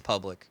 and it's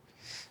public.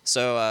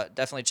 So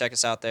definitely check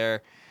us out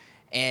there.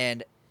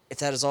 And if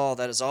that is all,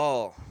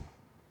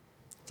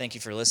 thank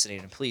you for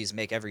listening, and please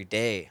make every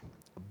day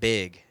a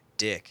big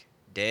dick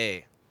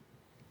day.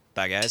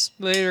 Bye, guys.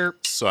 Later.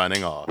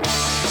 Signing off.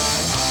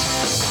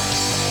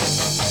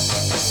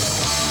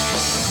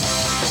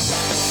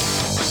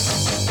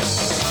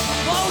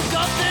 Woke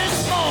up this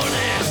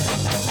morning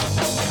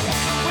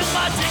with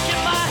my dick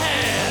in my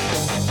hand.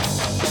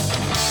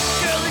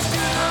 Girlie's to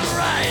the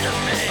right of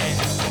me,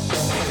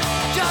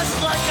 just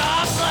like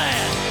I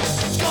planned.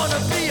 It's gonna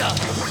be a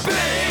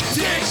big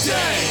dick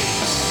day.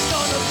 It's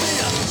gonna be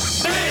a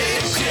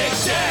big dick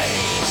day.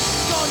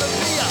 It's gonna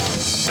be a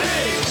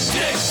big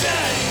dick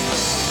day.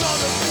 It's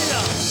gonna be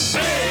a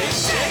big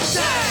dick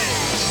day.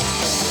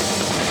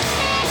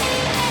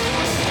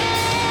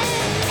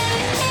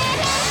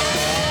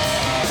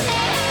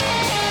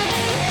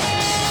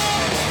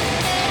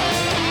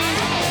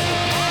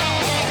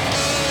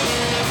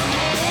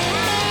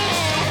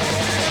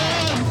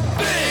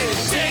 Big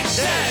dick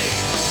day.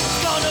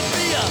 It's gonna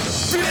be a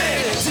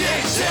big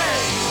dick day.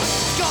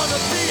 It's gonna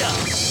be a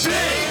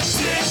big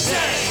dick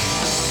day.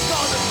 It's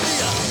gonna be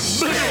a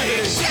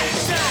big dick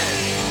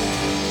day.